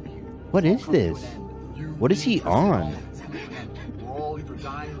 What is this? What is he on?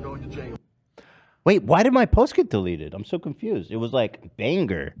 Wait, why did my post get deleted? I'm so confused. It was like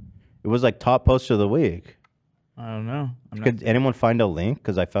banger. It was like top post of the week. I don't know. Could anyone find a link?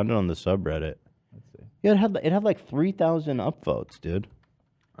 Because I found it on the subreddit. Let's see. Yeah, it had like 3,000 upvotes, dude.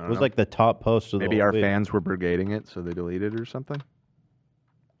 It was like the top post of the week. Maybe our fans were brigading it, so they deleted it or something.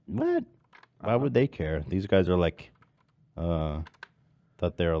 What? Why would they care? These guys are like, thought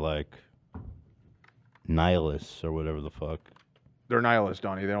they were like nihilists or whatever the fuck. They're nihilists,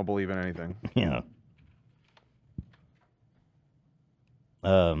 Donnie. They don't believe in anything. Yeah.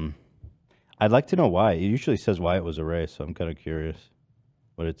 I'd like to know why. It usually says why it was erased, so I'm kind of curious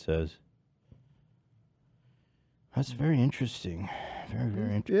what it says. That's very interesting. Very,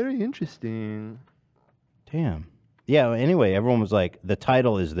 very interesting. Very interesting. Damn. Yeah. Anyway, everyone was like, the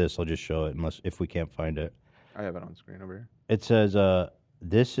title is this. I'll just show it if we can't find it. I have it on screen over here. It says,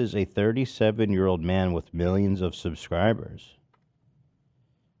 "This is a 37-year-old man with millions of subscribers,"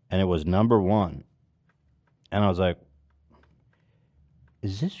 and it was #1. And I was like,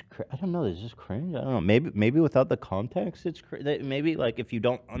 "Is this? I don't know. Is this cringe? I don't know. Maybe without the context, it's maybe like if you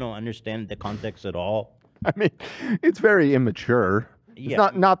don't understand the context at all." I mean, it's very immature. Yeah.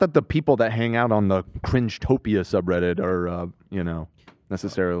 It's not that the people that hang out on the Cringetopia subreddit are,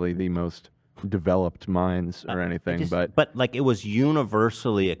 necessarily the most developed minds or anything, but like it was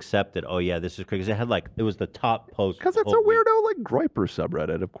universally accepted. Oh yeah, this is crazy. It had it was the top post because it's a weirdo like Groiper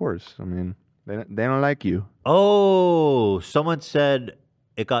subreddit. Of course, I mean they don't like you. Oh, someone said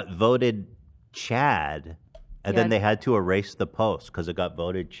it got voted Chad, and then they had to erase the post because it got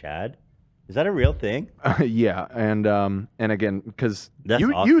voted Chad. Is that a real thing? Yeah, and again, because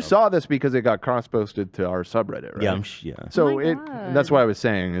you awesome. saw this because it got cross-posted to our subreddit, right? Yeah, yeah. So that's what I was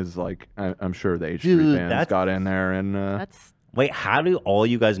saying is like I'm sure the H3 fans got in there and. Wait, how do all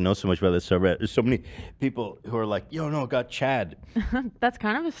you guys know so much about this subreddit? There's so many people who are like, "Yo, no, it got Chad." That's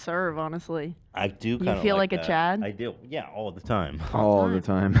kind of a serve, honestly. I do. You feel like a that. Chad? I do. Yeah, all the time. All the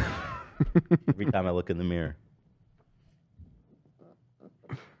time. Every time I look in the mirror.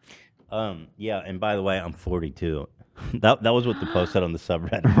 Yeah, and by the way, I'm 42. That was what the post said on the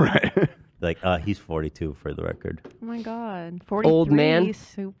subreddit. Right. Like, he's 42 for the record. Oh my God, 43. Old man.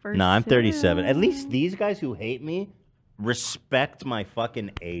 Super. No, I'm 37. At soon. least these guys who hate me respect my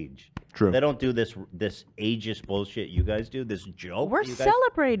fucking age. True. They don't do this ageist bullshit you guys do. This joke. We're you guys...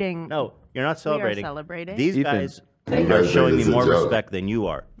 celebrating. No, you're not celebrating. We are celebrating. These Ethan. guys are showing me more respect than you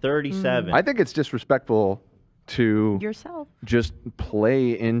are. 37. I think it's disrespectful to yourself just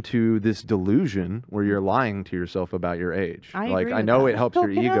play into this delusion where you're lying to yourself about your age. I like agree I with know that. it helps your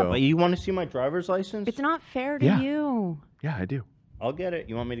ego. But you want to see my driver's license? It's not fair to Yeah. you. Yeah, I do. I'll get it.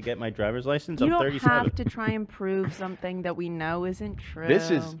 You want me to get my driver's license? You I'm don't 37. have to try and prove something that we know isn't true.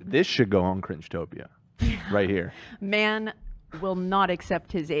 This should go on Cringetopia, right here. Man will not accept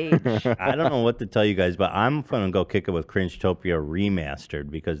his age. I don't know what to tell you guys, but I'm gonna go kick it with Cringetopia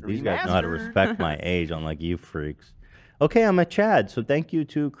remastered because these guys know how to respect my age, unlike you freaks. Okay, I'm a Chad, so thank you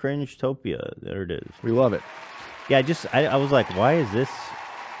to Cringetopia. There it is. We love it. Yeah, I was like, why is this?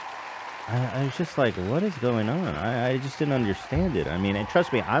 I was just like, what is going on? I just didn't understand it. I mean, and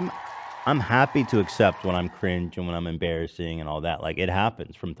trust me, I'm happy to accept when I'm cringe and when I'm embarrassing and all that. Like, it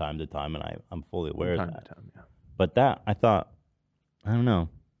happens from time to time, and I'm fully aware of that. But that, I thought, I don't know.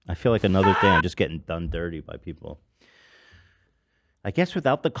 I feel like another thing, I'm just getting done dirty by people. I guess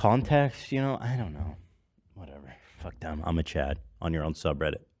without the context, I don't know. Whatever. Fuck them. I'm a Chad on your own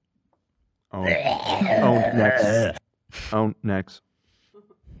subreddit. Own next. Own next.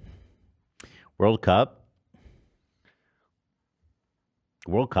 World Cup?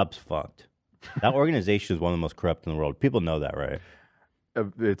 World Cup's fucked. That organization is one of the most corrupt in the world. People know that, right?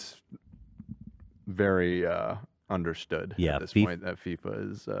 It's very understood at this point that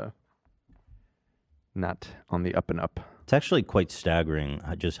FIFA is not on the up and up. It's actually quite staggering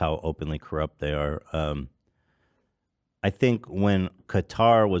just how openly corrupt they are. I think when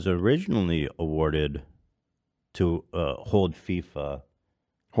Qatar was originally awarded to hold FIFA,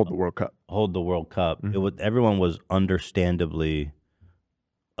 hold the World Cup, everyone was understandably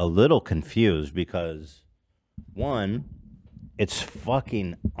a little confused because, one, it's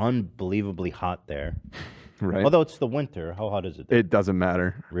fucking unbelievably hot there. Right. Although it's the winter, how hot is it there? It doesn't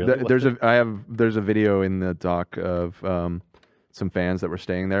matter. Really? There's a video in the doc of some fans that were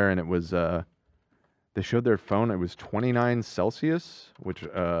staying there, and it was they showed their phone. It was 29 Celsius, which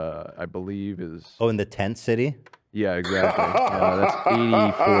I believe is in the tent city. Yeah, exactly. That's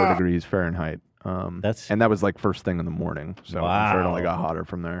 84 degrees Fahrenheit. And that was like first thing in the morning. So I'm sure it only got hotter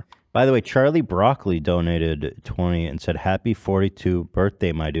from there. By the way, Charlie Broccoli donated 20 and said, "Happy 42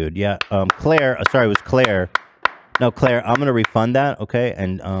 birthday, my dude." Yeah, Claire. Sorry, it was Claire. No, Claire. I'm gonna refund that, okay?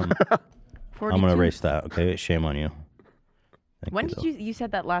 And I'm gonna erase that, okay? Shame on you. When did you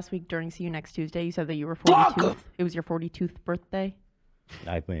said that last week during See You Next Tuesday? You said that you were 42th. It was your 42th birthday.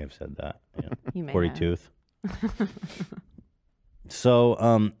 I may have said that. Yeah. You may 42th.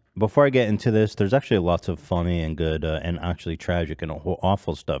 So, before I get into this, there's actually lots of funny and good and actually tragic and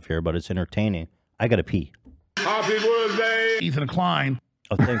awful stuff here, but it's entertaining. I gotta pee. Happy birthday, Ethan Klein.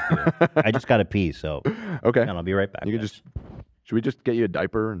 Oh, thank you. I just gotta pee, so okay. And I'll be right back. You can should we just get you a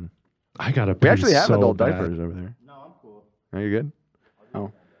diaper and? I gotta. We actually have so adult bad. diapers over there. No, I'm cool. Are you good?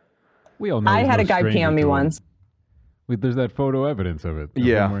 Oh, we all know. I there's had no a guy pee stranger on me to it. once. There's that photo evidence of it. of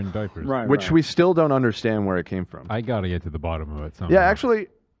Yeah. him wearing diapers. Which we still don't understand where it came from. I gotta get to the bottom of it somehow. Yeah, actually,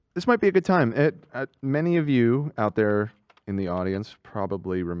 this might be a good time. Many of you out there in the audience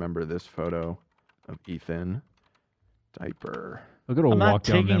probably remember this photo of Ethan diaper. Look at a I'm walk not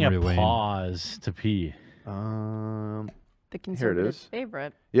down taking memory a lane. pause to pee. The Here it conservative is.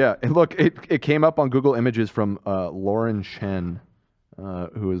 favorite. Yeah, and look, it came up on Google Images from Lauren Chen,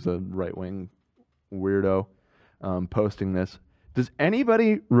 who is a right-wing weirdo, posting this. Does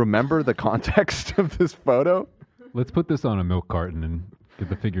anybody remember the context of this photo? Let's put this on a milk carton and get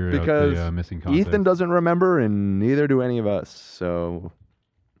the figure Because out the missing context. Ethan doesn't remember, and neither do any of us. So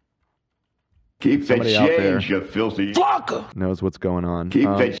Keep the somebody out there change, you filthy fucker. knows what's going on. Keep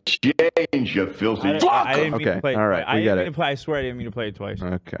the change, you filthy I fucker. didn't mean to play it all right, twice. we get it. I swear I didn't mean to play it twice.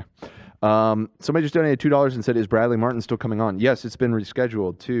 Okay. Somebody just donated $2 and said, "Is Bradley Martin still coming on?" Yes, it's been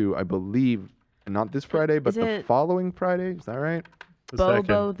rescheduled to, I believe, not this Friday, but Is the it following Friday. Is that right?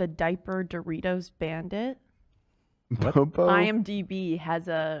 Bobo the Diaper Doritos Bandit. Bobo? IMDb has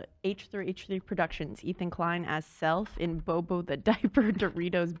a H3H3 Productions, Ethan Klein as Self in Bobo the Diaper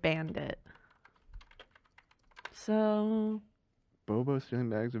Doritos Bandit. So Bobo stealing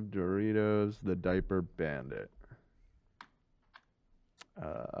bags of Doritos, the diaper bandit.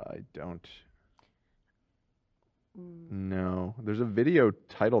 I don't know. There's a video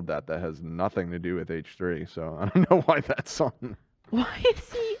titled that has nothing to do with H3, so I don't know why that's on. why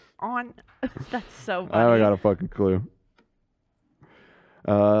is he on? That's so funny. I don't got a fucking clue.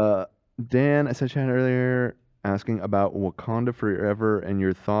 Dan, I sent you out earlier asking about Wakanda Forever and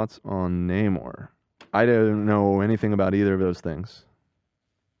your thoughts on Namor. I don't know anything about either of those things.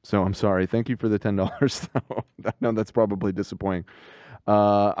 So I'm sorry. Thank you for the $10, though. I know that's probably disappointing.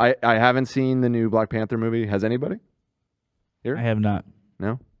 I haven't seen the new Black Panther movie. Has anybody? Here? I have not.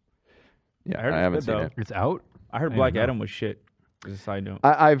 No? Yeah, I heard I it's haven't good, seen though. it. It's out? I heard Black Adam was shit. As a side note.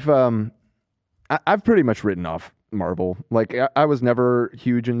 I've pretty much written off Marvel. Like, I was never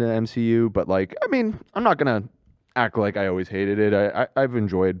huge into MCU, but like, I mean, I'm not gonna act like I always hated it. I've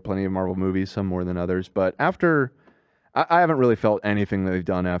enjoyed plenty of Marvel movies, some more than others. But after, I haven't really felt anything that they've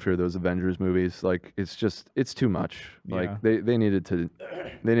done after those Avengers movies. Like, it's too much. Yeah. Like they needed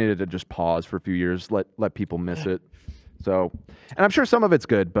to just pause for a few years, let people miss it. So, and I'm sure some of it's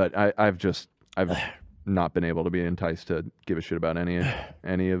good, but I've not been able to be enticed to give a shit about any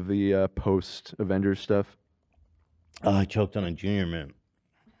of the post Avengers stuff. I choked on a Junior Mint.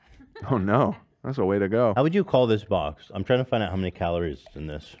 Oh no, that's a way to go. How would you call this box? I'm trying to find out how many calories is in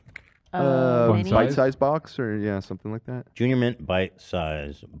this. Bite-size box, or yeah, something like that. Junior Mint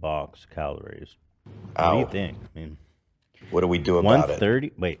bite-size box calories. What do you think? I mean, what do we do about it?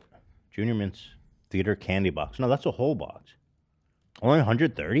 130. Wait, Junior Mint's theater candy box. No, that's a whole box. Only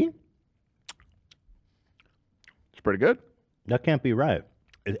 130. It's pretty good. That can't be right.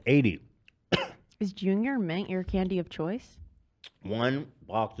 It's 80. Is Junior Mint your candy of choice? One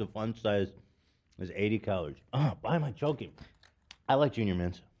box of fun size is 80 calories. Oh, why am I joking? I like Junior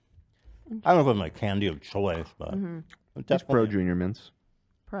Mints. I don't know if it's my candy of choice, but It's pro Junior Mints.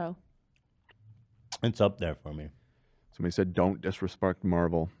 Pro. It's up there for me. Somebody said, "Don't disrespect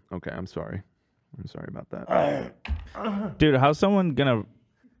Marvel." Okay, I'm sorry. I'm sorry about that. Dude, how's someone gonna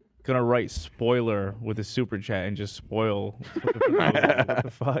write spoiler with a super chat and just spoil? What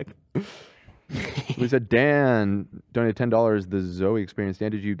the fuck? We said, Dan donated $10. The Zoe Experience.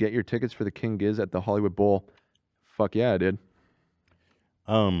 Dan, did you get your tickets for the King Giz at the Hollywood Bowl? Fuck yeah, I did.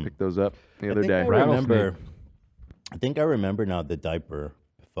 Picked those up the other day. I think I remember now the diaper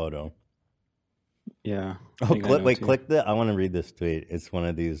photo. Yeah. Oh, click the. I want to read this tweet. It's one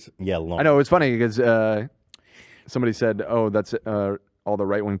of these. Yeah, long. I know it's funny because somebody said, "Oh, that's all the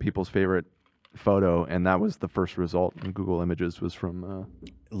right-wing people's favorite photo," and that was the first result in Google Images was from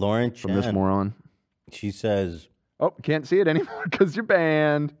Lauren from this Chen. moron. She says, "Oh, can't see it anymore because you're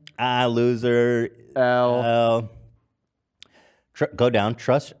banned." Ah, loser. L. Go down.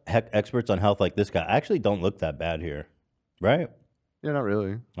 Trust experts on health like this guy. I actually don't look that bad here, right? Yeah, not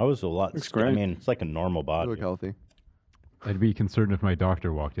really. I was a lot. Looks I great. mean, it's like a normal body. You look healthy. I'd be concerned if my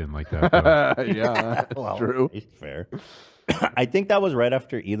doctor walked in like that. though. Yeah, that's Well, true. It's fair. I think that was right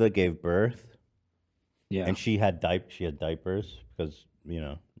after Hila gave birth. Yeah. And she had diapers because,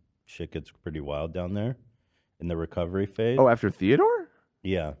 shit gets pretty wild down there in the recovery phase. Oh, after Theodore?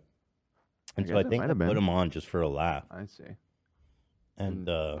 Yeah. And so I guess it think might I have put been. them on just for a laugh. I see. And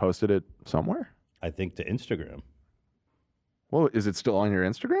Posted it somewhere? I think to Instagram. Well, is it still on your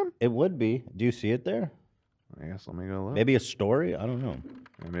Instagram? It would be. Do you see it there? I guess let me go look. Maybe a story? I don't know.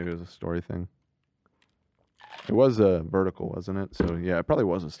 Yeah, maybe it was a story thing. It was a vertical, wasn't it? So yeah, it probably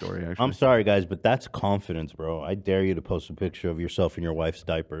was a story actually. I'm sorry, guys, but that's confidence, bro. I dare you to post a picture of yourself in your wife's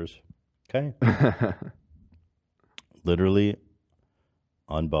diapers. Okay? Literally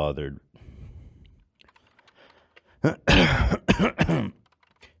Unbothered.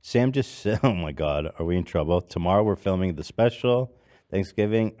 Sam just said, oh my God, are we in trouble? Tomorrow we're filming the special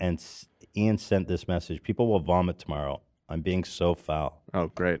Thanksgiving, and Ian sent this message. People will vomit tomorrow. I'm being so foul. Oh,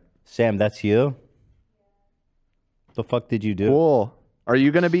 great. Sam, that's you? The fuck did you do? Cool. Are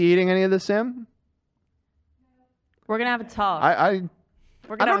you going to be eating any of this, Sam? We're going to have a talk. I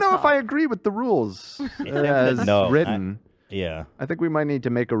don't know if I agree with the rules as written. Yeah. I think we might need to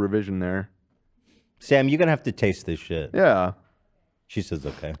make a revision there. Sam, you're going to have to taste this shit. Yeah. She says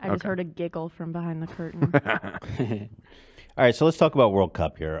okay. I just heard a giggle from behind the curtain. All right, so let's talk about World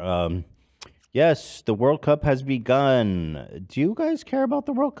Cup here. Yes, the World Cup has begun. Do you guys care about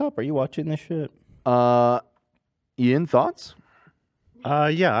the World Cup? Are you watching this shit? Ian, thoughts?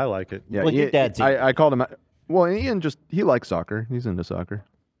 Yeah, I like it. Yeah, Well, your dad's I called him. Well, Ian he likes soccer. He's into soccer.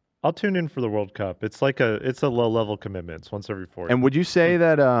 I'll tune in for the World Cup. It's like it's a low level commitment. It's once every 4 years. And would you say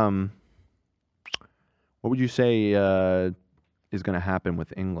that what would you say is going to happen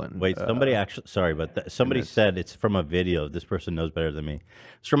with England? Wait, somebody actually, sorry, but somebody said it's from a video. This person knows better than me.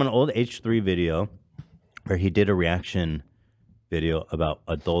 It's from an old H3 video where he did a reaction video about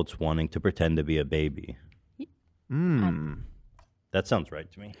adults wanting to pretend to be a baby. That sounds right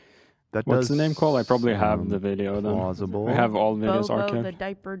to me. What's the name called? I probably have the video then. Plausible. I have all videos Bobo archived. the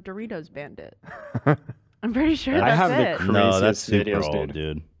diaper Doritos bandit. I'm pretty sure that's I have it. the No, that's craziest super videos, old,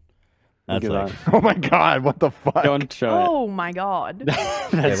 dude. Look That's at like, that. Oh my God! What the fuck? Don't show it. Oh my God.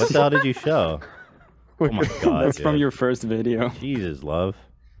 hey, what the hell did you show? Oh my God, That's from dude. your first video. Jesus, love.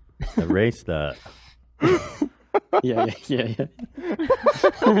 Erase that. yeah.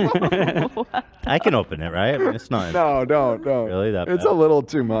 I can open it, right? I mean, it's not No, don't. really that It's bad. a little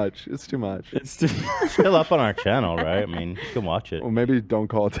too much. It's too much. It's too... It's still up on our channel, right? I mean, you can watch it. Well, maybe don't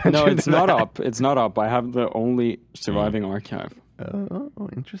call attention. No, it's to not that. up. It's not up. I have the only surviving archive. Oh,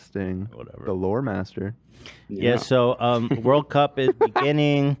 interesting. Whatever. The lore master. Yeah, so World Cup is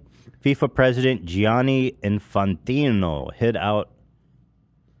beginning. FIFA president Gianni Infantino hit out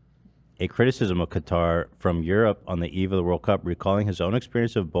a criticism of Qatar from Europe on the eve of the World Cup, recalling his own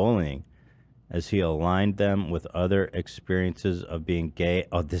experience of bullying as he aligned them with other experiences of being gay.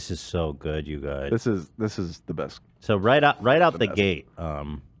 Oh, this is so good, you guys. This is the best. So right out the gate,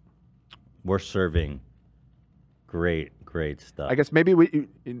 we're serving great stuff. I guess maybe we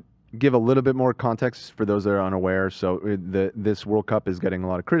give a little bit more context for those that are unaware. So this World Cup is getting a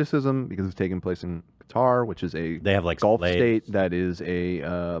lot of criticism because it's taking place in Qatar, which is they have like Gulf slaves. state that is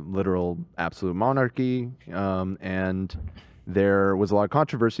a literal absolute monarchy, and there was a lot of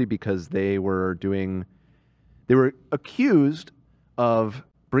controversy because they were accused of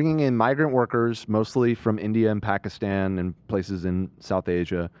bringing in migrant workers, mostly from India and Pakistan and places in South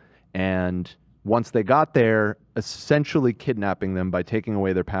Asia, and once they got there, essentially kidnapping them by taking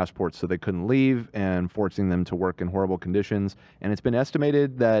away their passports so they couldn't leave and forcing them to work in horrible conditions. And it's been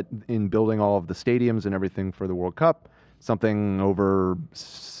estimated that in building all of the stadiums and everything for the World Cup, something over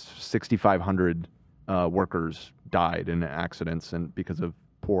 6,500 workers died in accidents and because of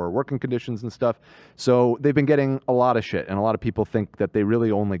poor working conditions and stuff. So they've been getting a lot of shit. And a lot of people think that they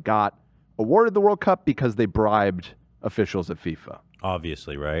really only got awarded the World Cup because they bribed officials at FIFA.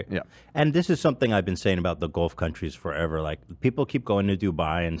 Obviously, right? Yeah. And this is something I've been saying about the Gulf countries forever. Like, people keep going to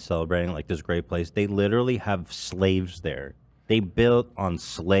Dubai and celebrating like this great place. They literally have slaves there. They built on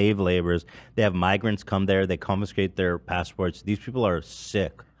slave laborers. They have migrants come there. They confiscate their passports. These people are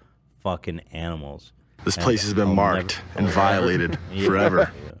sick fucking animals. This place has been marked and violated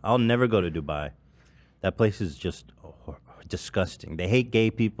forever. I'll never go to Dubai. That place is just disgusting. They hate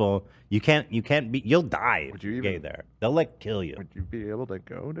gay people. You'll die if you're gay there. They'll like kill you. Would you be able to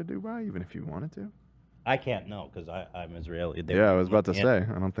go to Dubai even if you wanted to? I can't, no, because I'm Israeli. Yeah, I was about to say.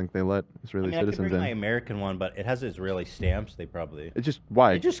 I don't think they let Israeli I could citizens bring my in. American one, but it has Israeli stamps. They probably. It just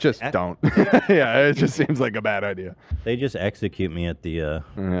why? Just don't. Yeah, it just seems like a bad idea. They just execute me at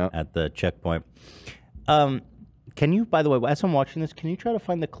the checkpoint. Can you, by the way, as I'm watching this, can you try to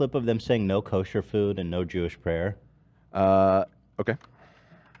find the clip of them saying no kosher food and no Jewish prayer? Okay.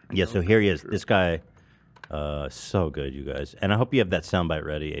 Yeah, so here he is. This guy, so good, you guys. And I hope you have that soundbite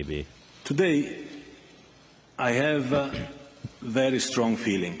ready, AB. Today, I have very strong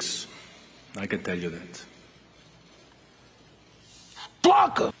feelings. I can tell you that.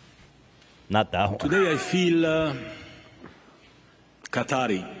 Fuck! Not that one. Today I feel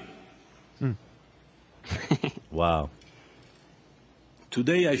Qatari. Wow.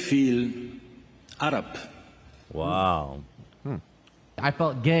 Today I feel Arab. Wow. I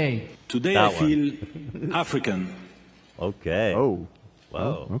felt gay. Today That I feel African. Okay. Oh.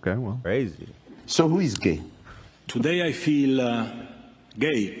 Wow. Okay, well. Crazy. So who is gay? Today I feel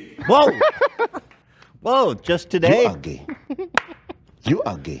gay. Whoa! Whoa, just today? You are gay. You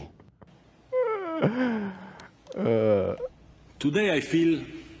are gay. Today I feel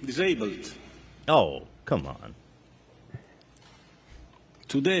disabled. Oh, come on.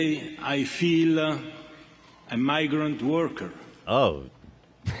 Today I feel a migrant worker. Oh.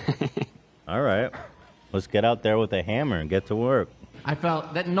 All right. Let's get out there with a hammer and get to work. I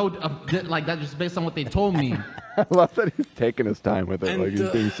felt that like that just based on what they told me. I love that he's taking his time with it. And, like he's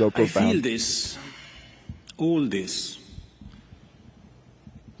being so I profound. feel this, all this,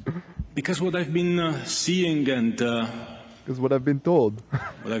 because what I've been seeing and because what I've been told.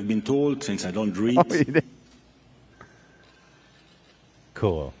 What I've been told since I don't read. Oh,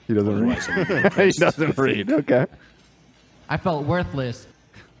 cool. He doesn't read. He doesn't read. Okay. I felt worthless.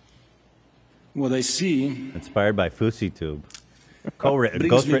 What I see. Inspired by FouseyTube. Co-written,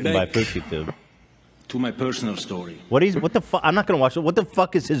 brings me ghostwritten by back FouseyTube. To my personal story. What the fuck? I'm not gonna watch it. What the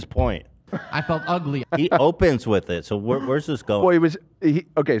fuck is his point? I felt ugly. He opens with it. So where's this going? Well,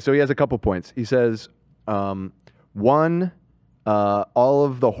 okay. So he has a couple points. He says, one, all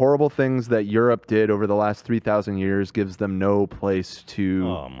of the horrible things that Europe did over the last 3,000 years gives them no place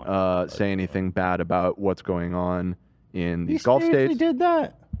to say anything bad about what's going on in these Gulf states. He did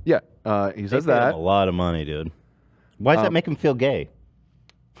that. Yeah, he says They paid him that. a lot of money, dude. Why does that make him feel gay?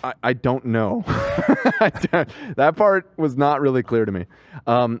 I don't know. That part was not really clear to me.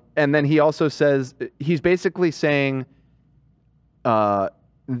 And then he also says, he's basically saying the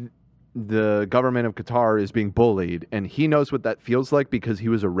government of Qatar is being bullied, and he knows what that feels like because he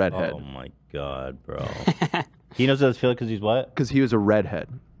was a redhead. Oh my god, bro. He knows what it feels because he's what? Because he was a redhead.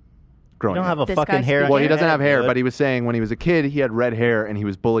 Growing You don't up. have a fucking hair on Well, he your doesn't head, have hair, dude. but he was saying when he was a kid, he had red hair, and he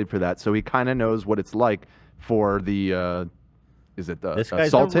was bullied for that. So he kind of knows what it's like for the, is it the This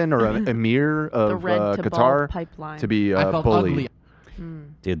guy's Sultan or an emir of red to bald Qatar pipeline. to be I felt bullied? ugly.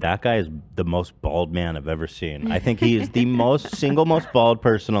 Dude, that guy is the most bald man I've ever seen. I think he is the single most bald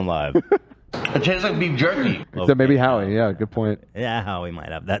person alive. It tastes like beef jerky. So maybe Howie. Yeah, good point. Yeah, Howie might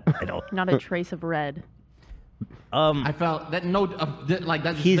have that title. Not a trace of red. I felt that like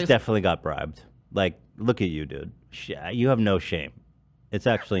that. Just He's based- definitely got bribed. Like, look at you, dude. You have no shame. It's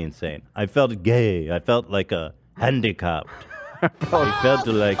actually insane. I felt gay. I felt like a handicapped. I felt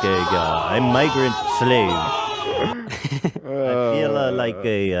like a migrant slave. I feel like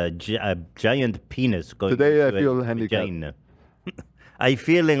a giant penis going Today I into a feel handicapped. vagina. I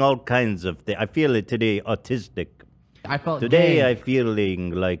feeling all kinds of things. I feel it today autistic. I felt Today gay. I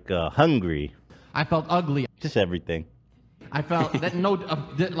feeling like hungry. I felt ugly. Just everything. I felt that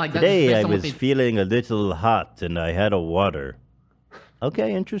like that. Today just I based on what was they- feeling a little hot and I had a water.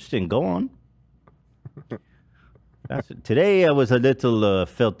 Okay, interesting. Go on. Today I was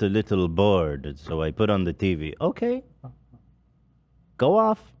felt a little bored, so I put on the TV. Okay. Go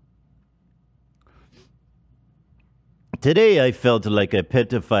off. Today I felt like a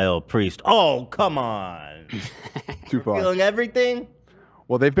pedophile priest. Oh, come on. Too far. Feeling everything?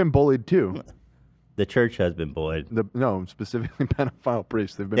 Well, they've been bullied too. The church has been bullied. No, specifically pedophile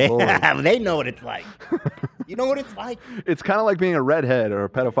priests. They've been They bullied. have. They know what it's like. You know what it's like? It's kind of like being a redhead or a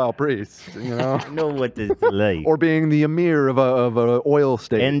pedophile priest, you know? I know what it's like. Or being the emir of a oil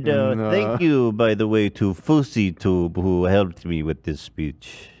state. And thank you, by the way, to FouseyTube, who helped me with this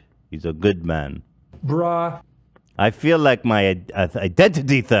speech. He's a good man. Bruh. I feel like my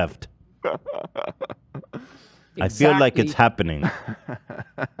identity theft. I feel like it's happening.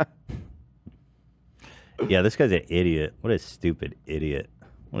 Yeah, this guy's an idiot. What a stupid idiot.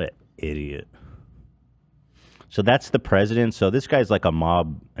 What an idiot. So that's the president. So this guy's like a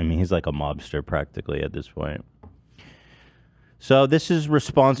mob. I mean, he's like a mobster practically at this point. So this is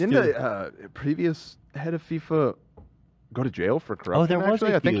response Didn't to... the previous head of FIFA go to jail for corruption? there was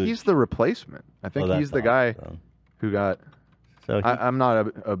actually? a I think huge- he's the replacement. I think that's he's the guy awesome. who got... So I'm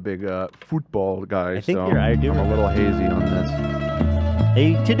not a big football guy, I think so I do I'm a little hazy on this.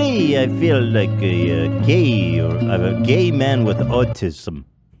 Today I feel like a gay man with autism.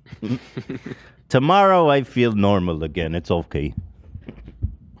 Tomorrow I feel normal again. It's okay.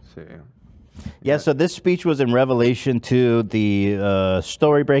 See. Yeah, so this speech was in Revelation to the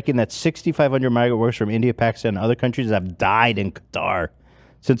story breaking that 6,500 migrant workers from India, Pakistan, and other countries have died in Qatar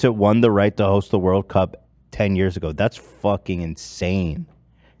since it won the right to host the World Cup 10 years ago. That's fucking insane.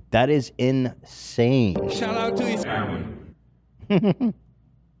 That is insane. Shout out to you.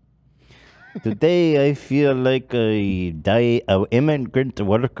 Today I feel like an immigrant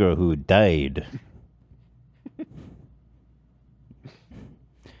worker who died.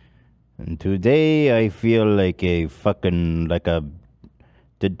 And today I feel like a fucking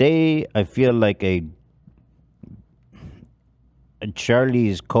Today I feel like a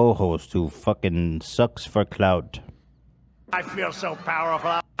Charlie's co-host who fucking sucks for clout. I feel so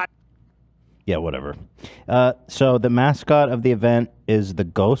powerful. Yeah, whatever. So the mascot of the event is the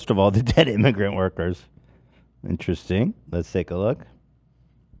ghost of all the dead immigrant workers. Interesting. Let's take a look.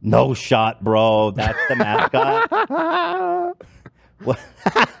 No shot, bro. That's the mascot. What?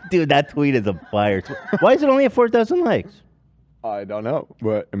 Dude, that tweet is a fire. Why is it only at 4,000 likes? I don't know,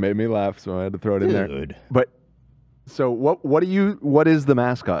 but it made me laugh, so I had to throw it in there. Dude. But so what is the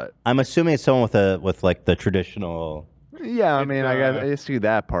mascot? I'm assuming it's someone with like the traditional. Yeah, I mean, I see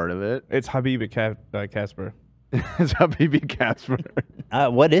that part of it. It's Habibi Casper. It's Habibi Casper.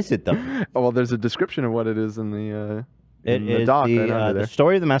 What is it though? Oh, well, there's a description of what it is in the The doc right under the there.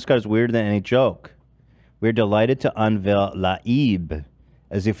 story of the mascot is weirder than any joke. We're delighted to unveil Laib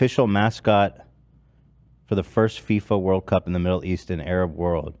as the official mascot for the first FIFA World Cup in the Middle East and Arab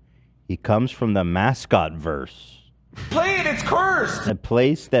world. He comes from the mascot verse. Play it, it's cursed! A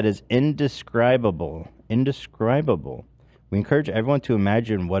place that is indescribable. Indescribable. We encourage everyone to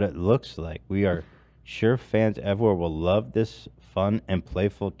imagine what it looks like. We are sure fans everywhere will love this fun and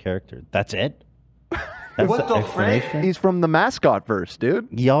playful character. That's it? That's What the frick? He's from the mascot verse, dude.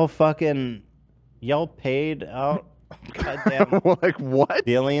 Y'all paid out goddamn like what?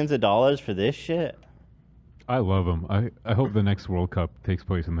 Billions of dollars for this shit. I love him. I hope the next World Cup takes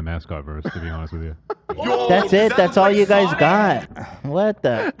place in the mascot verse, to be honest with you. That's it. That's all you guys got. What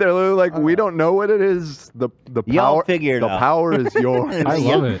the? They're literally like, we don't know what it is. The Y'all power. figure it the out. power is yours. I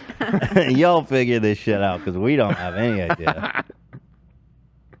love it. Y'all figure this shit out because we don't have any idea.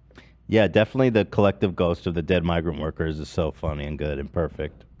 Yeah, definitely the collective ghost of the dead migrant workers is so funny and good and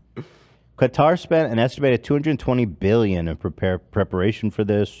perfect. Qatar spent an estimated $220 billion in preparation for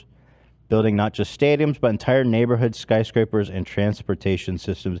this, building not just stadiums but entire neighborhoods, skyscrapers, and transportation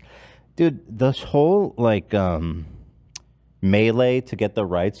systems. Dude, this whole melee to get the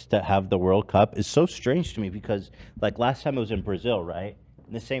rights to have the World Cup is so strange to me because like last time it was in Brazil, right?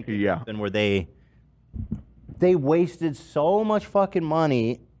 And the same thing happened where they wasted so much fucking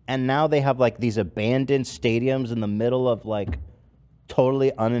money. And now they have like these abandoned stadiums in the middle of like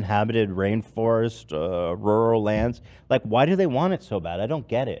totally uninhabited rainforest, rural lands. Like, why do they want it so bad? I don't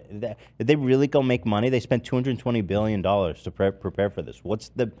get it. Did they really go make money? They spent $220 billion to prepare for this. What's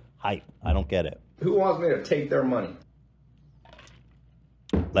the hype? I don't get it. Who wants me to take their money?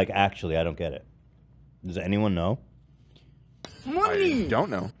 Like, actually, I don't get it. Does anyone know? I don't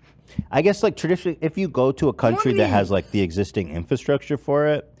know. I guess like traditionally, if you go to a country that has like the existing infrastructure for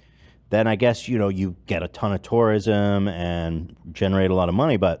it, then I guess, you get a ton of tourism and generate a lot of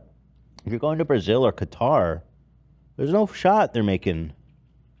money. But if you're going to Brazil or Qatar, there's no shot they're making.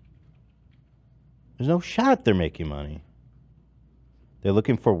 There's no shot they're making money. They're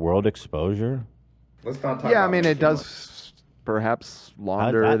looking for world exposure. Let's not talk Yeah, I about mean, this it too does perhaps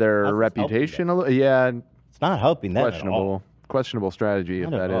launder how's their this reputation a little. Yeah, It's not helping them at all. Questionable strategy, if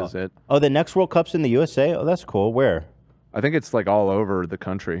Not at that all. is it. Oh, the next World Cup's in the USA? Oh, that's cool. Where? I think it's like all over the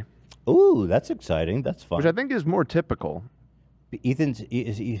country. Ooh, that's exciting. That's fun. Which I think is more typical. They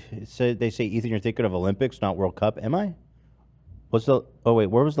say, Ethan, you're thinking of Olympics, not World Cup. Am I? Oh, wait,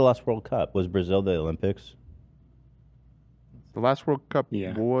 where was the last World Cup? Was Brazil the Olympics? The last World Cup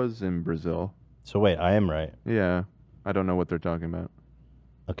was in Brazil. So wait, I am right. Yeah. I don't know what they're talking about.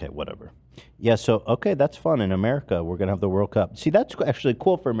 Okay, whatever. Yeah, so, okay, that's fun. In America, we're going to have the World Cup. See, that's actually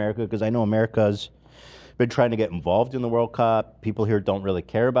cool for America because I know America's been trying to get involved in the World Cup. People here don't really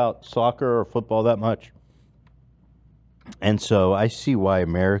care about soccer or football that much. And so I see why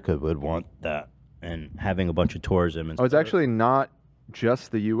America would want that and having a bunch of tourism. And It's actually not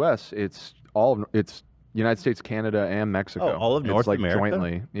just the U.S. It's United States, Canada, and Mexico. Oh, all of North it's like America?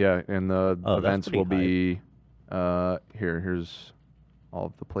 jointly. Yeah, and the Oh, that's events pretty will be here's all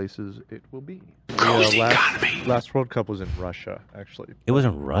of the places it will be. Last World Cup was in Russia, actually. It was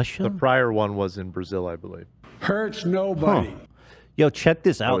in Russia? The prior one was in Brazil, I believe. Hurts nobody. Huh. Yo, check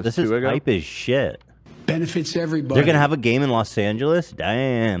this out. it's This is 2 ago? hype as shit. Benefits everybody. They're going to have a game in Los Angeles?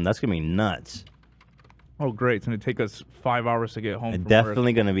 Damn, that's going to be nuts. Oh, great. It's going to take us 5 hours to get home It's from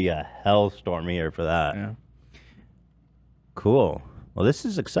definitely going to be a hellstorm here for that. Yeah. Cool. Well, this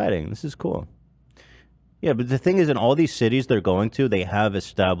is exciting. This is cool. Yeah, but the thing is, in all these cities they're going to, they have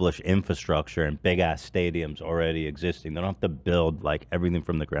established infrastructure and big-ass stadiums already existing. They don't have to build, like, everything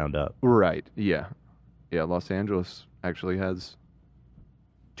from the ground up. Right. Yeah. Yeah. Los Angeles actually has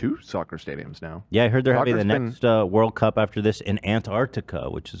 2 soccer stadiums now. Yeah, I heard they're having the Soccer's next World Cup after this in Antarctica,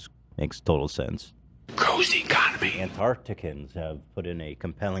 which makes total sense. Cozy economy. Antarcticans have put in a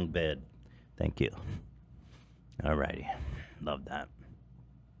compelling bid. Thank you. All righty. Love that.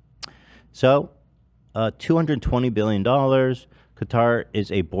 So, $220 billion. Qatar Qatar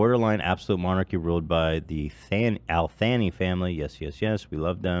is a borderline absolute monarchy ruled by the Al Thani family. Yes, yes, yes. We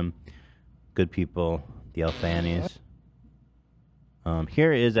love them. Good people, the Al Thanis.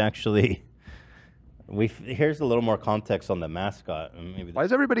 Here is actually... Here's a little more context on the mascot. Maybe Why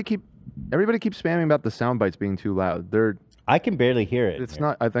does everybody keep spamming about the sound bites being too loud? I can barely hear it. It's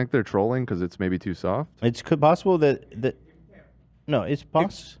not. I think they're trolling because it's maybe too soft. It's possible that no, it's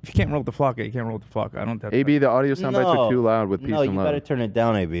possible. If you can't roll with the flock, you can't roll with the flock. I don't have AB, the audio sound bites are too loud with peace No, and you love. better turn it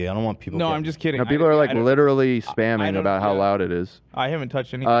down, AB. I don't want people. No, I'm just kidding. No, people are like I don't- literally spamming about how loud it is. I haven't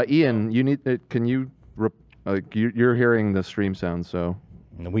touched anything. Ian, you need. Can you? You're hearing the stream sound, so.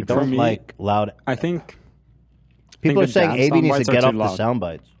 We don't like loud. I think. People are saying AB needs to get off the sound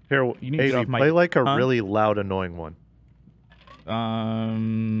bites. Here, You need to get AB, off my- play like a Huh? really loud, annoying one.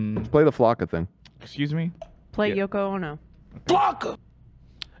 Let's play the Flocka thing. Excuse me? Play Yoko Ono. Flocka!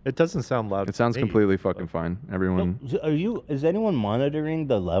 It doesn't sound loud. It sounds completely fucking fine. Everyone. Is anyone monitoring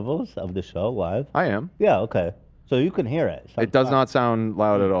the levels of the show live? I am. Yeah, okay. So you can hear it. It does not sound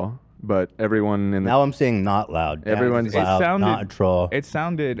loud at all, but everyone in the. Now I'm saying not loud. Everyone's loud, not a troll. It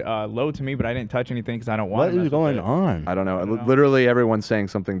sounded low to me, but I didn't touch anything because I don't want. What is going on? I don't know. Literally, everyone's saying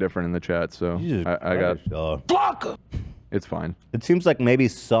something different in the chat, so I got. Flocka! It's fine. It seems like maybe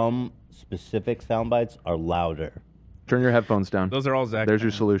some specific sound bites are louder. Turn your headphones down. Those are all Zach. There's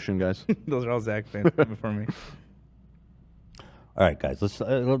your solution, guys. Those are all Zach fans coming for me. All right, guys. Let's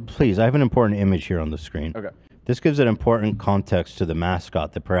please. I have an important image here on the screen. Okay. This gives an important context to the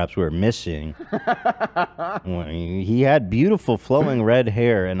mascot that perhaps we're missing. He had beautiful flowing red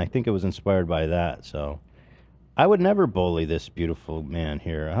hair, and I think it was inspired by that. So, I would never bully this beautiful man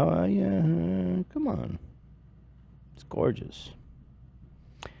here. Come on, it's gorgeous.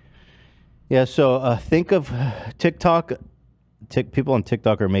 Yeah. So think of TikTok. People on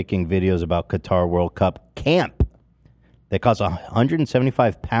TikTok are making videos about Qatar World Cup camp. They cost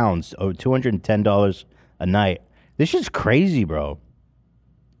 175 pounds or $210 a night. This is crazy, bro.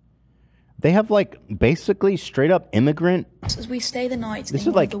 They have like basically straight up immigrant. As we stay the night This in is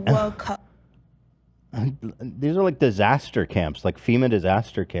one like of the World Cup. These are like disaster camps, like FEMA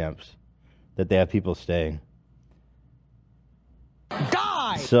disaster camps that they have people staying.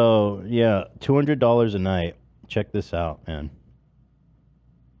 Die! So yeah, $200 a night. Check this out, man. I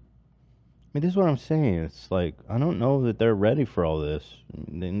mean, this is what I'm saying. It's like, I don't know that they're ready for all this.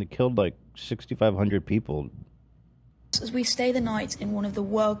 They killed like 6,500 people. As we stay the night in one of the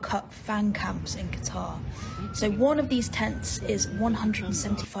World Cup fan camps in Qatar. So one of these tents is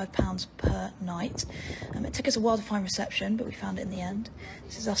 £175 per night. It took us a while to find reception, but we found it in the end.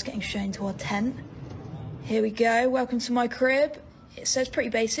 This is us getting shown to our tent. Here we go. Welcome to my crib. It says pretty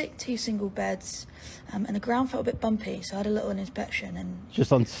basic, 2 single beds. And the ground felt a bit bumpy, so I had a little inspection. And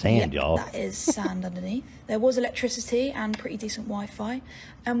Just on sand, y'all. That is sand underneath. There was electricity and pretty decent Wi-Fi.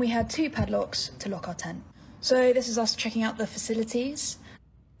 And we had 2 padlocks to lock our tent. So this is us checking out the facilities.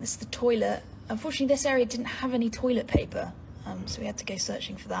 This is the toilet. Unfortunately, this area didn't have any toilet paper, so we had to go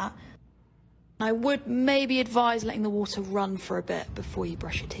searching for that. I would maybe advise letting the water run for a bit before you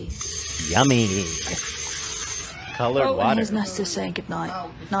brush your teeth. Yummy. Colored And water. here's Nesta saying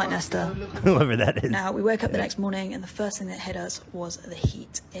goodnight. Night, Nesta. Whoever that is. Now, we woke up the next morning, and the first thing that hit us was the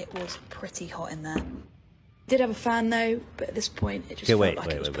heat. It was pretty hot in there. Did have a fan, though, but at this point, it just Okay, felt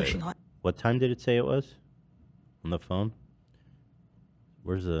like it was pushing hot. What time did it say it was? On the phone?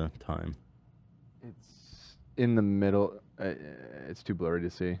 Where's the time? It's in the middle. It's too blurry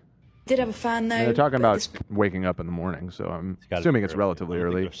to see. Did have a fan, though. They're talking but at about this waking up in the morning, so I'm gotta assuming be it's early. relatively I don't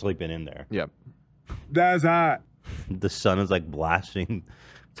think early. they're sleeping in there. Yep. That's hot. The sun is like blasting.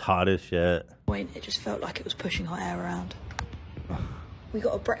 It's hot as shit. point, it just felt like it was pushing hot air around. We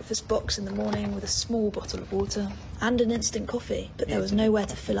got a breakfast box in the morning with a small bottle of water and an instant coffee, but there was nowhere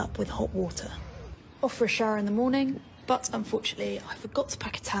to fill up with hot water. Off for a shower in the morning, but unfortunately I forgot to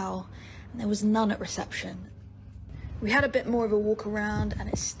pack a towel and there was none at reception. We had a bit more of a walk around and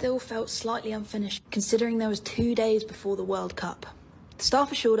it still felt slightly unfinished considering there was 2 days before the World Cup. The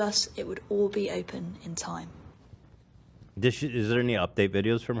staff assured us it would all be open in time. Is there any update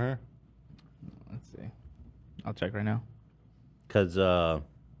videos from her? Let's see. I'll check right now. Cause,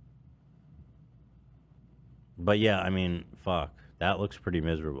 but yeah, I mean, fuck, that looks pretty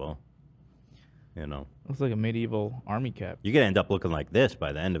miserable. You know, Looks like a medieval army cap. you're gonna end up looking like this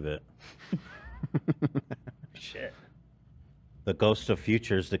by the end of it. Shit. The ghost of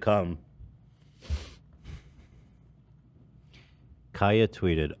futures to come. Kaya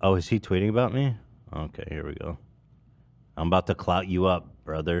tweeted. Oh, is he tweeting about me? Okay, here we go. I'm about to clout you up,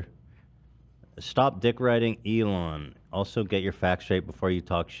 brother. Stop dick riding Elon. Also, get your facts straight before you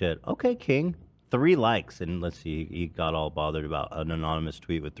talk shit. Okay, King. 3 likes. And let's see, he got all bothered about an anonymous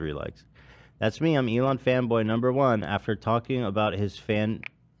tweet with 3 likes. That's me. I'm Elon fanboy number 1. After talking about his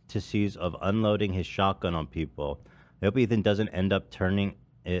fantasies of unloading his shotgun on people, I hope Ethan doesn't end up turning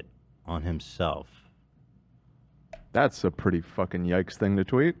it on himself. That's a pretty fucking yikes thing to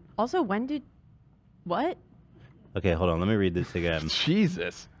tweet. Also, when did what? Okay, hold on. Let me read this again.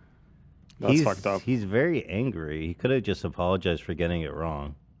 Jesus. That's fucked up. He's very angry. He could have just apologized for getting it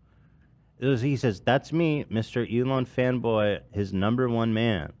wrong. He says, that's me, Mr. Elon fanboy, his number 1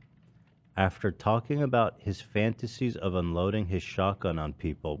 man. After talking about his fantasies of unloading his shotgun on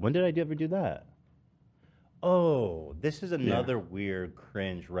people. When did I ever do that? Oh, this is another weird,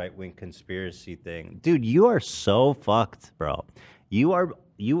 cringe, right-wing conspiracy thing. Dude, you are so fucked, bro.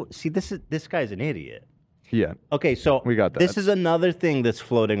 See, this guy's an idiot. Yeah. Okay, so we got that. This is another thing that's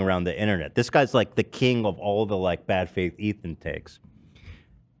floating around the internet. This guy's like the king of all the like bad faith Ethan takes.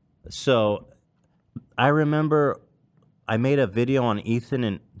 So I remember I made a video on Ethan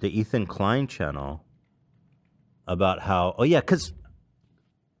and the Ethan Klein channel about how, because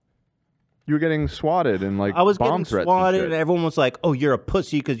you were getting swatted and like I was bomb getting threats swatted, and and everyone was like, "Oh, you're a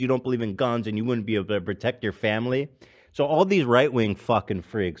pussy because you don't believe in guns and you wouldn't be able to protect your family." So all these right wing fucking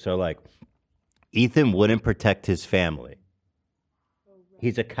freaks are like, Ethan wouldn't protect his family.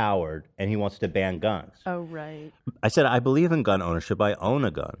 He's a coward and he wants to ban guns. Oh, right. I said, I believe in gun ownership. I own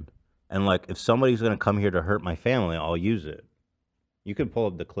a gun. And like, if somebody's going to come here to hurt my family, I'll use it. You can pull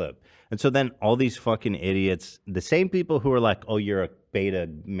up the clip. And so then all these fucking idiots, the same people who are like, oh, you're a beta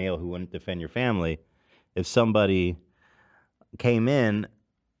male who wouldn't defend your family. If somebody came in,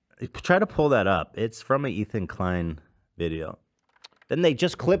 try to pull that up. It's from an Ethan Klein video. Then they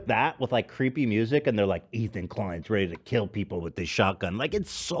just clip that with like creepy music and they're like, Ethan Klein's ready to kill people with this shotgun. Like, it's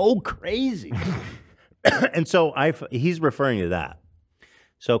so crazy. And so he's referring to that.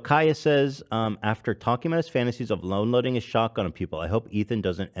 So Kaya says, after talking about his fantasies of loading his shotgun on people, I hope Ethan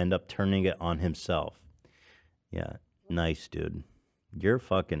doesn't end up turning it on himself. Yeah, nice, dude. You're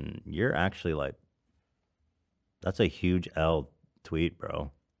actually like, that's a huge L tweet,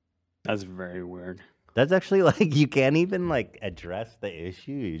 bro. That's very weird. That's actually like, you can't even like address the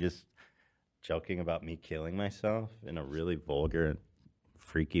issue. You're just joking about me killing myself in a really vulgar and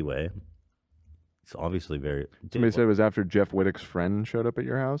freaky way. It's obviously very... Somebody said it was after Jeff Wittick's friend showed up at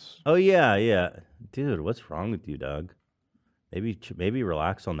your house? Oh, yeah. Dude, what's wrong with you, dog? Maybe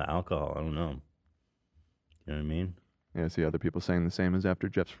relax on the alcohol. I don't know. You know what I mean? Yeah, I see other people saying the same as after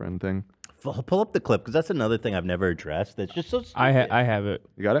Jeff's friend thing. Pull up the clip, because that's another thing I've never addressed. That's just so stupid. I have it.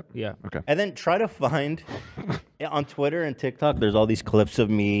 You got it? Yeah. Okay. And then try to find... on Twitter and TikTok, there's all these clips of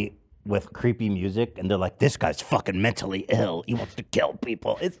me with creepy music, and they're like, this guy's fucking mentally ill. He wants to kill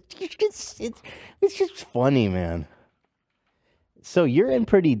people. It's just funny, man. So you're in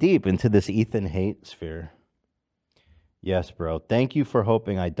pretty deep into this Ethan hate sphere. Yes, bro. Thank you for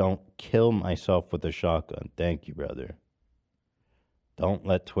hoping I don't kill myself with a shotgun. Thank you, brother. Don't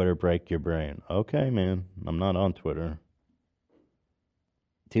let Twitter break your brain. Okay, man. I'm not on Twitter.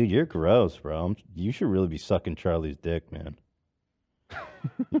 Dude, you're gross, bro. You should really be sucking Charlie's dick, man.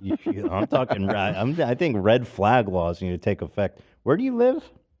 I'm talking. I think red flag laws need to take effect. Where do you live?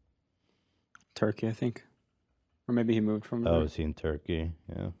 Turkey, I think, or maybe he moved from. Oh, is he in Turkey?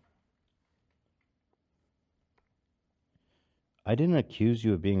 Yeah. I didn't accuse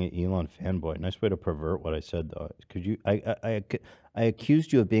you of being an Elon fanboy. Nice way to pervert what I said, though. Could you? I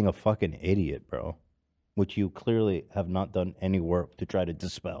accused you of being a fucking idiot, bro, which you clearly have not done any work to try to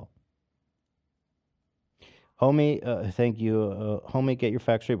dispel. Homie, thank you. Homie, get your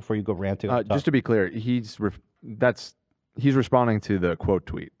facts straight before you go ranting. Just to be clear, he's responding to the quote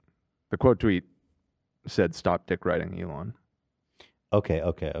tweet. The quote tweet said, "Stop dick riding Elon." Okay.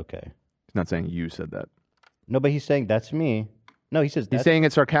 He's not saying you said that. No, but he's saying that's me. No, he says he's saying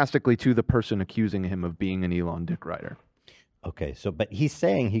it sarcastically to the person accusing him of being an Elon dick rider. Okay, but he's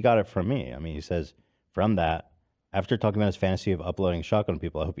saying he got it from me. I mean, he says from that, after talking about his fantasy of uploading shotgun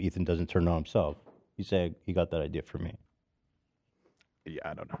people, I hope Ethan doesn't turn on himself. He's saying he got that idea from me. Yeah,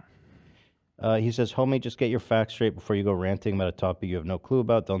 I don't know. He says, homie, just get your facts straight before you go ranting about a topic you have no clue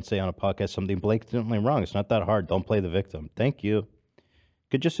about. Don't say on a podcast something blatantly wrong. It's not that hard. Don't play the victim. Thank you.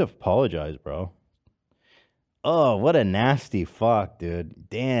 Could just apologize, bro. Oh, what a nasty fuck, dude.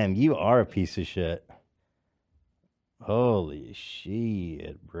 Damn, you are a piece of shit. Holy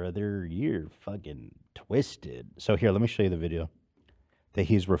shit, brother. You're fucking twisted. So here, let me show you the video that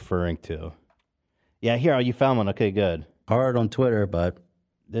he's referring to. Yeah, here, you found one. Okay, good. Hard on Twitter, but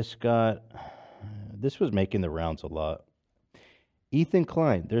this was making the rounds a lot. Ethan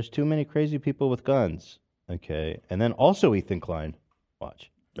Klein, there's too many crazy people with guns. Okay, and then also Ethan Klein.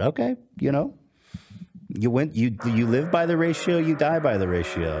 Watch. Okay, you know. You live by the ratio, you die by the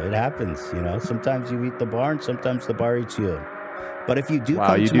ratio. It happens, you know. Sometimes you eat the bar, and sometimes the bar eats you. But if you do Wow,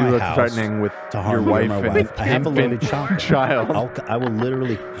 come you to do my look house threatening with to harm your me or my wife wife, and I have a loaded infant shotgun. child. I will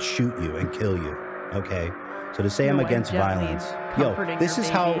literally shoot you and kill you. Okay. So to say Your I'm wife against gently violence, comforting this your is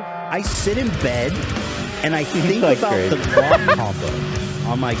how baby. I sit in bed and I think like about crazy. the Glock combo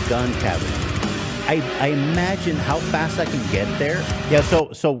on my gun cabinet. I imagine how fast I can get there. Yeah.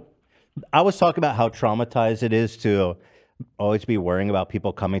 So I was talking about how traumatized it is to always be worrying about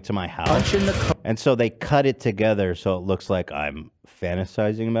people coming to my house. And so they cut it together so it looks like I'm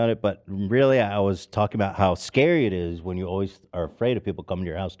fantasizing about it. But really, I was talking about how scary it is when you always are afraid of people coming to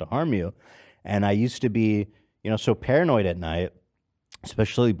your house to harm you. And I used to be, so paranoid at night,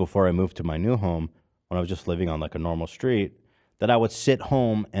 especially before I moved to my new home, when I was just living on like a normal street, that I would sit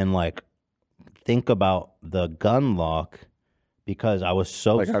home and like think about the gun lock because I was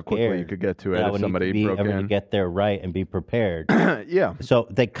so Like scared. how quickly you could get to it that I if would need somebody to be broke able to in. get there right and be prepared. Yeah. So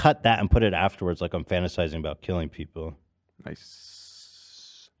they cut that and put it afterwards, like I'm fantasizing about killing people.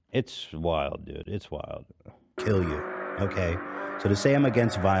 Nice. It's wild, dude. It's wild. Kill you. Okay. So to say I'm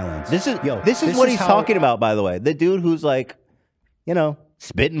against violence. This is what he's talking about, by the way. The dude who's like,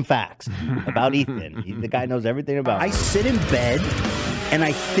 spitting facts about Ethan. The guy knows everything about him. I sit in bed and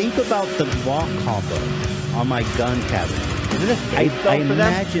I think about the Glock combo on my gun cabinet. Isn't this I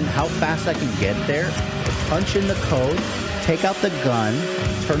imagine how fast I can get there, punch in the code, take out the gun,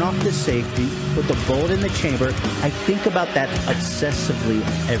 turn off the safety, put the bullet in the chamber. I think about that obsessively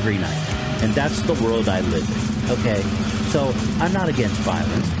every night. And that's the world I live in. Okay? So I'm not against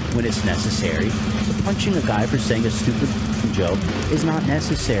violence when it's necessary. But punching a guy for saying a stupid joke is not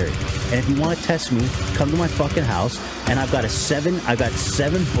necessary. And if you want to test me, come to my fucking house, and I've got 7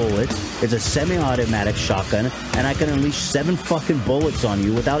 bullets. It's a semi-automatic shotgun, and I can unleash 7 fucking bullets on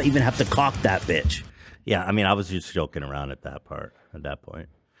you without even have to cock that bitch. Yeah, I mean, I was just joking around at that point.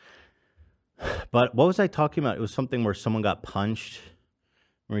 But what was I talking about? It was something where someone got punched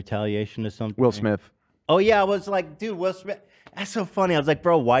in retaliation to something. Will Smith. Oh, yeah, I was like, dude, Will Smith. That's so funny. I was like,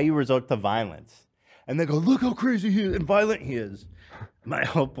 bro, why you resort to violence? And they go, look how crazy he is and violent he is. My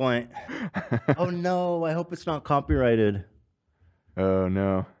whole point. Oh, no, I hope it's not copyrighted. Oh,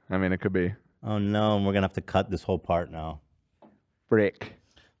 no. I mean, it could be. Oh, no, and we're going to have to cut this whole part now. Frick.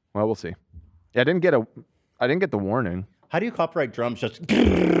 Well, we'll see. Yeah, I didn't get the warning. How do you copyright drums? Just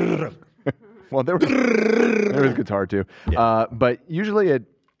well, there was guitar too. Yeah. But usually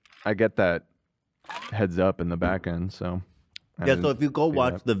I get that heads up in the back end. So yeah. So if you go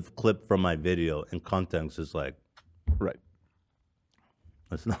watch the clip from my video, in context, it's like, right.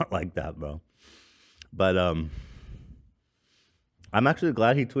 It's not like that, bro. But I'm actually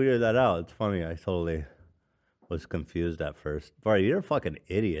glad he tweeted that out. It's funny. I totally was confused at first. Bro, you're a fucking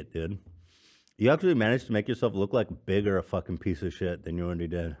idiot, dude. You actually managed to make yourself look like bigger a fucking piece of shit than you already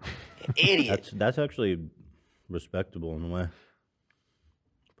did. Idiot. That's actually respectable in a way.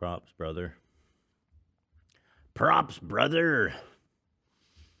 Props, brother. Props, brother.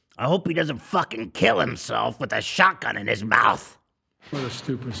 I hope he doesn't fucking kill himself with a shotgun in his mouth. What a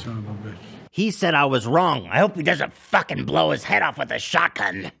stupid son of a bitch. He said I was wrong. I hope he doesn't fucking blow his head off with a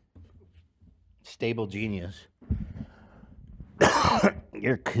shotgun. Stable genius.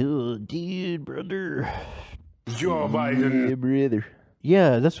 You're cool, dude, brother. Joe Biden. Yeah, brother.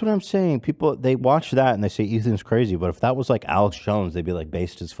 Yeah, that's what I'm saying. People, they watch that and they say Ethan's crazy, but if that was like Alex Jones, they'd be like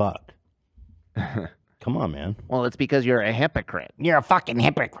based as fuck. Come on, man. Well, it's because you're a hypocrite. You're a fucking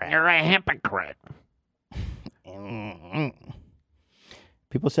hypocrite. You're a hypocrite.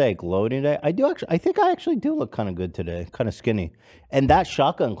 People say I glow today. I think I actually do look kind of good today. Kind of skinny. And that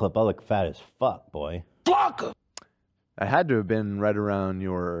shotgun clip, I look fat as fuck, boy. Fuck! I had to have been right around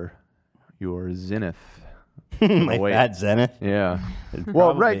your zenith. My fat zenith? Yeah.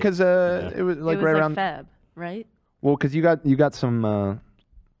 Well, right, because it was like right around Feb, right? Well, because you got some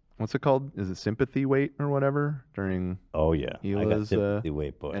what's it called? Is it sympathy weight or whatever during? Oh yeah, I got Hila's, sympathy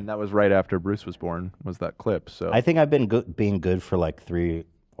weight, boy. And that was right after Bruce was born. Was that clip? So I think I've been being good for like 3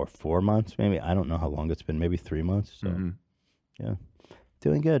 or 4 months, maybe. I don't know how long it's been. Maybe 3 months. So yeah,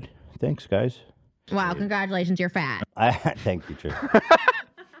 doing good. Thanks, guys. Wow, congratulations, you're fat. Thank you, Trish.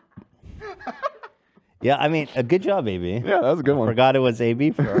 Yeah, I mean, a good job, AB. Yeah, that was a good one. Forgot it was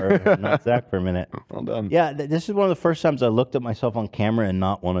AB for not Zach for a minute. Well done. Yeah, this is one of the first times I looked at myself on camera and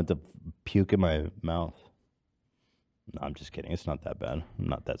not wanted to puke in my mouth. No, I'm just kidding. It's not that bad. I'm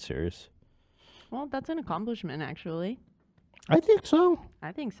not that serious. Well, that's an accomplishment, actually. I think so.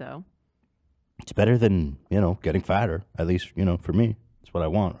 I think so. It's better than, getting fatter. At least, for me. That's what I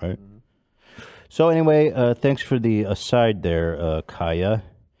want, right? So anyway, thanks for the aside there, Kaya.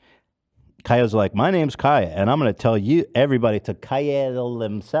 Kaya's like, my name's Kaya, and I'm going to tell you everybody to Kaya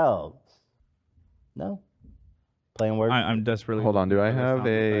themselves. No? Playing words? I'm desperately. Hold on, do I have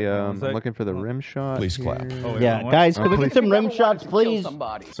a? I'm looking for the rim shot. Please clap. here. Oh, wait, Yeah, hold on, guys, what? can we get some rim shots, please?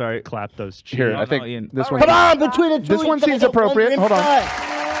 Sorry. Clap those cheeks. Here, No, I think no, Ian. this one. Come on, between the two. This one each other, seems get appropriate. rim Hold on. shot.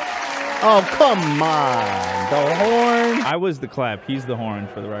 Oh, come on. The horn. I was the clap. He's the horn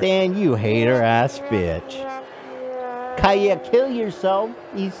for the record. Dan, you hater ass bitch. Kaya, kill yourself,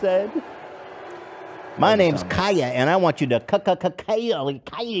 he said. My name's Kaya, and I want you to Kaya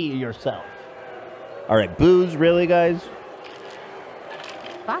yourself. All right, booze, really, guys?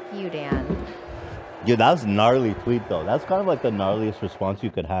 Fuck you, Dan. Dude, that was a gnarly tweet, though. That's kind of like the gnarliest response you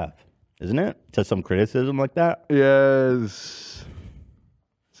could have, isn't it? To some criticism like that? Yes.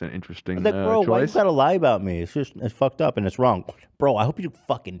 It's an interesting Like, bro, why you choice. gotta lie about me? It's fucked up and it's wrong. Bro, I hope you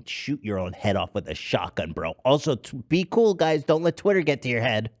fucking shoot your own head off with a shotgun, bro. Also, be cool, guys. Don't let Twitter get to your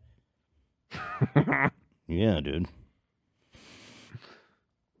head. Yeah, dude.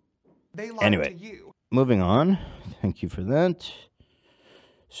 Anyway, moving on. Thank you for that.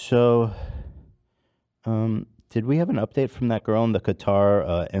 So, did we have an update from that girl in the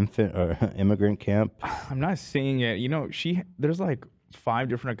Qatar infant or immigrant camp? I'm not seeing it. You know, there's like 5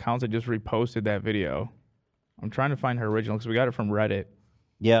 different accounts that just reposted that video. I'm trying to find her original because we got it from Reddit.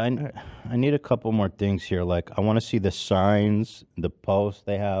 Yeah, I need a couple more things here. Like, I want to see the signs, the posts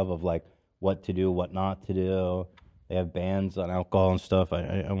they have of like what to do, what not to do. They have bans on alcohol and stuff.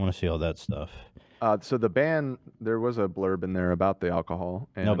 I want to see all that stuff. So the ban, there was a blurb in there about the alcohol.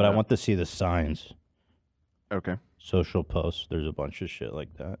 And, No, but I want to see the signs. Okay. Social posts. There's a bunch of shit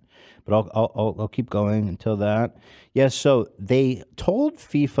like that. But I'll keep going until that. Yeah. So they told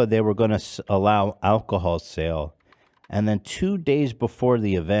FIFA they were going to allow alcohol sale, and then 2 days before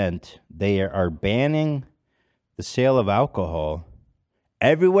the event, they are banning the sale of alcohol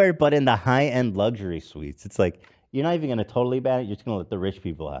everywhere, but in the high-end luxury suites. It's like you're not even going to totally ban it. You're just going to let the rich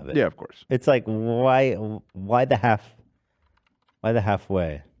people have it. Yeah, of course. It's like why the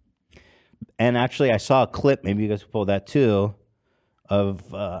halfway? And actually, I saw a clip. Maybe you guys can pull that too.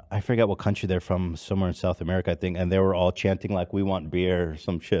 Of I forget what country they're from, somewhere in South America, I think, and they were all chanting like "We want beer" or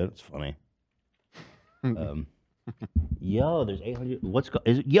some shit. It's funny. Yo, there's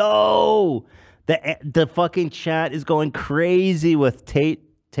 800. Yo, the fucking chat is going crazy with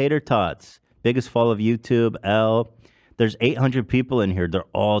tater tots. Biggest fall of YouTube. L. There's 800 people in here. They're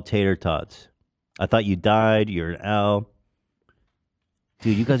all tater tots. I thought you died. You're an L.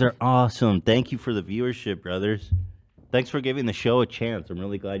 Dude, you guys are awesome. Thank you for the viewership, brothers. Thanks for giving the show a chance. I'm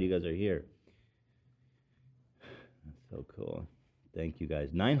really glad you guys are here. That's so cool. Thank you guys.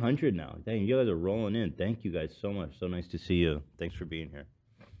 900 now. Dang, you guys are rolling in. Thank you guys so much. So nice to see you. Thanks for being here.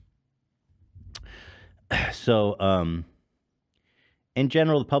 So, in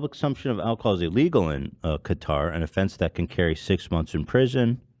general, the public consumption of alcohol is illegal in Qatar, an offense that can carry 6 months in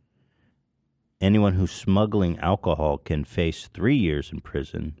prison. Anyone who's smuggling alcohol can face 3 years in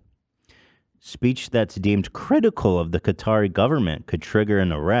prison. Speech that's deemed critical of the Qatari government could trigger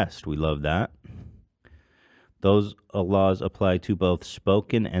an arrest. We love that. Those laws apply to both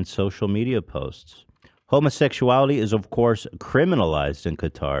spoken and social media posts. Homosexuality is, of course, criminalized in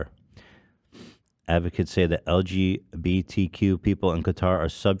Qatar. Advocates say that LGBTQ people in Qatar are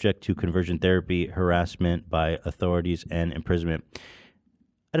subject to conversion therapy, harassment by authorities, and imprisonment.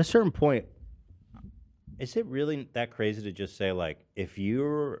 At a certain point, is it really that crazy to just say, like, if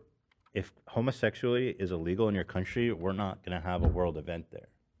homosexuality is illegal in your country, we're not going to have a world event there?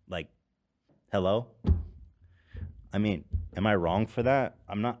 Like, hello? I mean, am I wrong for that?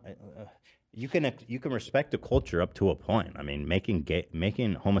 I'm not. You can respect the culture up to a point. I mean,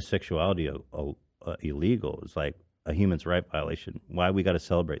 making homosexuality illegal is like a human's right violation. Why we got to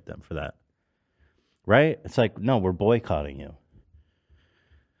celebrate them for that? Right? It's like, no, we're boycotting you.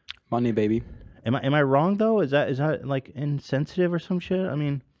 Money, baby. Am I wrong though? Is that like insensitive or some shit? I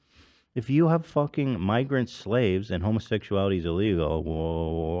mean, if you have fucking migrant slaves and homosexuality is illegal,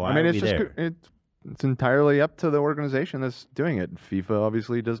 why I mean, are it's we just there? it's entirely up to the organization that's doing it. FIFA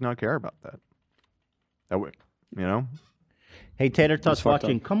obviously does not care about that. You know. Hey, Tater Tots fucked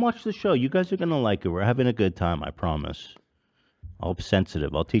watching, come watch the show. You guys are gonna like it. We're having a good time, I promise. I'll be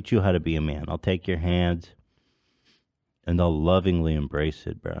sensitive. I'll teach you how to be a man. I'll take your hand, and I'll lovingly embrace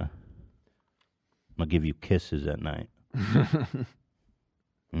it, bro. I'll give you kisses at night.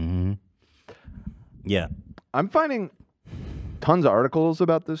 Yeah. I'm finding tons of articles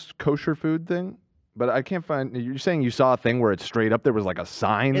about this kosher food thing, but I can't find. You're saying you saw a thing where it's straight up there was like a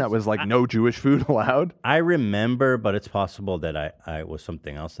sign that was like no Jewish food allowed? I remember, but it's possible that I was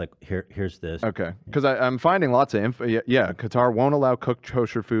something else. Like here's this. Okay, because I'm finding lots of info. Yeah, Qatar won't allow cooked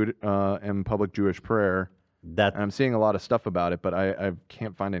kosher food in public Jewish prayer. That I'm seeing a lot of stuff about it, but I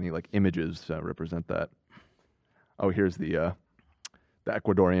can't find any like images that represent that. Oh, here's the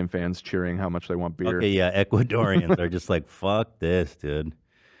Ecuadorian fans cheering how much they want beer. Okay, yeah, Ecuadorians are just like, fuck this, dude.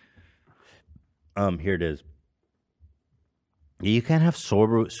 Here it is. You can't have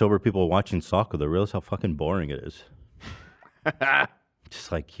sober people watching soccer. They realize how fucking boring it is.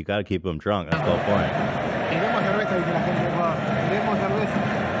 Just like, you got to keep them drunk. That's the whole point. Queremos cerveza, dice la gente.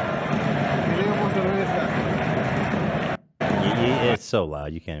 Queremos cerveza. It's so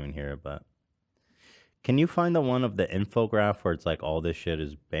loud, you can't even hear it, but... Can you find the one of the infograph where it's like, all this shit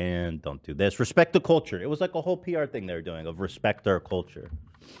is banned, don't do this. Respect the culture. It was like a whole PR thing they were doing of respect our culture.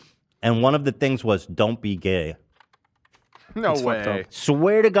 And one of the things was, don't be gay. No way.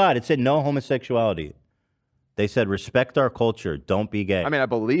 Swear to God, it said no homosexuality. They said, respect our culture, don't be gay. I mean, I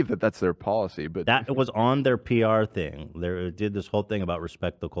believe that that's their policy, but... That was on their PR thing. They did this whole thing about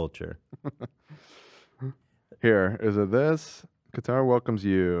respect the culture. Here, is it this? Qatar welcomes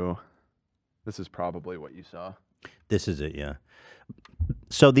you. This is probably what you saw. This is it, yeah.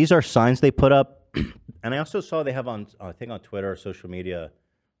 So these are signs they put up. And I also saw they have on, I think on Twitter or social media,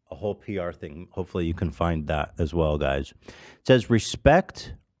 a whole PR thing. Hopefully you can find that as well, guys. It says,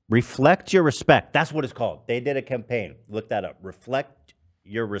 reflect your respect. That's what it's called. They did a campaign. Look that up. Reflect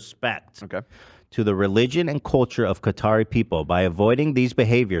your respect to the religion and culture of Qatari people by avoiding these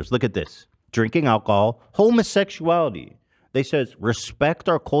behaviors. Look at this. Drinking alcohol, homosexuality. They says, respect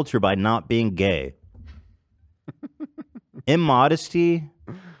our culture by not being gay. Immodesty.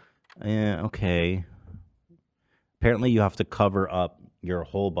 Yeah, okay. Apparently you have to cover up your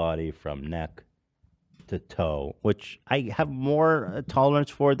whole body from neck to toe, which I have more tolerance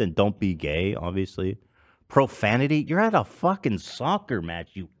for than don't be gay, obviously. Profanity. You're at a fucking soccer match,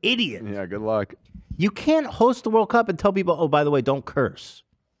 you idiot. Yeah, good luck. You can't host the World Cup and tell people, oh, by the way, don't curse.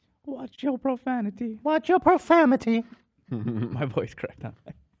 Watch your profanity. Watch your profanity. My voice cracked on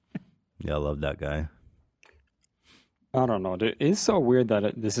that. Yeah, I love that guy. I don't know, dude. It's so weird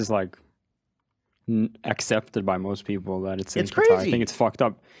that this is like accepted by most people that it's in It's Qatar. crazy. I think it's fucked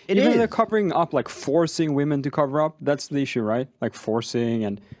up. It Even is. they're covering up, like forcing women to cover up. That's the issue, right? Like forcing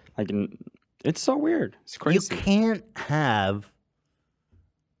and like it's so weird. It's crazy.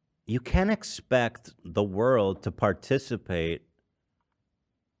 You can't expect the world to participate.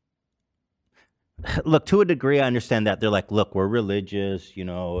 Look, to a degree, I understand that. They're like, look, we're religious, you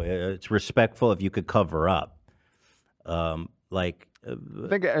know, it's respectful if you could cover up. I think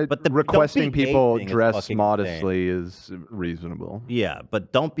requesting people dress modestly is reasonable. Yeah,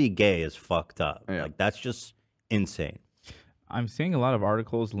 but don't be gay is fucked up. Like, that's just insane. I'm seeing a lot of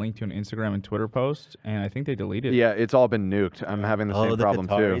articles linked to an Instagram and Twitter post, and I think they deleted it. Yeah, it's all been nuked. I'm having the same problem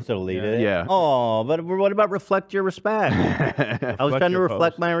too. Qataris deleted it? Yeah. Oh, but what about reflect your respect? I was trying to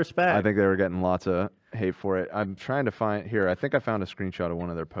reflect my respect. I think they were getting lots of hate for it. I'm trying to find here. I think I found a screenshot of one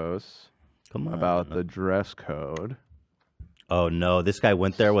of their posts about the dress code. Oh no, this guy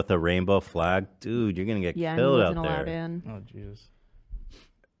went there with a rainbow flag. Dude, you're gonna get killed out there. Oh jeez.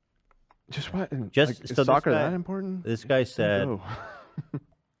 Just what? Just is so soccer this guy, that important? This guy said. Oh.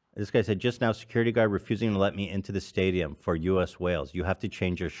 This guy said, just now, security guard refusing to let me into the stadium for U.S. Wales. You have to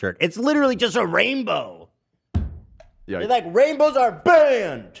change your shirt. It's literally just a rainbow. Yeah. They're like, rainbows are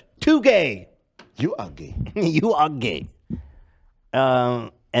banned. Too gay. You are gay. You are gay.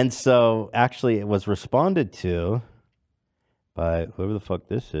 And so, actually, it was responded to by whoever the fuck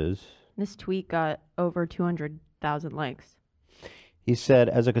this is. This tweet got over 200,000 likes. He said,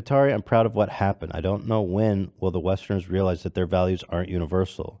 as a Qatari, I'm proud of what happened. I don't know when will the Westerners realize that their values aren't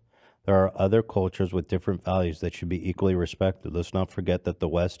universal. There are other cultures with different values that should be equally respected. Let's not forget that the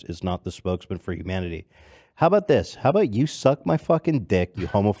West is not the spokesman for humanity. How about this? How about you suck my fucking dick, you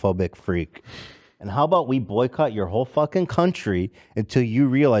homophobic freak? And how about we boycott your whole fucking country until you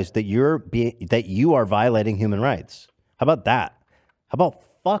realize that you are violating human rights? How about that? How about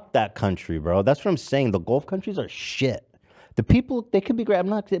fuck that country, bro? That's what I'm saying. The Gulf countries are shit. The people, they could be great. I'm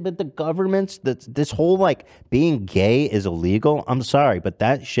not, but the governments, this whole like being gay is illegal. I'm sorry, but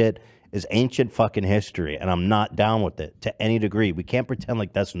that shit is ancient fucking history, and I'm not down with it to any degree. We can't pretend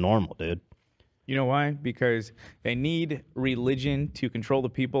like that's normal, dude. You know why? Because they need religion to control the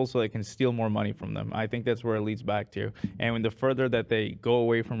people so they can steal more money from them. I think that's where it leads back to. And when the further that they go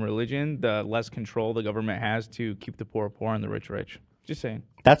away from religion, the less control the government has to keep the poor poor and the rich rich. Just saying.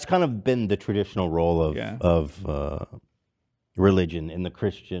 That's kind of been the traditional role of religion, in the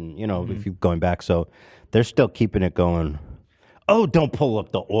Christian, if you're going back. So they're still keeping it going. Oh, don't pull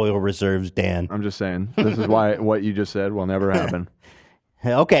up the oil reserves, Dan. I'm just saying. This is why what you just said will never happen.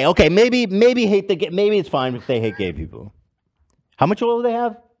 Okay. Maybe maybe it's fine if they hate gay people. How much oil do they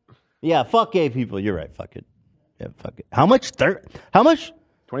have? Yeah, fuck gay people. You're right. Fuck it. Yeah, fuck it. How much? How much?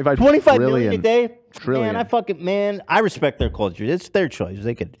 25 million a day. Trillion. Man, I respect their culture. It's their choice.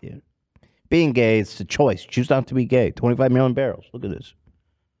 They could. Being gay, it's a choice. Choose not to be gay. 25 million barrels. Look at this.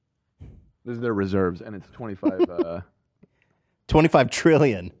 This is their reserves, and it's 25. 25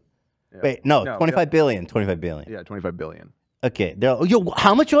 trillion. Yeah. Wait, no, 25 billion. 25 billion. Yeah, 25 billion. Okay. Yo,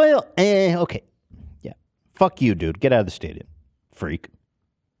 how much oil? Okay. Yeah. Fuck you, dude. Get out of the stadium. Freak.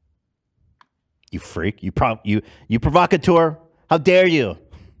 You freak. You provocateur. How dare you?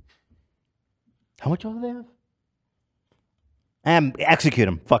 How much oil do they have? Execute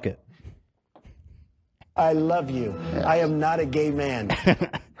him. Fuck it. I love you. I am not a gay man.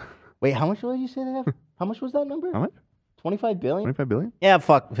 Wait, how much oil did you say they have? How much was that number? How much? 25 billion? 25 billion? Yeah,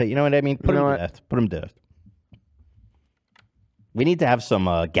 fuck. You know what I mean? Put You know him to death. Put him to death. We need to have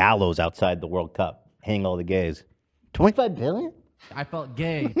some gallows outside the World Cup. Hang all the gays. 25 billion? I felt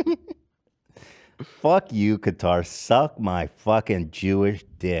gay. Fuck you, Qatar. Suck my fucking Jewish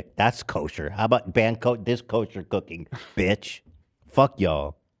dick. That's kosher. How about this kosher cooking, bitch? Fuck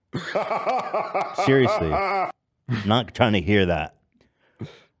y'all. Seriously. Not trying to hear that.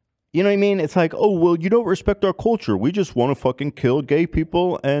 You know what I mean? It's like, oh, well, you don't respect our culture. We just want to fucking kill gay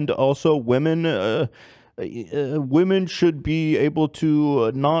people, and also women. Women should be able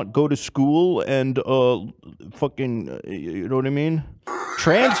to not go to school and fucking, you know what I mean?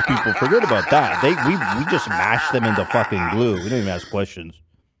 Trans people, forget about that. We just mash them into fucking glue. We don't even ask questions.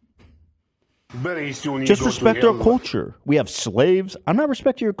 Very soon you Just go to respect our hell. culture. We have slaves. I'm not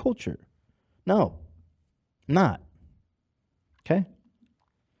respecting your culture. No, I'm not. Okay.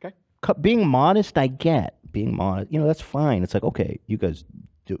 Okay. Being modest, I get. Being modest, that's fine. It's like, okay, you guys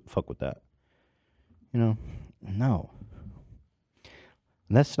fuck with that. No.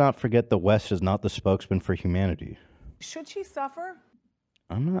 Let's not forget the West is not the spokesman for humanity. Should she suffer?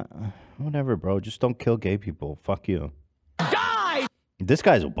 I'm not. Whatever, bro. Just don't kill gay people. Fuck you. Die! This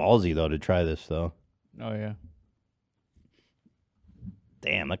guy's ballsy, though, to try this, though. Oh, yeah.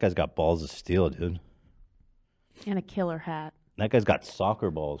 Damn, that guy's got balls of steel, dude. And a killer hat. That guy's got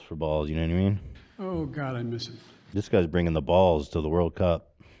soccer balls for balls, you know what I mean? Oh, God, I miss it. This guy's bringing the balls to the World Cup.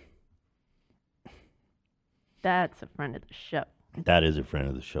 That's a friend of the show. That is a friend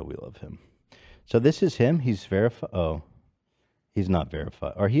of the show. We love him. So this is him. He's verified. Oh, he's not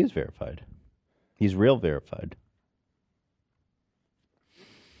verified. Or he is verified. He's real verified.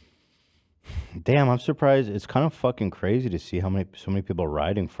 Damn, I'm surprised. It's kind of fucking crazy to see so many people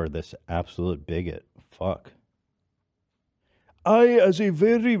riding for this absolute bigot. Fuck. I, as a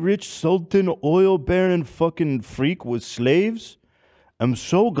very rich sultan, oil baron fucking freak with slaves, am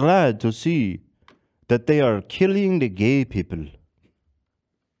so glad to see that they are killing the gay people.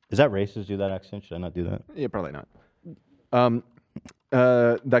 Is that racist? Do that accent? Should I not do that? Yeah, probably not.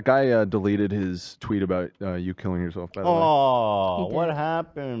 That guy deleted his tweet about you killing yourself, by the way. Oh, what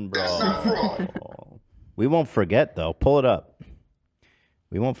happened, bro? We won't forget, though. Pull it up.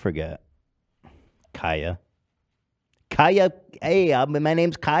 We won't forget. Kaya. Hey, my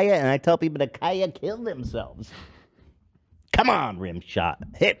name's Kaya, and I tell people that Kaya killed themselves. Come on, rim shot.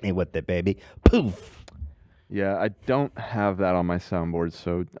 Hit me with it, baby. Poof. Yeah, I don't have that on my soundboard,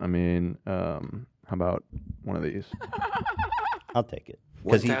 so, I mean, how about one of these? I'll take it.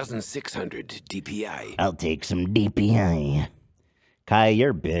 1,600 DPI. I'll take some DPI. Kaya, you're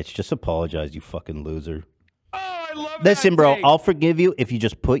a bitch. Just apologize, you fucking loser. Listen, bro, I'll forgive you if you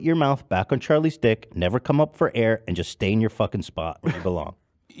just put your mouth back on Charlie's dick, never come up for air, and just stay in your fucking spot where you belong.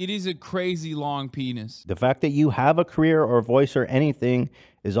 It is a crazy long penis. The fact that you have a career or a voice or anything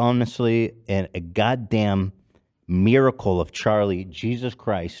is honestly a goddamn miracle of Charlie, Jesus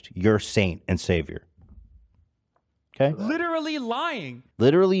Christ, your saint and savior. Okay? Literally lying.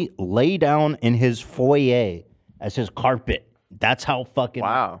 Literally lay down in his foyer as his carpet. That's how fucking...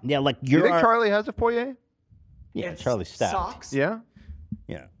 Wow. Yeah, like You you're... think Charlie has a foyer? Yeah, Charlie's stacked. Socks? Yeah?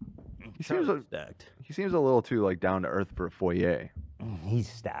 Yeah. He seems, stacked. he seems a little too, like, down to earth for a foyer.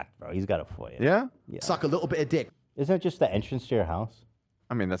 He's stacked, bro. He's got a foyer. Yeah? Suck a little bit of dick. Isn't that just the entrance to your house?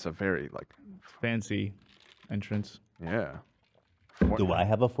 I mean, that's a very, like... Fancy entrance. Yeah. Do I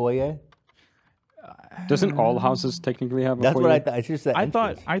have a foyer? Doesn't all houses technically have a That's foyer? what I thought. It's just that I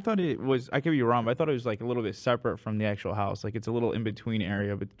thought it was. I could be wrong, but I thought it was like a little bit separate from the actual house. Like it's a little in between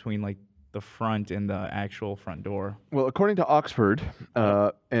area between like the front and the actual front door. Well, according to Oxford,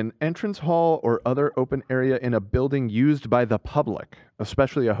 an entrance hall or other open area in a building used by the public,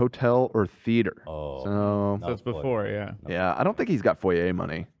 especially a hotel or theater. Oh, So it's before, yeah. Yeah, I don't think he's got foyer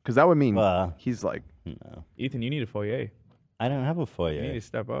money because that would mean he's like. No. Ethan, you need a foyer. I don't have a foyer. You need to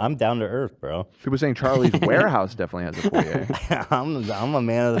step up. I'm down to earth, bro. People saying Charlie's Warehouse definitely has a foyer. I'm a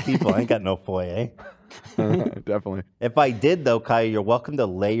man of the people. I ain't got no foyer. Definitely. If I did, though, Kaya, you're welcome to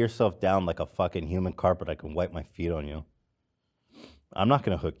lay yourself down like a fucking human carpet. I can wipe my feet on you. I'm not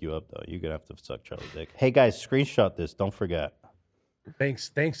going to hook you up, though. You're going to have to suck Charlie's dick. Hey, guys, screenshot this. Don't forget.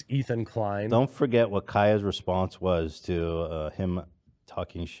 Thanks, Ethan Klein. Don't forget what Kaya's response was to him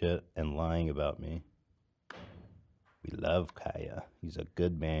talking shit and lying about me. We love Kaya. He's a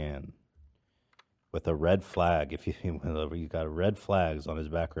good man. With a red flag. If you got red flags on his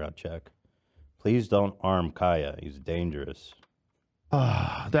background check. Please don't arm Kaya. He's dangerous.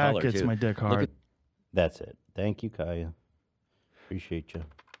 That gets my dick hard. That's it. Thank you, Kaya. Appreciate you.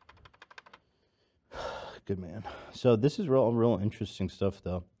 Good man. So this is real interesting stuff,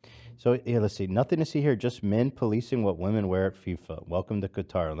 though. So yeah, let's see. Nothing to see here. Just men policing what women wear at FIFA. Welcome to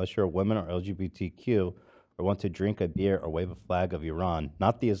Qatar. Unless you're a woman or LGBTQ or want to drink a beer or wave a flag of Iran,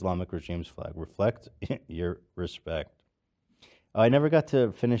 not the Islamic regime's flag. Reflect your respect. I never got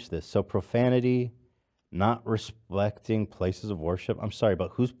to finish this. So profanity, not respecting places of worship. I'm sorry,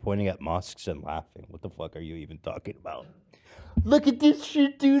 but who's pointing at mosques and laughing? What the fuck are you even talking about? Look at this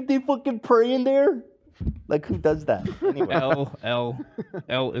shit, dude. They fucking pray in there. Like, who does that? Anyway.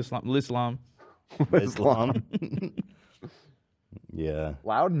 Islam. Islam. Yeah.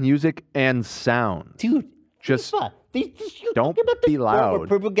 Loud music and sound. Dude. Just you don't about be the sport Where loud.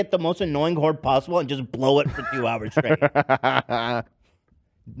 people get the most annoying horn possible and just blow it for 2 hours straight.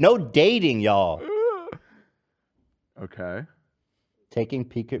 No dating, y'all. Okay. Taking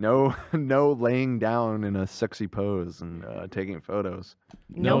peek. No laying down in a sexy pose and taking photos.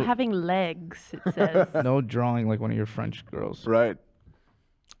 No having legs, it says. No drawing like one of your French girls. Right.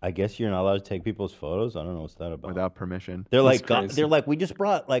 I guess you're not allowed to take people's photos. I don't know what's that about. Without permission. They're like, we just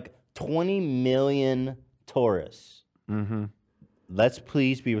brought like 20 million tourists. Mm-hmm. Let's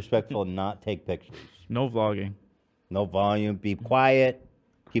please be respectful and not take pictures. No vlogging. No volume. Be quiet.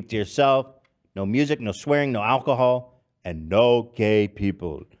 Keep to yourself. No music, no swearing, no alcohol, and no gay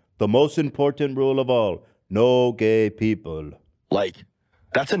people. The most important rule of all, no gay people. Like,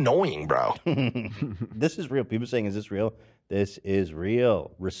 that's annoying, bro. This is real. People saying, is this real? This is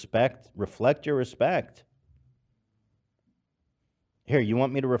real. Reflect your respect. Here, you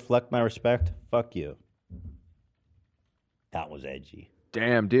want me to reflect my respect? Fuck you. That was edgy.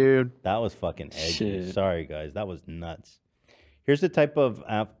 Damn, dude. That was fucking edgy. Shit. Sorry, guys. That was nuts. Here's the type of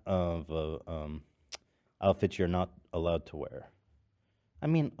outfits you're not allowed to wear. I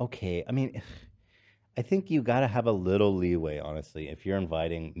mean, okay. I mean, I think you got to have a little leeway, honestly. If you're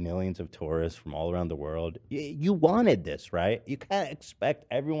inviting millions of tourists from all around the world, you wanted this, right? You can't expect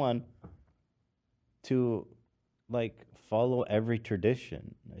everyone to, like, follow every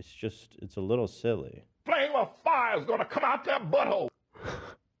tradition. It's a little silly. Flame of fire is gonna come out that butthole.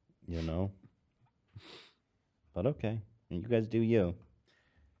 You know? But okay. You guys do you.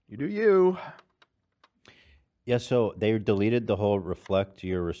 You do you. Yeah, so they deleted the whole reflect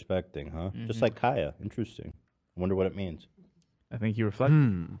your respecting, huh? Mm-hmm. Just like Kaya. Interesting. I wonder what it means. I think you reflect.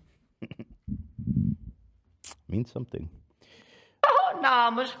 Means something. Oh, no,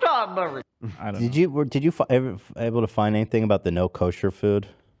 I'm a strawberry. I don't Did you ever able to find anything about the no kosher food?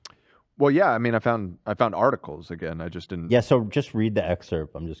 Well, yeah. I mean, I found articles again. I just didn't. Yeah, so just read the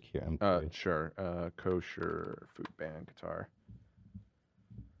excerpt. I'm just curious. Sure. Kosher food ban Qatar.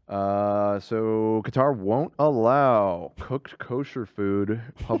 So Qatar won't allow cooked kosher food,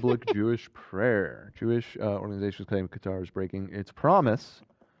 public Jewish prayer. Jewish organizations claim Qatar is breaking its promise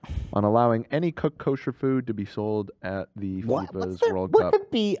on allowing any cooked kosher food to be sold at the FIFA's World Cup. What could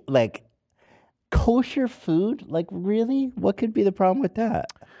be like kosher food? Like really? What could be the problem with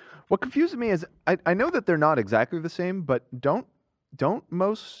that? What confuses me is I know that they're not exactly the same, but don't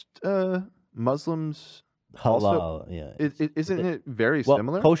most Muslims also? Halal, yeah. Isn't it very Well,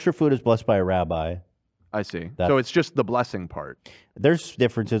 similar? kosher food is blessed by a rabbi. I see. So it's just the blessing part. There's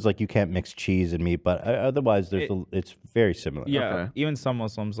differences, like you can't mix cheese and meat, but otherwise it's very similar. Yeah, even some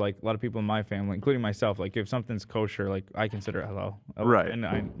Muslims, like a lot of people in my family, including myself, like if something's kosher, like I consider it halal. Right.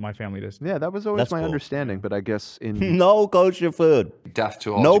 And my family does. Yeah, that was always That's my cool. understanding, but I guess in No kosher food. Death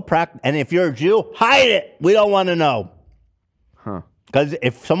to all. No practice. And if you're a Jew, hide it. We don't want to know. Huh. Because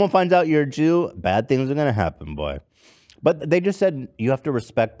if someone finds out you're a Jew, bad things are going to happen, boy. But they just said you have to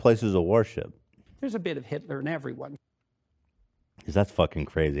respect places of worship. There's a bit of Hitler in everyone. Because that's fucking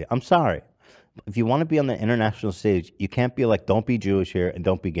crazy. I'm sorry. If you want to be on the international stage, you can't be like, don't be Jewish here and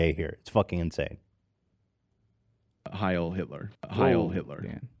don't be gay here. It's fucking insane. Heil Hitler. Heil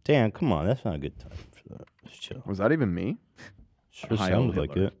Hitler. Dan, come on. That's not a good time for that. Just chill. Was that even me? Sure Heil sounded like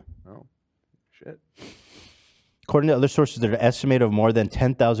Hitler. it. Oh, shit. According to other sources, there are an estimate of more than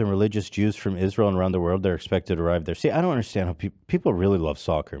 10,000 religious Jews from Israel and around the world that are expected to arrive there. See, I don't understand how people really love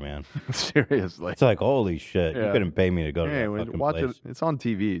soccer, man. Seriously. It's like, holy shit. You Yeah. couldn't pay me to go to Hey, that when- fucking watch place. it. It's on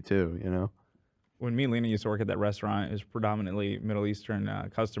TV too, you know. When me and Lena used to work at that restaurant, it was predominantly Middle Eastern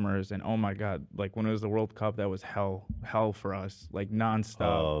customers, and oh my god, like when it was the World Cup, that was hell for us, like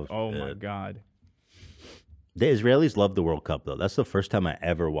nonstop. Oh my god. The Israelis love the World Cup, though. That's the first time I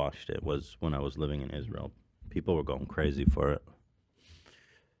ever watched it, was when I was living in Israel. People were going crazy for it.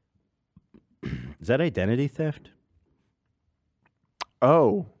 Is that identity theft?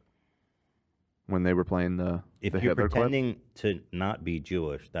 Oh. When they were playing the If the you're Hitler clip? pretending to not be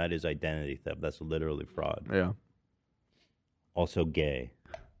Jewish, that is identity theft. That's literally fraud. Yeah. Also gay.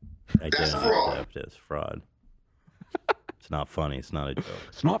 Identity theft is fraud. It's not funny. It's not a joke.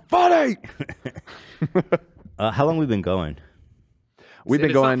 It's not funny. How long we been going? We've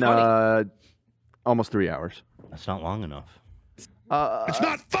been going almost 3 hours. That's not long enough. It's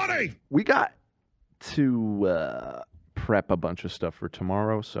not funny. We got to prep a bunch of stuff for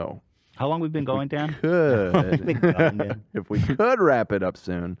tomorrow, so how long we've been going, Dan? Could if we could wrap it up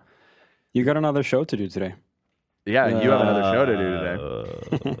soon. You got another show to do today. Yeah, you have another show to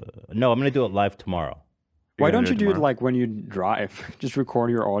do today. No, I'm gonna do it live tomorrow. Why don't you do it like when you drive? Just record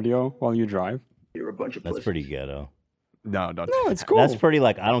your audio while you drive. You're a bunch of That's pretty ghetto. No, don't. No, it's cool. That's pretty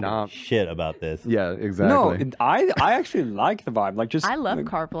like I don't give a shit about this. Yeah, exactly. No, I actually like the vibe. Like just I love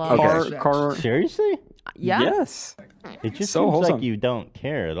car vlogs. car. Seriously? Yeah. Yes. It just So seems wholesome. like you don't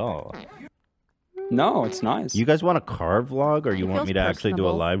care at all. No, it's nice. You guys want a car vlog, or you want feels me to actually do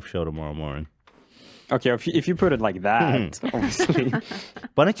a personable. live show tomorrow morning? Okay, if you put it like that, obviously.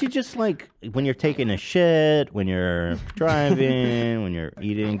 Why don't you just like when you're taking a shit, when you're driving, when you're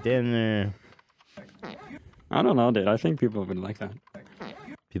eating dinner? I don't know, dude. I think people would like that.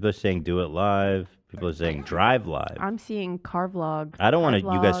 People are saying do it live. People are saying drive live. I'm seeing car vlog. I don't want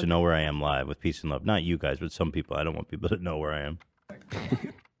car you guys to vlog. know where I am live with peace and love. Not you guys, but some people. I don't want people to know where I am.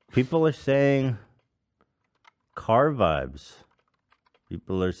 People are saying car vibes.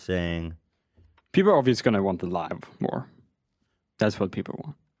 People are saying People are obviously gonna want the live more. That's what people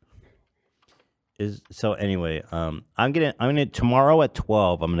want. so anyway, I'm gonna tomorrow at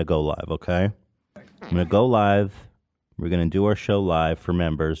 12 I'm gonna go live, okay? I'm gonna go live. We're gonna do our show live for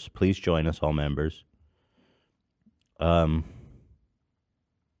members. Please join us, all members.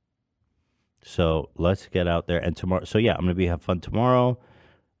 So let's get out there and tomorrow. So yeah, I'm gonna have fun tomorrow,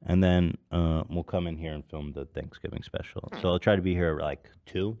 and then we'll come in here and film the Thanksgiving special. So I'll try to be here like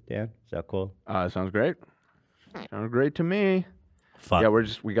 2. Dan, is that cool? Sounds great. Sounds great to me. Fuck. Yeah, we're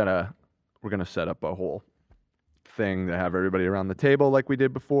gonna set up a whole thing to have everybody around the table like we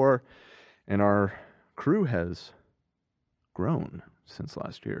did before, and our crew has grown since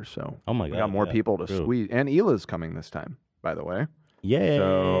last year. So oh my we God, got more yeah, people to true. squeeze. And Ela's coming this time, by the way. Yay.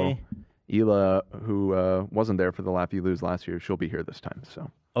 So Ela, who wasn't there for the Laugh You Lose last year, she'll be here this time. So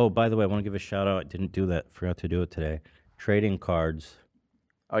Oh, by the way, I want to give a shout out. I didn't do that. Forgot to do it today. Trading cards.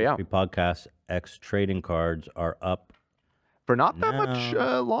 Oh yeah. Free podcast X trading cards are up for not that much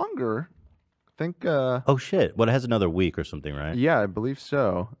longer. I think. Oh shit! Well, it has another week or something, right? Yeah, I believe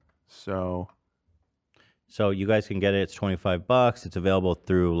so. So you guys can get it. It's $25. It's available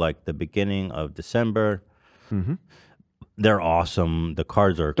through like the beginning of December. Mhm. They're awesome. The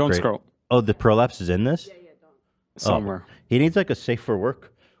cards are Don't great. scroll. Oh, the prolapse is in this? Somewhere. Oh, he needs like a safe for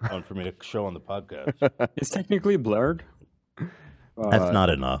work one for me to show on the podcast. It's technically blurred. That's not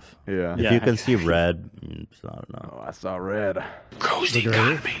enough. Yeah. If you can see red, it's not enough. Oh, I saw red. Cozy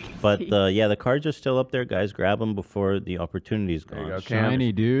got me. But yeah, the cards are still up there, guys. Grab them before the opportunity's gone. go, Cam.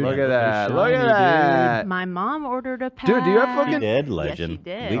 Shiny, dude. Look at that. Shiny, Look at that. My mom ordered a pack. Dude, do you have She fucking? did, legend.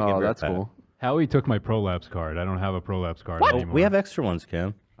 Yes, she did. We give Oh, her a that's pack. cool. Howie took my prolapse card. I don't have a prolapse card Oh, anymore. we have extra ones,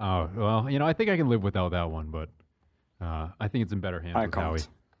 Cam. Oh, well, I think I can live without that one, but I think it's in better hands I with Howie.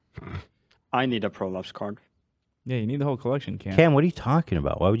 can't. I need a prolapse card. Yeah, you need the whole collection, Cam. Cam, what are you talking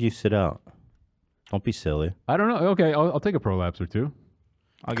about? Why would you sit out? Don't be silly. I don't know. Okay, I'll take a prolapse or two.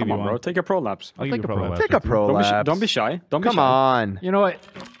 I'll give Come you on, one. bro. Take a prolapse. I'll give you a prolapse. Take a prolapse. Don't be shy. Don't be Come shy. on. You know what?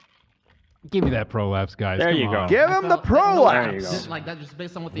 Give me that prolapse, guys. There Come you go. on. Give him the prolapse. There you go. Like that, just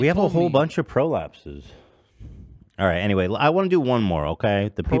based on what they We have a told whole me. bunch of prolapses. All right. Anyway, I want to do one more. Okay,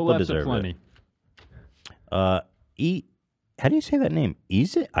 the people Prolapse deserve aplenty. it. How do you say that name?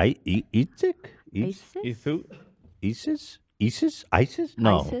 Izik? Izik? Aces? Ethu? Isis? ISIS? ISIS?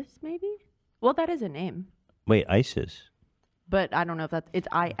 No. ISIS, maybe? Well, that is a name. Wait, ISIS. But I don't know if it's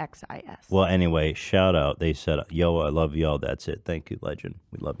IXIS. Well, anyway, shout out. They said, yo, I love y'all. That's it. Thank you, legend.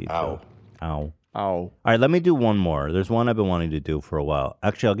 We love you, Ow. too. Ow. Ow. All right, let me do one more. There's one I've been wanting to do for a while.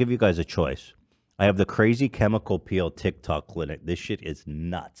 Actually, I'll give you guys a choice. I have the Crazy Chemical Peel TikTok clinic. This shit is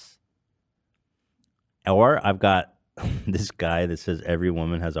nuts. Or I've got this guy that says every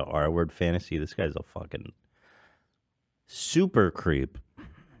woman has a R-word fantasy. This guy's a fucking super creep.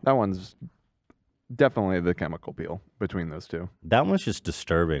 That one's definitely the chemical peel between those two. That one's just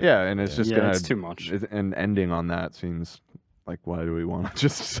disturbing. Yeah, and it's just gonna. It's too much. And ending on that seems like, why do we want to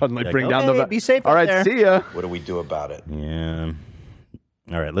just suddenly Like, bring down okay, the? be safe All out right, there. see ya. What do we do about it? Yeah.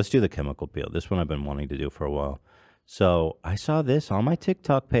 All right, let's do the chemical peel. This one I've been wanting to do for a while. So I saw this on my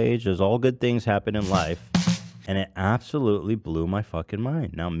TikTok page. There's all good things happen in life. And it absolutely blew my fucking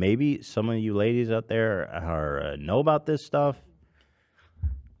mind. Now, maybe some of you ladies out there are know about this stuff.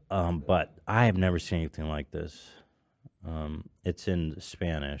 But I have never seen anything like this. It's in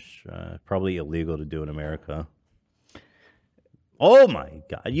Spanish. Probably illegal to do in America. Oh, my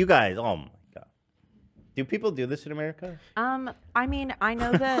God. You guys, oh, my God. Do people do this in America? I mean, I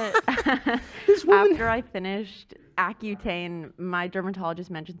know that after I finished Accutane, my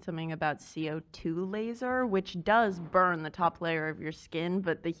dermatologist mentioned something about CO2 laser, which does burn the top layer of your skin,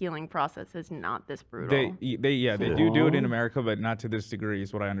 but the healing process is not this brutal. They do it in America, but not to this degree,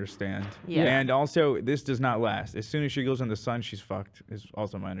 is what I understand. Yeah. And also, this does not last. As soon as she goes in the sun, she's fucked. Is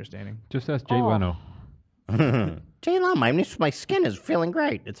also my understanding. Just ask Jay Leno. Jay Leno, my skin is feeling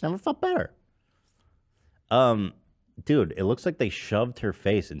great. It's never felt better. Dude, it looks like they shoved her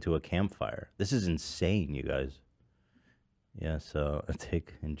face into a campfire. This is insane, you guys. Yeah, so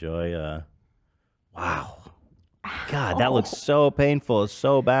enjoy. Wow. God, that looks so painful. It's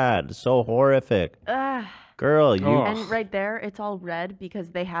so bad. It's so horrific. Girl, you. And right there, it's all red because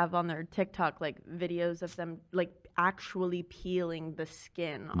they have on their TikTok like videos of them like actually peeling the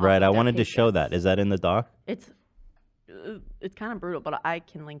skin. Right, I wanted to show that. Is that in the doc? It's kind of brutal, but I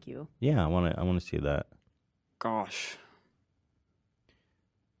can link you. Yeah, I want to see that. Gosh.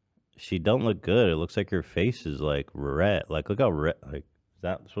 She don't look good. It looks like her face is like red. Like, look how red. Like, is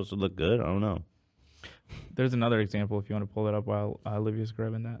that supposed to look good? I don't know. There's another example if you want to pull it up while Olivia's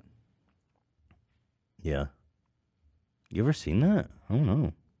grabbing that. Yeah. You ever seen that? I don't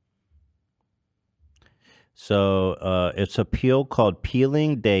know. So it's a peel called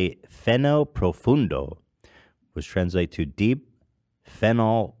Peeling de Feno Profundo, which translates to deep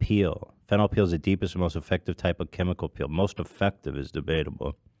phenol peel. Phenol peel is the deepest and most effective type of chemical peel. Most effective is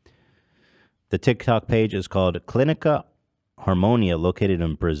debatable. The TikTok page is called Clinica Harmonia, located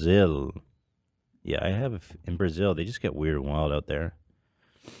in Brazil. Yeah, I have in Brazil. They just get weird and wild out there.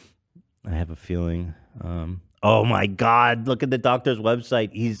 I have a feeling. Oh my God! Look at the doctor's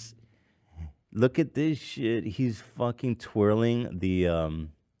website. Look at this shit. He's fucking twirling the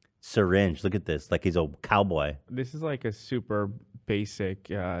syringe. Look at this, like he's a cowboy. This is like a super basic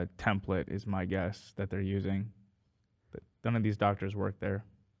template, is my guess, that they're using. But none of these doctors work there.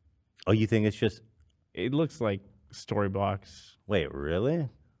 Oh, you think it's just? It looks like story blocks. Wait, really?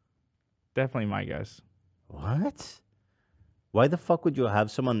 Definitely my guess. What? Why the fuck would you have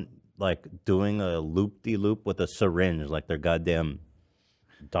someone like doing a loop-de-loop with a syringe like they're goddamn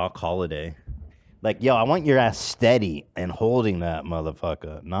Doc Holliday? Like, yo, I want your ass steady and holding that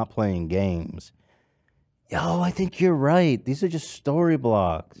motherfucker, not playing games. Yo, I think you're right. These are just story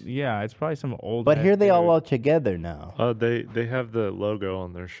blocks. Yeah, it's probably some old. But here they all together now. They have the logo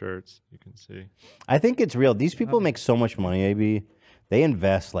on their shirts. You can see. I think it's real. These people make so much money, AB. They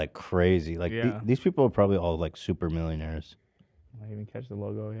invest like crazy. Like these people are probably all like super millionaires. I even catch the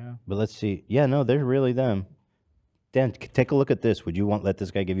logo, yeah. But let's see. Yeah, no, they're really them. Dan, take a look at this. Would you let this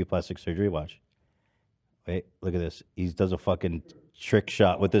guy give you plastic surgery? Watch. Wait, look at this. He does a fucking trick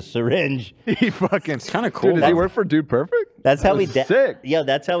shot with a syringe. He fucking. It's kind of cool. Dude, does he work for Dude Perfect? That's how he does. Sick. Yeah,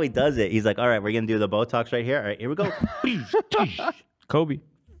 that's how he does it. He's like, all right, we're gonna do the Botox right here. All right, here we go. Kobe.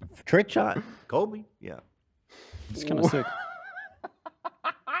 Trick shot. Kobe. Yeah. It's kind of sick.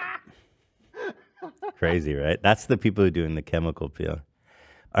 Crazy, right? That's the people who are doing the chemical peel.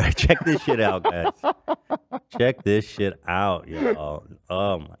 All right, check this shit out, guys. Check this shit out, y'all.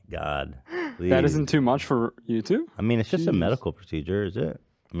 Oh my God. Please. That isn't too much for you too? I mean, it's just a medical procedure, is it?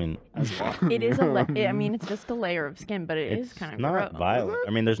 I mean, It is I mean, it's just a layer of skin, but it is kind of not gross. violent.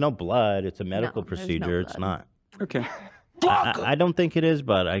 I mean, there's no blood. It's a medical there's no procedure. It's blood. not. Okay. I don't think it is,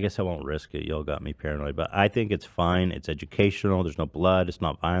 but I guess I won't risk it. Y'all got me paranoid. But I think it's fine. It's educational. There's no blood. It's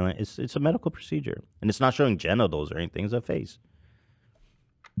not violent. It's a medical procedure. And it's not showing genitals or anything. It's a face.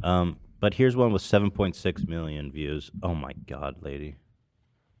 But here's one with 7.6 million views. Oh my God, lady.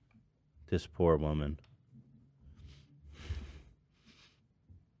 This poor woman.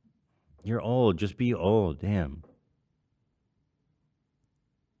 You're old. Just be old. Damn.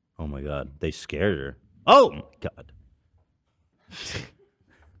 Oh my God. They scared her. Oh my God.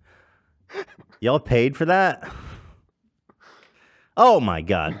 Y'all paid for that? Oh my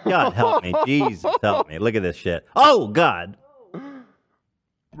God. God help me. Jesus help me. Look at this shit. Oh God.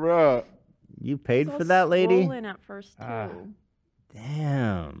 Bruh. You paid for that, lady? Swollen at first too.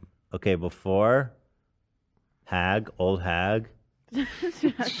 Damn. Okay, before hag, old hag.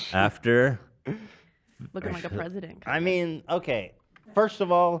 After Looking like a president. I mean, okay. First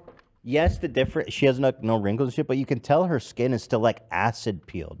of all, yes, the different. She has no wrinkles and shit, but you can tell her skin is still like acid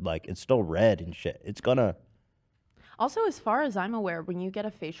peeled, like it's still red and shit. It's gonna. Also, as far as I'm aware, when you get a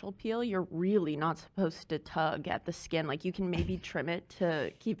facial peel, you're really not supposed to tug at the skin. Like, you can maybe trim it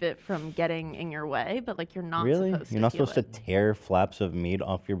to keep it from getting in your way, but, like, you're not Really? supposed to You're not peel supposed to tear flaps of meat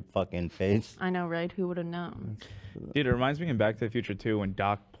off your fucking face. I know, right? Who would have known? Dude, it reminds me in Back to the Future 2 when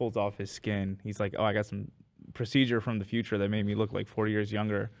Doc pulls off his skin. He's like, oh, I got some procedure from the future that made me look like 40 years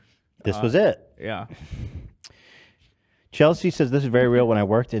younger. This was it. Yeah. Chelsea says, this is very real. When I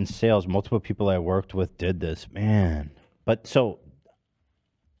worked in sales, multiple people I worked with did this. Man. But so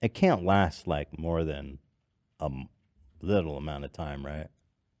it can't last like more than a little amount of time, right?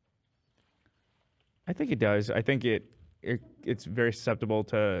 I think it does. I think it's very susceptible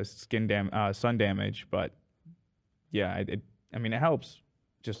to sun damage, but yeah, I mean, it helps.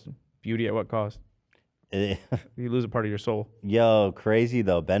 Just beauty at what cost? You lose a part of your soul. Yo, crazy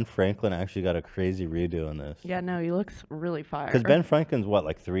though. Ben Franklin actually got a crazy redo in this. Yeah, no, he looks really fire. Because Ben Franklin's what,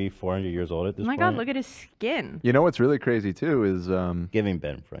 like 300-400 years old at this Oh my point? God, look at his skin. You know what's really crazy too is giving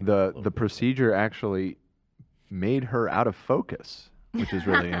Ben Franklin the procedure actually made her out of focus, which is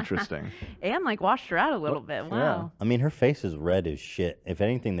really interesting. And, like, washed her out a little bit. Wow. I mean, her face is red as shit. If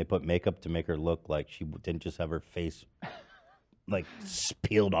anything, they put makeup to make her look like she didn't just have her face like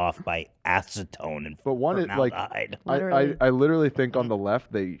peeled off by acetone and But one is like formaldehyde. I literally think on the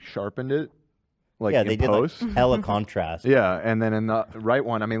left they sharpened it, like yeah, in they post. did like hella contrast. Yeah, and then in the right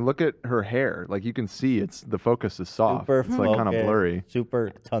one, I mean, look at her hair. Like you can see, the focus is soft. Super It's like kind of focused, blurry.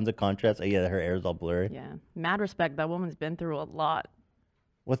 Super tons of contrast. Yeah, her hair's all blurry. Yeah. Mad respect. That woman's been through a lot.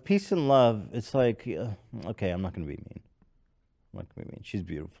 With peace and love, it's like okay, I'm not gonna be mean. I'm not gonna be mean. She's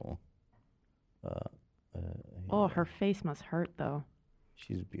beautiful. Oh, her face must hurt, though.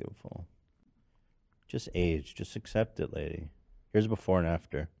 She's beautiful. Just age. Just accept it, lady. Here's before and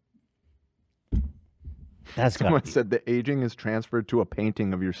after. That's Someone said the aging is transferred to a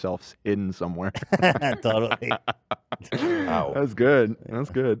painting of yourself hidden somewhere. Totally. Wow. That's good. That's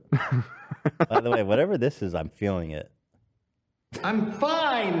good. By the way, whatever this is, I'm feeling it. I'm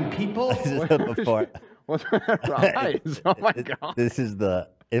fine, people. This is the before. What's her eyes? Oh my God. This is the.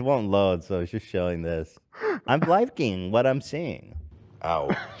 It won't load, so it's just showing this. I'm liking what I'm seeing.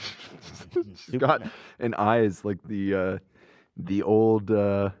 Ow. She's got an eyes like the old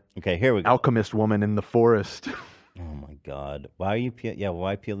okay, here we go. alchemist woman in the forest. Oh my God. Why are you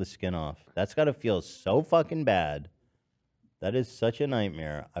why peel the skin off? That's gotta feel so fucking bad. That is such a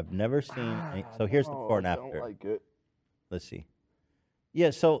nightmare. I've never seen so here's the before and after. I don't like it. Let's see. Yeah,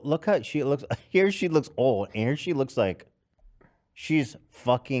 so look how she looks. Here she looks old, and here she looks like she's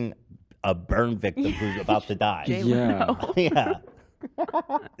fucking a burn victim who's about to die. Jay Leno. Yeah.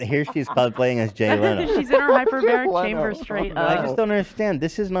 Here she's playing as Jay Leno. She's in her hyperbaric chamber straight up. I just don't understand.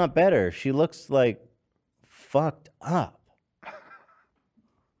 This is not better. She looks like fucked up.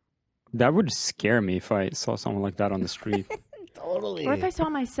 That would scare me if I saw someone like that on the street. Totally. Or if I saw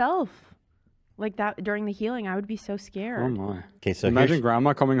myself like that during the healing, I would be so scared. Oh my. Okay, so imagine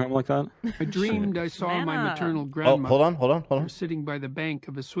grandma coming home like that. I dreamed I saw my Nana. maternal grandma. hold on. Sitting by the bank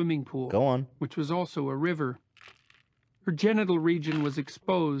of a swimming pool. Go on. Which was also a river. Her genital region was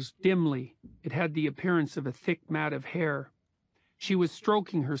exposed dimly. It had the appearance of a thick mat of hair. She was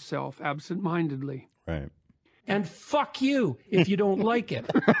stroking herself absent-mindedly. Right. And fuck you if you don't like it.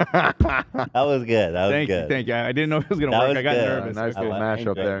 That was good. That was good. Thank you. I didn't know it was going to That work. was I got good. nervous. Nice little I mashup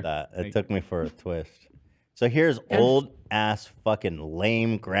enjoyed there. That. It Thank took me for a twist. So here's old ass fucking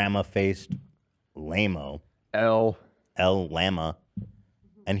lame grandma faced lamo. L Lama.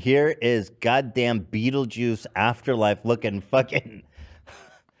 And here is goddamn Beetlejuice Afterlife looking fucking.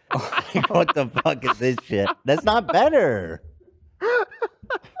 What the fuck is this shit? That's not better.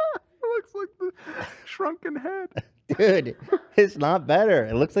 looks like the shrunken head. Dude, it's not better.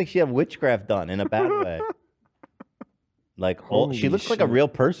 It looks like she had witchcraft done in a bad way. Like, she looks like a real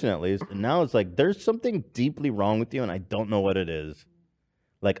person at least. And now it's like, there's something deeply wrong with you, and I don't know what it is.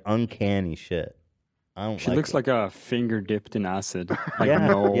 Like uncanny shit. I don't. She looks like a finger dipped in acid. Like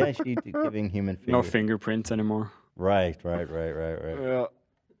yeah, she's giving human finger. no fingerprints anymore. Right. Yeah.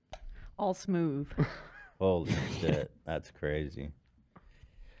 All smooth. Holy shit, that's crazy.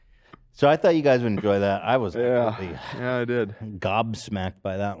 So I thought you guys would enjoy that. I was yeah, I did. Gobsmacked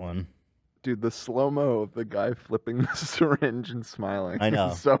by that one. Dude, the slow-mo of the guy flipping the syringe and smiling. I know.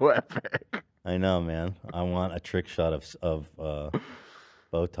 Is so epic. I know, man. I want a trick shot of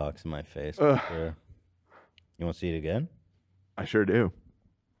Botox in my face. For sure. You want to see it again? I sure do.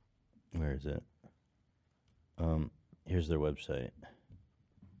 Where is it? Here's their website.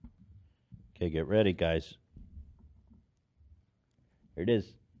 Okay, get ready, guys. Here it is.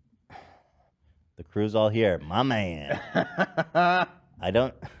 The crew's all here. My man. I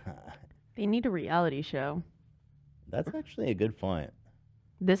don't... They need a reality show. That's actually a good point.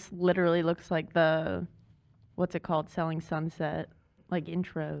 This literally looks like the, what's it called? Selling Sunset, like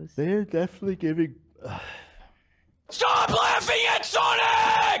intros. They're definitely giving... Stop laughing at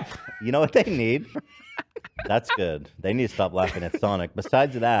Sonic! You know what they need? That's good. They need to stop laughing at Sonic.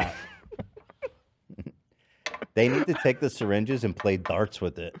 Besides that, they need to take the syringes and play darts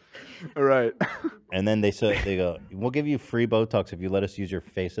with it. Right. And then they go, we'll give you free Botox if you let us use your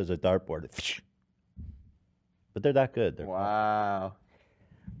face as a dartboard. But they're that good. Wow.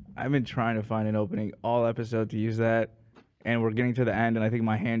 I've been trying to find an opening all episode to use that, and we're getting to the end, and I think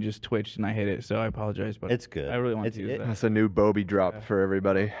my hand just twitched and I hit it, so I apologize. But it's good. I really want to use that. That's a new Bobby drop for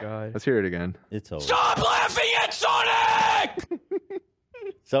everybody. God. Let's hear it again. It's over. Stop laughing at Sonic!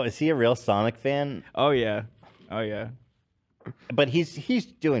 So is he a real Sonic fan? Oh yeah. But he's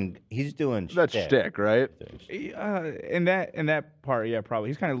doing That's shtick, right? In that part, yeah, probably.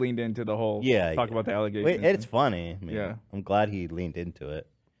 He's kind of leaned into the whole talk about the allegations. Wait, it's funny. I mean, Yeah. I'm glad he leaned into it.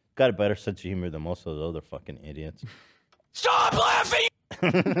 Got a better sense of humor than most of those other fucking idiots. Stop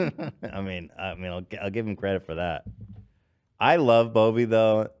laughing! I mean, I'll give him credit for that. I love Bobby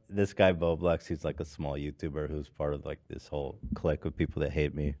though. This guy Boblex, he's like a small YouTuber who's part of like this whole clique of people that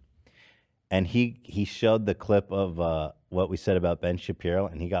hate me. And he showed the clip of what we said about Ben Shapiro,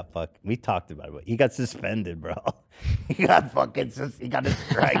 and he got we talked about it, but he got suspended, bro. He got a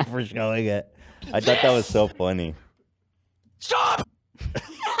strike for showing it. I thought that was so funny. Stop!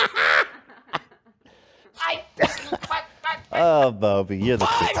 Oh, Bobby, you're the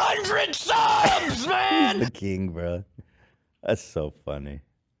 500 subs, man! He's the king, bro. That's so funny.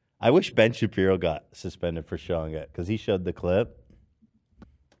 I wish Ben Shapiro got suspended for showing it, because he showed the clip.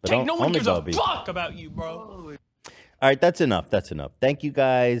 But Hey, no one gives Bobby. a fuck about you, bro. All right, that's enough. That's enough. Thank you,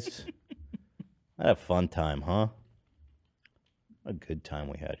 guys. I had a fun time, huh? What a good time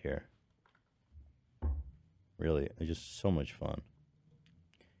we had here. Really, it was just so much fun.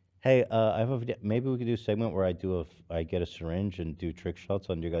 Hey, maybe we could do a segment where I get a syringe and do trick shots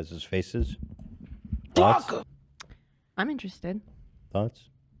on your guys' faces. Thoughts? I'm interested. Thoughts?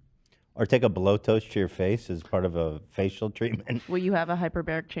 Or take a blowtorch to your face as part of a facial treatment. Will you have a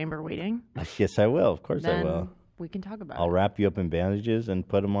hyperbaric chamber waiting? Yes, I will. Of course, I Then will. we can talk about I'll it. wrap you up in bandages and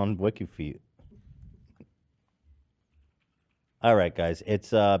put them on Wiki Feet. All right, guys. It's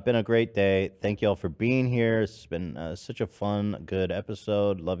been a great day. Thank you all for being here. It's been such a fun, good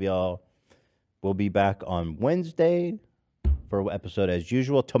episode. Love y'all. We'll be back on Wednesday for an episode as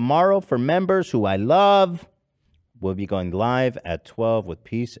usual. Tomorrow, for members who I love, we'll be going live at 12 with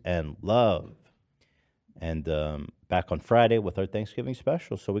Peace and Love. And back on Friday with our Thanksgiving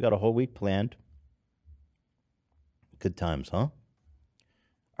special. So we got a whole week planned. Good times, huh?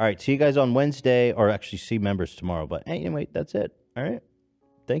 All right, see you guys on Wednesday, or actually see members tomorrow. But anyway, that's it. All right.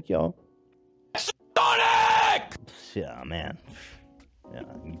 Thank y'all. Sonic! Yeah, man. Yeah,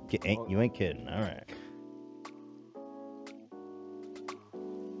 you ain't kidding. All right.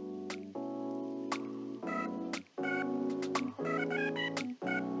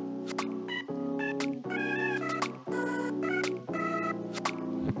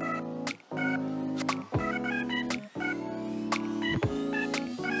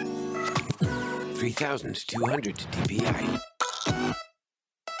 $3,200 DPI.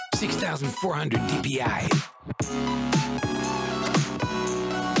 6,400 DPI.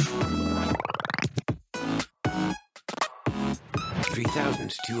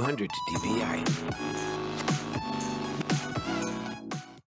 $3,200 DPI.